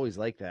was always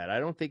like that. I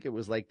don't think it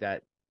was like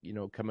that,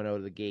 coming out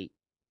of the gate.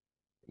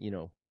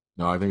 No,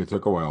 I think it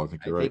took a while. I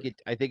think you're right.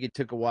 I think it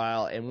took a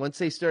while, and once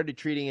they started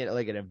treating it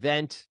like an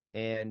event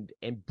and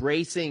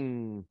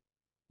embracing,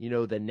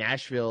 the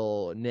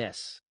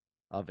Nashville-ness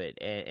of it,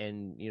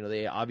 and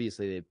they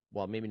obviously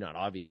well, maybe not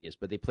obvious,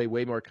 but they play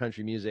way more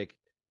country music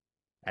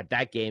at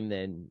that game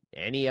than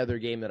any other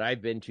game that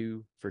I've been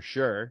to, for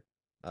sure.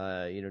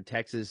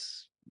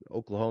 Texas,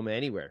 Oklahoma,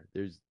 anywhere.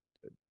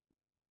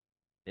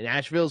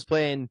 Nashville's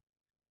playing.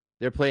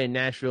 They're playing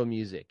Nashville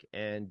music,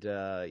 and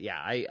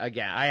I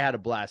had a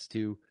blast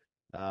too.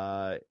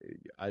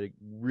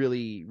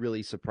 Really,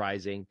 really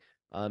surprising.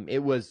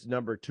 It was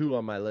number 2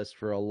 on my list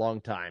for a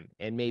long time,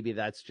 and maybe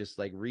that's just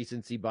like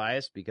recency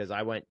bias because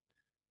I went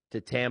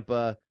to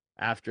Tampa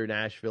after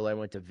Nashville. I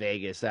went to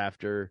Vegas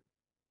after,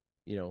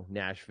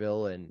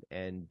 Nashville,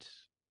 and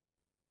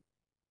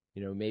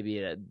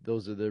maybe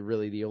those are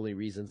really the only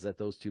reasons that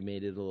those two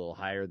made it a little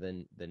higher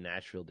than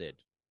Nashville did.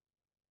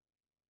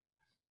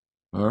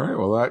 All right.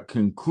 Well, that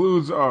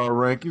concludes our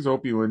rankings.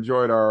 Hope you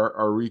enjoyed our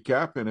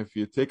recap. And if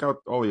you take out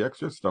all the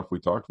extra stuff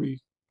we talked, we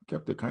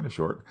kept it kind of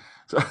short.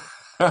 So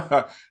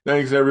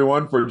thanks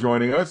everyone for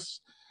joining us.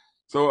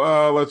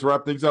 So let's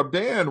wrap things up.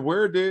 Dan,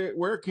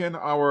 where can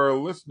our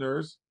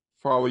listeners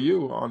follow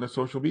you on the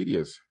social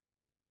medias?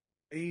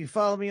 You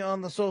follow me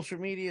on the social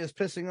medias,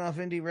 pissing off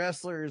indie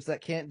wrestlers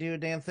that can't do a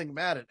damn thing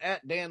about it.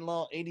 At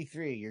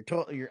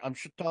DanLaw83. I'm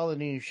taller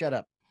than you. Shut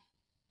up.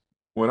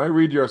 When I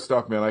read your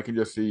stuff, man, I can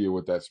just see you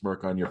with that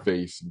smirk on your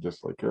face and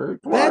just like, hey,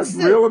 come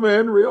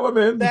on, reel him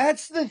in.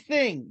 That's the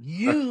thing.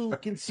 You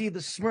can see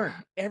the smirk.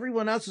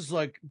 Everyone else is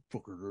like,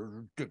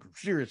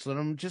 serious. And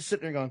I'm just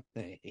sitting there going,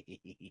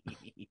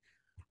 hey.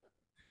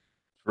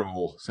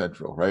 Troll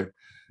Central, right?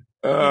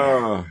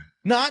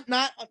 Not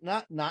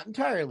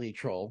entirely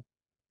troll.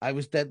 I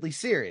was deadly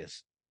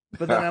serious.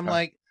 But then I'm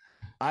like,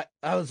 I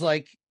was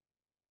like,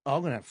 oh,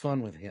 I'm going to have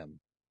fun with him.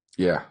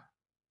 Yeah.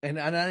 And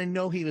I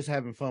know he was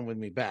having fun with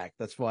me back.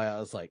 That's why I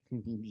was like,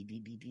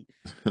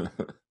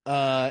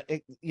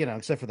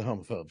 except for the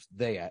homophobes,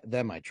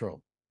 them I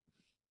troll.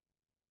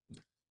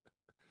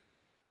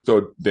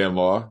 So Dan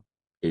Law,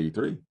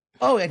 83.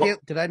 Oh,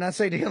 did I not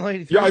say Dan Law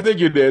 83? Yeah, I think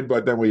you did,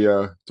 but then we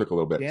took a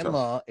little bit. Dan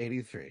Law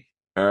 83.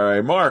 All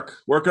right, Mark,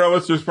 where can our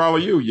listeners follow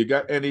you? You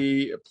got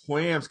any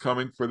plans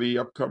coming for the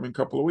upcoming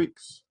couple of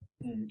weeks?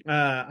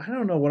 I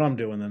don't know what I'm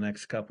doing the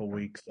next couple of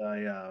weeks.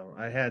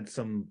 I had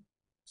some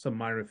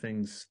minor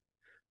things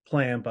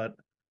planned, but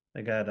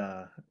I got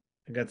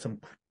some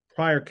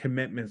prior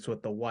commitments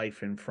with the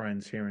wife and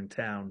friends here in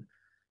town.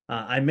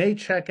 I may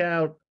check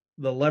out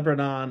the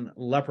Lebanon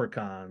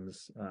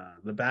Leprechauns,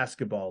 the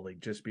basketball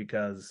league, just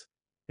because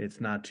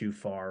it's not too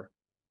far,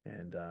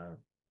 and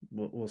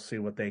we'll see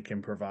what they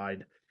can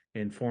provide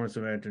in forms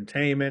of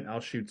entertainment. I'll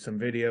shoot some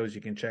videos.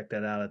 You can check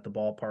that out at the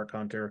Ballpark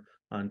Hunter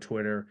on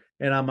Twitter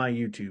and on my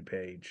YouTube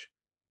page.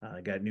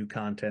 I got new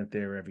content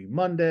there every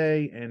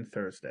Monday and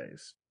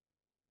Thursdays.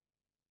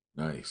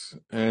 Nice.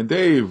 And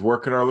Dave, where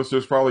can our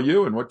listeners follow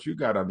you and what you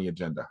got on the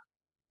agenda?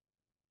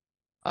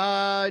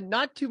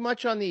 Not too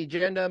much on the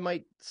agenda.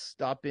 Might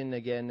stop in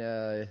again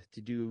to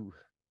do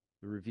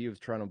the review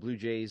of Toronto Blue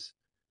Jays,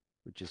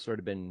 which has sort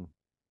of been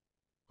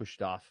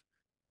pushed off.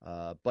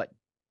 But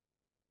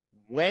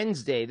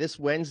this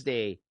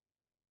Wednesday,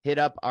 hit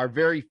up our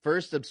very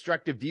first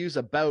Obstructive Views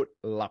about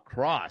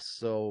lacrosse.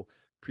 So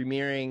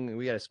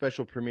we got a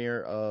special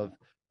premiere of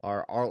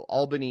our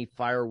Albany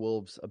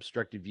Firewolves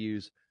Obstructive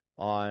Views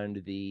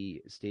on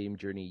the Stadium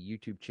Journey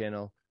YouTube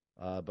channel.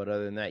 But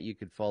other than that, you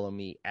could follow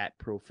me at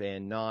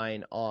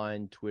Profan9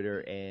 on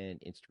Twitter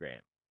and Instagram.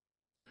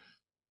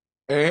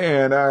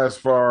 And as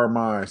for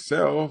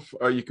myself,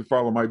 you can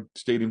follow my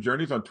Stadium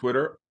Journeys on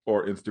Twitter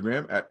or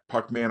Instagram at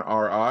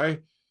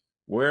PuckmanRI.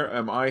 Where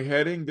am I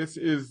heading? This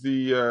is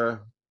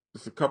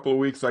just a couple of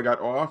weeks I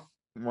got off.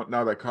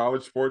 Now that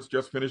college sports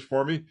just finished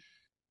for me.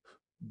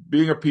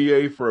 Being a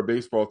PA for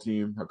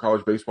a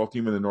college baseball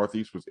team in the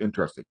Northeast was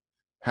interesting.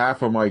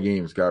 Half of my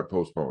games got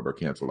postponed or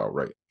canceled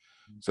outright.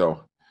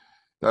 So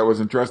that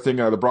was interesting.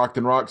 The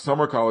Brockton Rock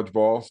Summer College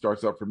Ball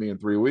starts up for me in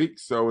 3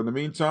 weeks. So in the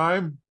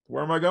meantime,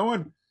 where am I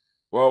going?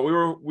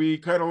 Well, we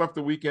kind of left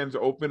the weekends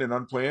open and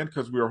unplanned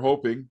because we were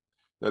hoping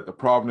that the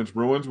Providence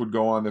Bruins would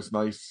go on this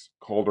nice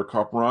Calder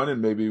Cup run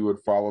and maybe we would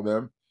follow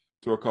them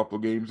to a couple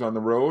of games on the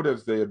road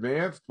as they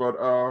advanced. But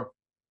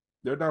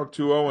they're down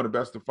 2-0 in a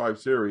best-of-5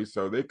 series,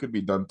 so they could be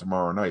done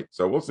tomorrow night.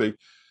 So we'll see.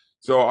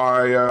 So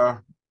I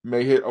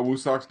may hit a Woo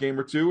Sox game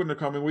or two in the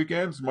coming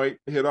weekends. Might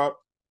hit up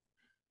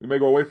We may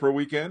go away for a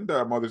weekend.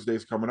 Mother's Day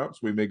is coming up,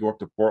 so we may go up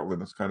to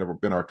Portland. That's kind of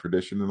been our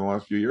tradition in the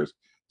last few years.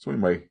 So we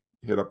might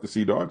hit up the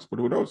Sea Dogs, but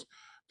who knows?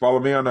 Follow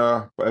me on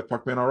at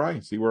PuckmanRI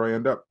and see where I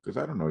end up, because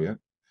I don't know yet.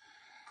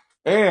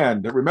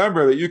 And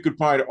remember that you could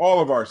find all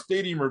of our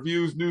stadium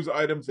reviews, news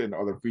items, and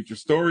other feature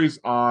stories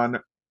on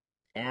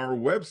our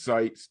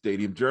website,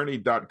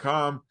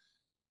 stadiumjourney.com.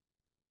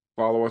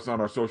 Follow us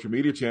on our social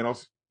media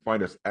channels.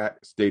 Find us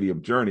at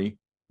Stadium Journey.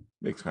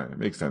 Makes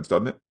sense,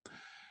 doesn't it?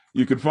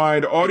 You can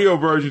find audio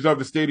versions of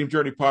the Stadium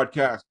Journey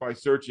podcast by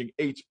searching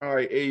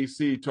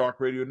HIAC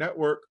Talk Radio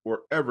Network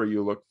wherever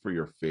you look for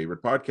your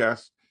favorite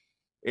podcasts.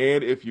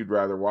 And if you'd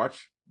rather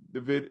watch the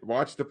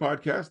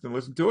podcast and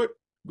listen to it,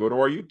 go to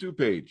our YouTube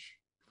page.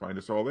 Find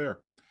us all there.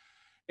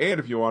 And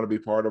if you want to be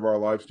part of our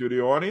live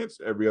studio audience,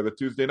 every other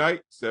Tuesday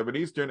night, 7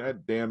 Eastern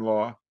at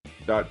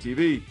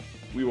danlaw.tv.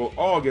 We will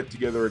all get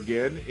together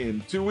again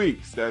in 2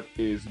 weeks. That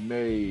is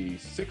May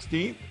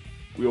 16th.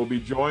 We will be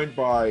joined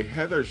by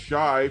Heather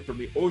Shy from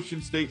the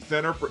Ocean State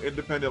Center for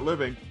Independent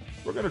Living.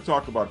 We're going to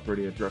talk about a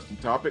pretty interesting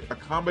topic,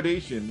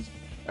 accommodations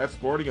at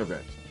sporting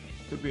events.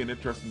 Could be an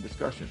interesting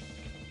discussion.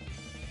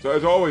 So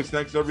as always,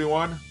 thanks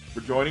everyone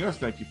for joining us.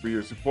 Thank you for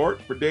your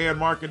support. For Dan,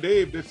 Mark, and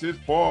Dave, this is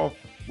Paul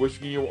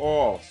wishing you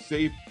all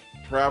safe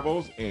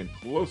travels and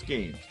close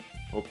games.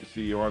 Hope to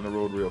see you on the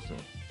road real soon.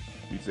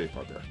 Be safe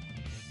out there.